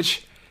area,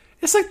 which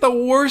is like the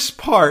worst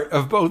part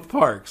of both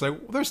parks.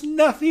 Like, there's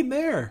nothing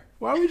there.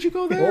 Why would you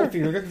go there? Well, if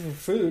you're looking for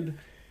food.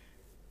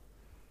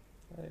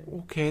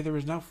 Okay, there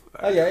was no.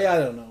 I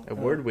don't know.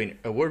 Award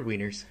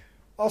wieners.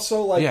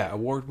 Also,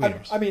 award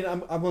winners.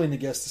 I'm willing to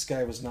guess this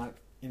guy was not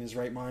in his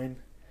right mind.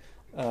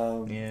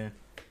 But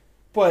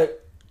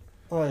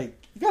you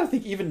got to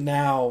think, even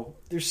now,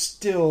 there's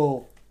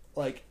still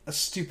a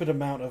stupid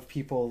amount of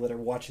people that are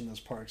watching those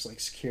parks, like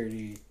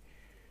security.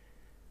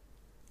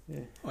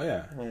 Yeah. Oh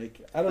yeah.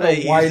 I don't know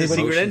why the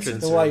secret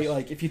entrance. Why,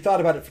 if you thought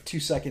about it for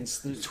 2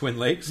 seconds, Twin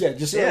Lakes. Yeah,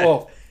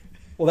 well,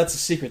 that's a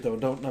secret though.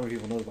 Not many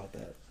people know about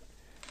that.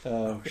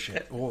 Oh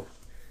shit! Oh.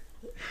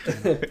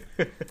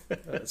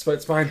 It's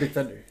behind Big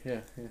Thunder.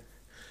 Yeah.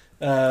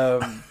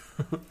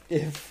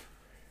 If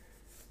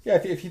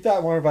you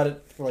thought more about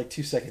it for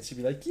 2 seconds, you'd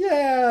be like,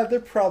 yeah, they're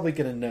probably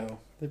gonna know.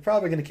 They're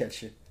probably gonna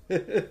catch you.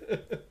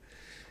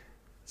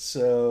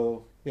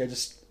 So you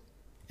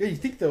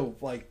think though,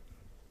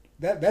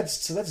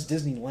 that's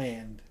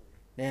Disneyland,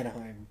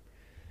 Anaheim.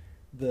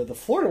 The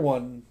Florida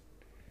one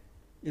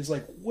is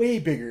way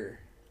bigger.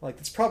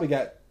 It's probably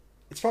a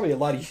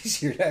lot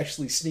easier to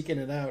actually sneak in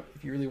and out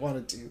if you really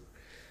wanted to.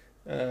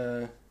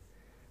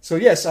 So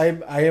yes, I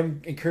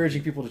am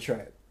encouraging people to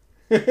try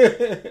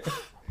it.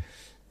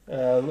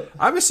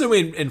 I'm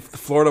assuming in the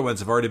Florida ones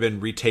have already been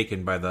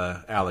retaken by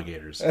the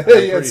alligators. I'm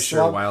pretty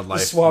sure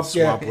wildlife,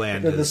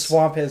 swampland. The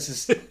swamp has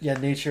this. Yeah,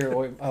 nature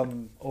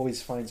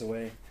always finds a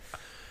way.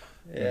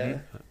 Yeah,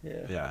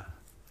 yeah.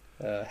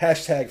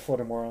 Hashtag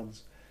Florida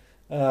morons.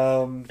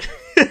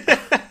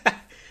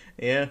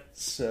 Yeah.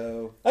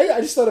 So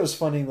I just thought it was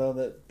funny though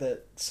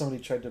that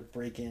somebody tried to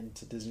break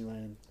into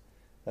Disneyland,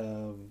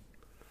 and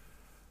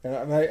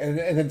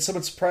then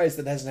someone's surprised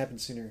that hasn't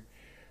happened sooner.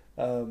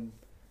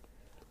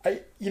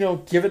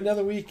 Give it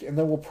another week, and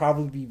then we'll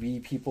probably be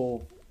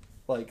people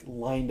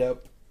lined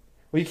up.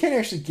 Well, you can't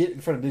actually get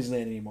in front of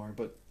Disneyland anymore,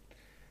 but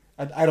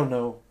I don't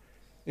know.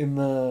 In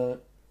the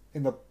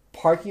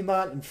parking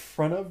lot in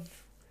front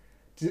of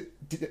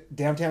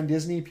downtown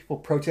Disney, people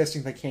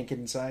protesting they can't get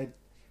inside.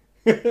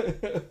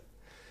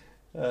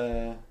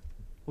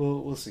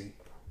 We'll see.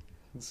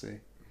 So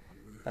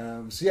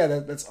yeah,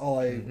 that's all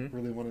I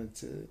really wanted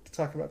to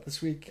talk about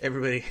this week.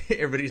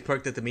 Everybody's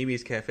parked at the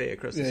Mimi's Cafe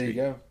across the street.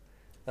 There you go.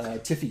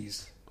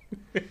 Tiffy's.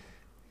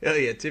 Oh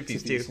yeah,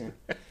 Tiffy's too.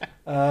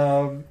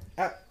 Yeah.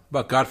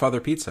 About Godfather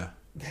Pizza.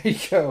 There you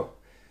go.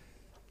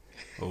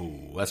 Oh,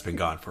 that's been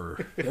gone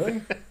for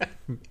Really?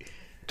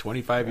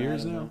 25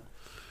 years now.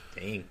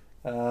 Dang.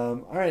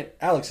 All right,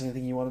 Alex,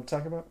 anything you want to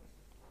talk about?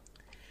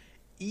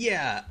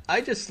 Yeah,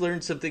 I just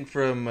learned something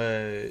from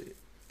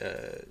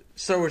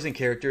Star Wars in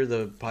Character,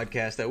 the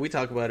podcast that we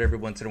talk about every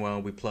once in a while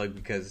and we plug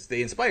because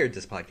they inspired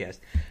this podcast.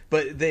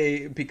 But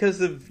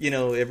because of,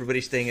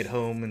 everybody staying at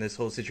home and this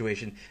whole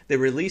situation, they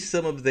released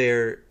some of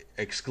their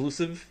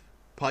exclusive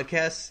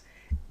podcasts.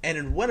 And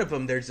in one of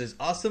them, there's this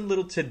awesome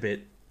little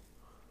tidbit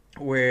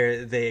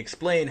where they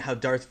explain how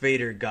Darth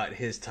Vader got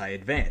his TIE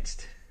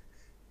Advanced.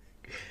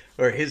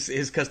 Or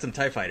his custom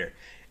TIE Fighter.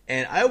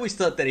 And I always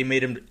thought that he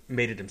made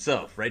it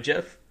himself, right,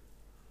 Jeff?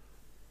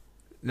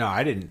 No,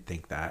 I didn't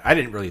think that. I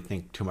didn't really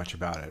think too much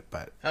about it,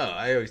 but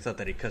I always thought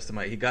that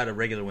he got a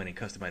regular one and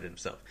customized it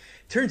himself.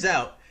 Turns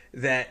out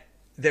that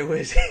there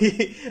was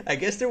I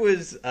guess there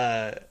was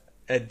a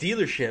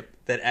dealership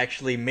that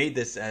actually made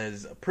this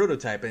as a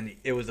prototype, and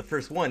it was the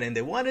first one, and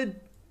they wanted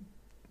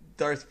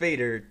Darth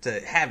Vader to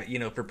have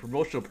it, for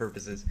promotional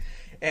purposes.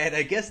 And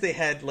I guess they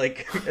had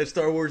a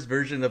Star Wars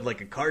version of a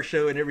car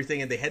show and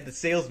everything, and they had the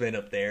salesman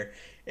up there,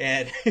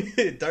 and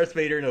Darth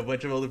Vader and a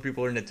bunch of other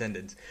people were in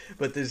attendance.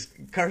 But this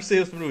car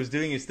salesman was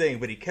doing his thing,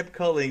 but he kept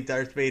calling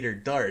Darth Vader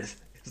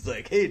Darth. It's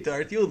like, hey,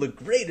 Darth, you'll look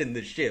great in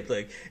this ship.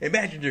 Like,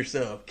 imagine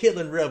yourself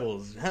killing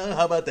rebels. Huh?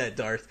 How about that,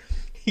 Darth?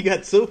 He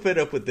got so fed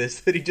up with this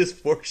that he just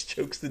force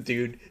chokes the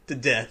dude to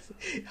death,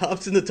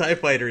 hops in the TIE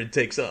fighter, and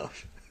takes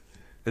off.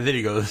 And then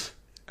he goes,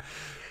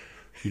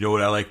 you know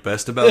what I like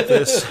best about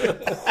this?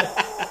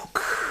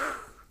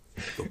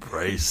 The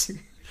price.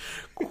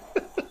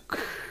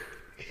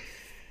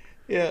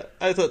 Yeah,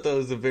 I thought that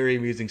was a very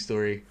amusing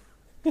story.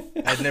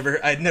 I'd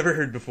never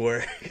heard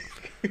before.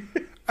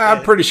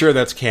 I'm pretty sure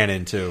that's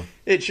canon, too.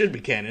 It should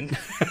be canon.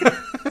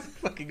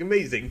 Fucking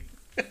amazing.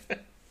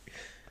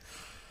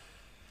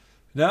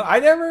 No,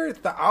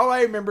 all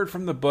I remembered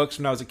from the books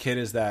when I was a kid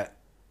is that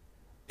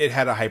it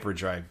had a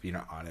hyperdrive,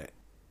 on it.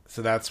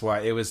 So that's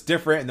why it was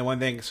different.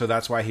 And so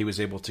that's why he was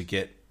able to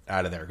get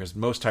out of there, because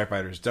most TIE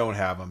fighters don't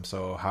have them.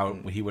 So how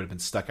he would have been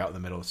stuck out in the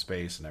middle of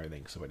space and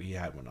everything. So he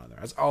had one on there.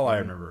 That's all I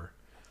remember.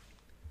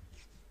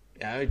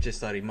 Yeah, I just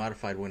thought he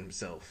modified one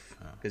himself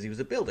because he was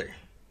a builder.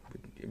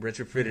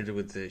 Retrofitted it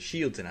with the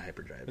shields and a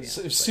hyperdrive. It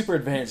was super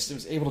advanced. It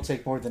was able to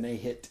take more than a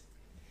hit.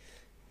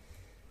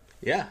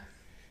 Yeah.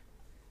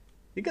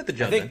 You got the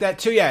job. I think that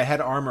too, yeah, it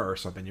had armor or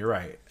something. You're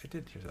right. I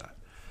did hear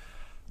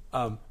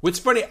that. What's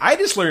funny, I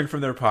just learned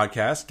from their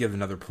podcast, give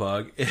another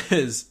plug,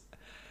 is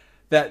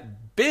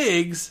that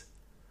Biggs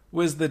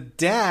was the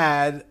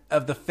dad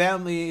of the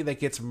family that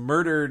gets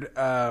murdered,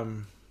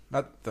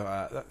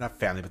 not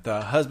family, but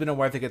the husband and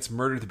wife that gets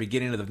murdered at the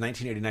beginning of the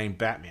 1989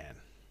 Batman.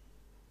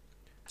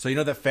 So you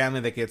know that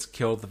family that gets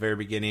killed at the very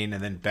beginning,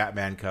 and then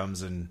Batman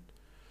comes and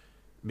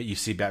you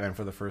see Batman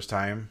for the first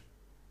time?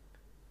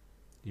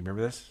 You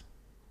remember this?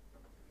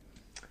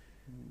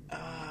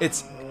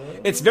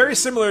 It's very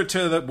similar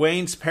to the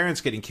Wayne's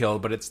parents getting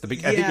killed, but it's the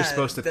big. I think you're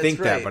supposed to think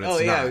that, but it's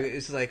not. Yeah,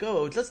 it's like,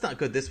 let's not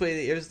go this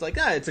way. It was like,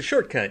 it's a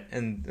shortcut,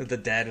 and the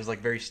dad was like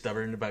very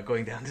stubborn about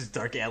going down this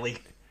dark alley.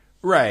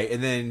 Right,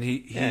 and then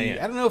he I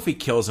don't know if he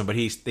kills him, but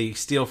they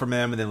steal from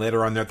him, and then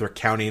later on they're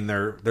counting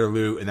their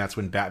loot, and that's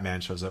when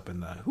Batman shows up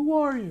and who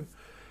are you?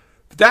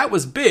 But that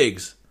was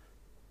Biggs,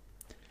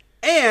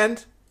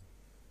 and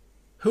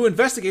who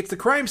investigates the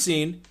crime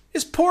scene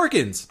is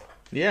Porkins.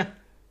 Yeah,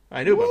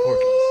 I knew about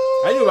Porkins.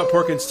 I knew about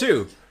Porkins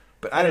too,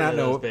 but I did not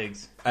know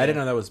Biggs. I didn't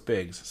know that was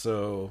Biggs.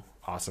 So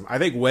awesome! I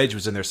think Wedge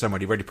was in there somewhere.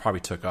 He already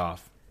probably took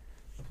off.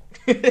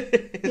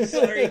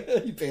 Sorry,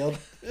 He bailed.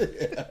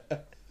 Yeah.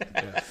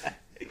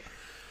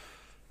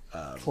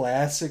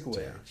 Classic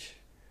Wedge.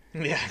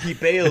 Yeah, he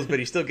bails, but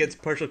he still gets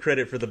partial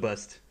credit for the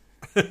bust.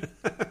 All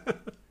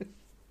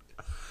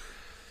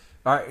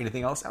right.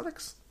 Anything else,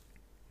 Alex?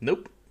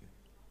 Nope.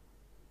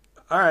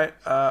 All right.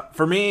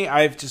 For me,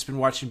 I've just been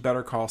watching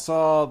Better Call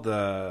Saul.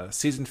 The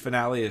season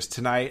finale is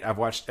tonight. I've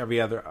watched every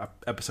other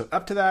episode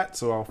up to that,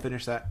 so I'll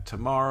finish that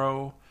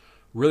tomorrow.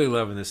 Really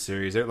loving this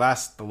series. The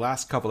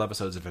last couple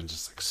episodes have been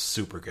just like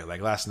super good.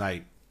 Like last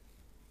night,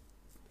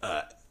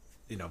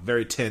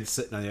 very tense,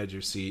 sitting on the edge of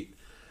your seat.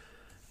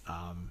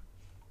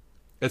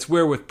 It's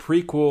where with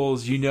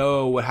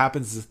prequels, what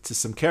happens to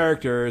some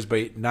characters,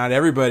 but not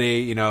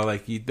everybody,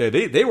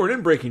 they weren't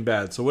in Breaking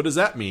Bad. So what does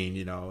that mean,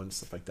 and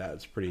stuff like that.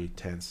 It's pretty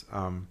tense.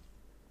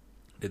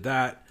 Did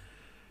that.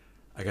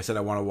 Like I said, I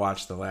want to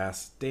watch The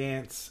Last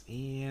Dance,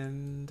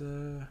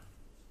 and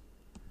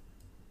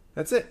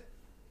that's it.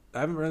 I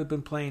haven't really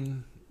been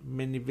playing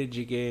many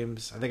video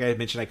games. I think I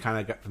mentioned I kind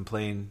of got been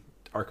playing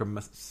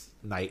Arkham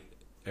Knight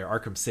or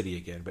Arkham City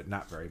again, but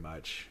not very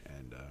much.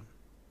 And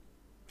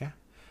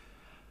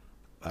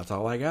that's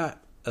all I got.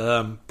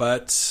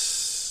 But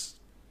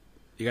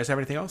you guys have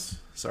anything else?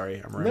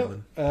 Sorry, I'm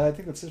rambling. No, I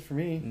think that's it for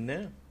me.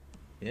 No.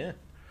 Yeah.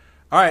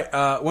 All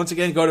right. Once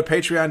again, go to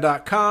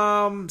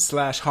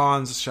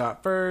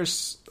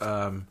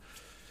patreon.com/HansShotFirst.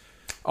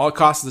 All it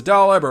costs is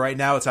 $1, but right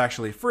now it's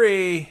actually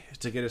free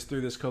to get us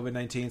through this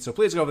COVID-19. So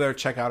please go over there,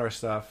 check out our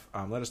stuff.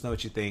 Let us know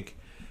what you think.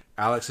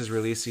 Alex is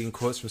releasing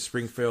quotes from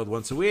Springfield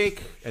once a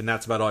week, and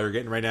that's about all you're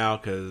getting right now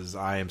because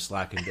I am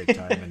slacking big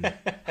time and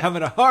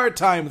having a hard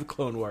time with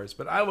Clone Wars.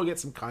 But I will get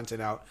some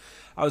content out.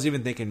 I was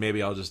even thinking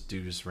maybe I'll just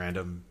do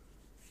random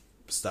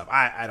stuff.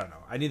 I don't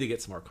know. I need to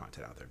get some more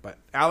content out there. But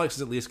Alex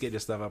is at least getting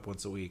his stuff up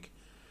once a week,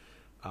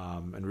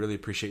 and really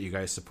appreciate you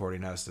guys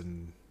supporting us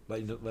and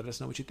let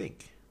us know what you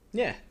think.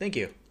 Yeah, thank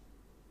you.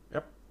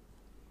 Yep.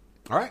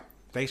 All right.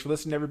 Thanks for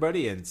listening,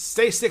 everybody, and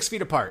stay 6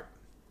 feet apart.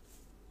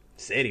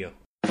 Serio.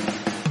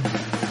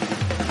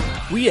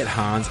 We at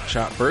Hans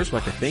Shot First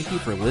would like to thank you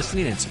for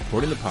listening and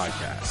supporting the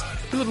podcast.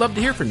 We would love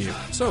to hear from you,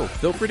 so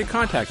feel free to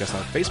contact us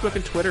on Facebook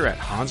and Twitter at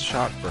Hans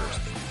Shot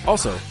First.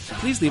 Also,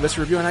 please leave us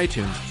a review on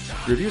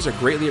iTunes. Reviews are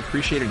greatly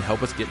appreciated and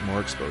help us get more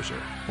exposure.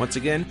 Once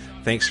again,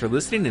 thanks for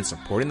listening and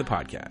supporting the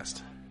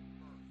podcast.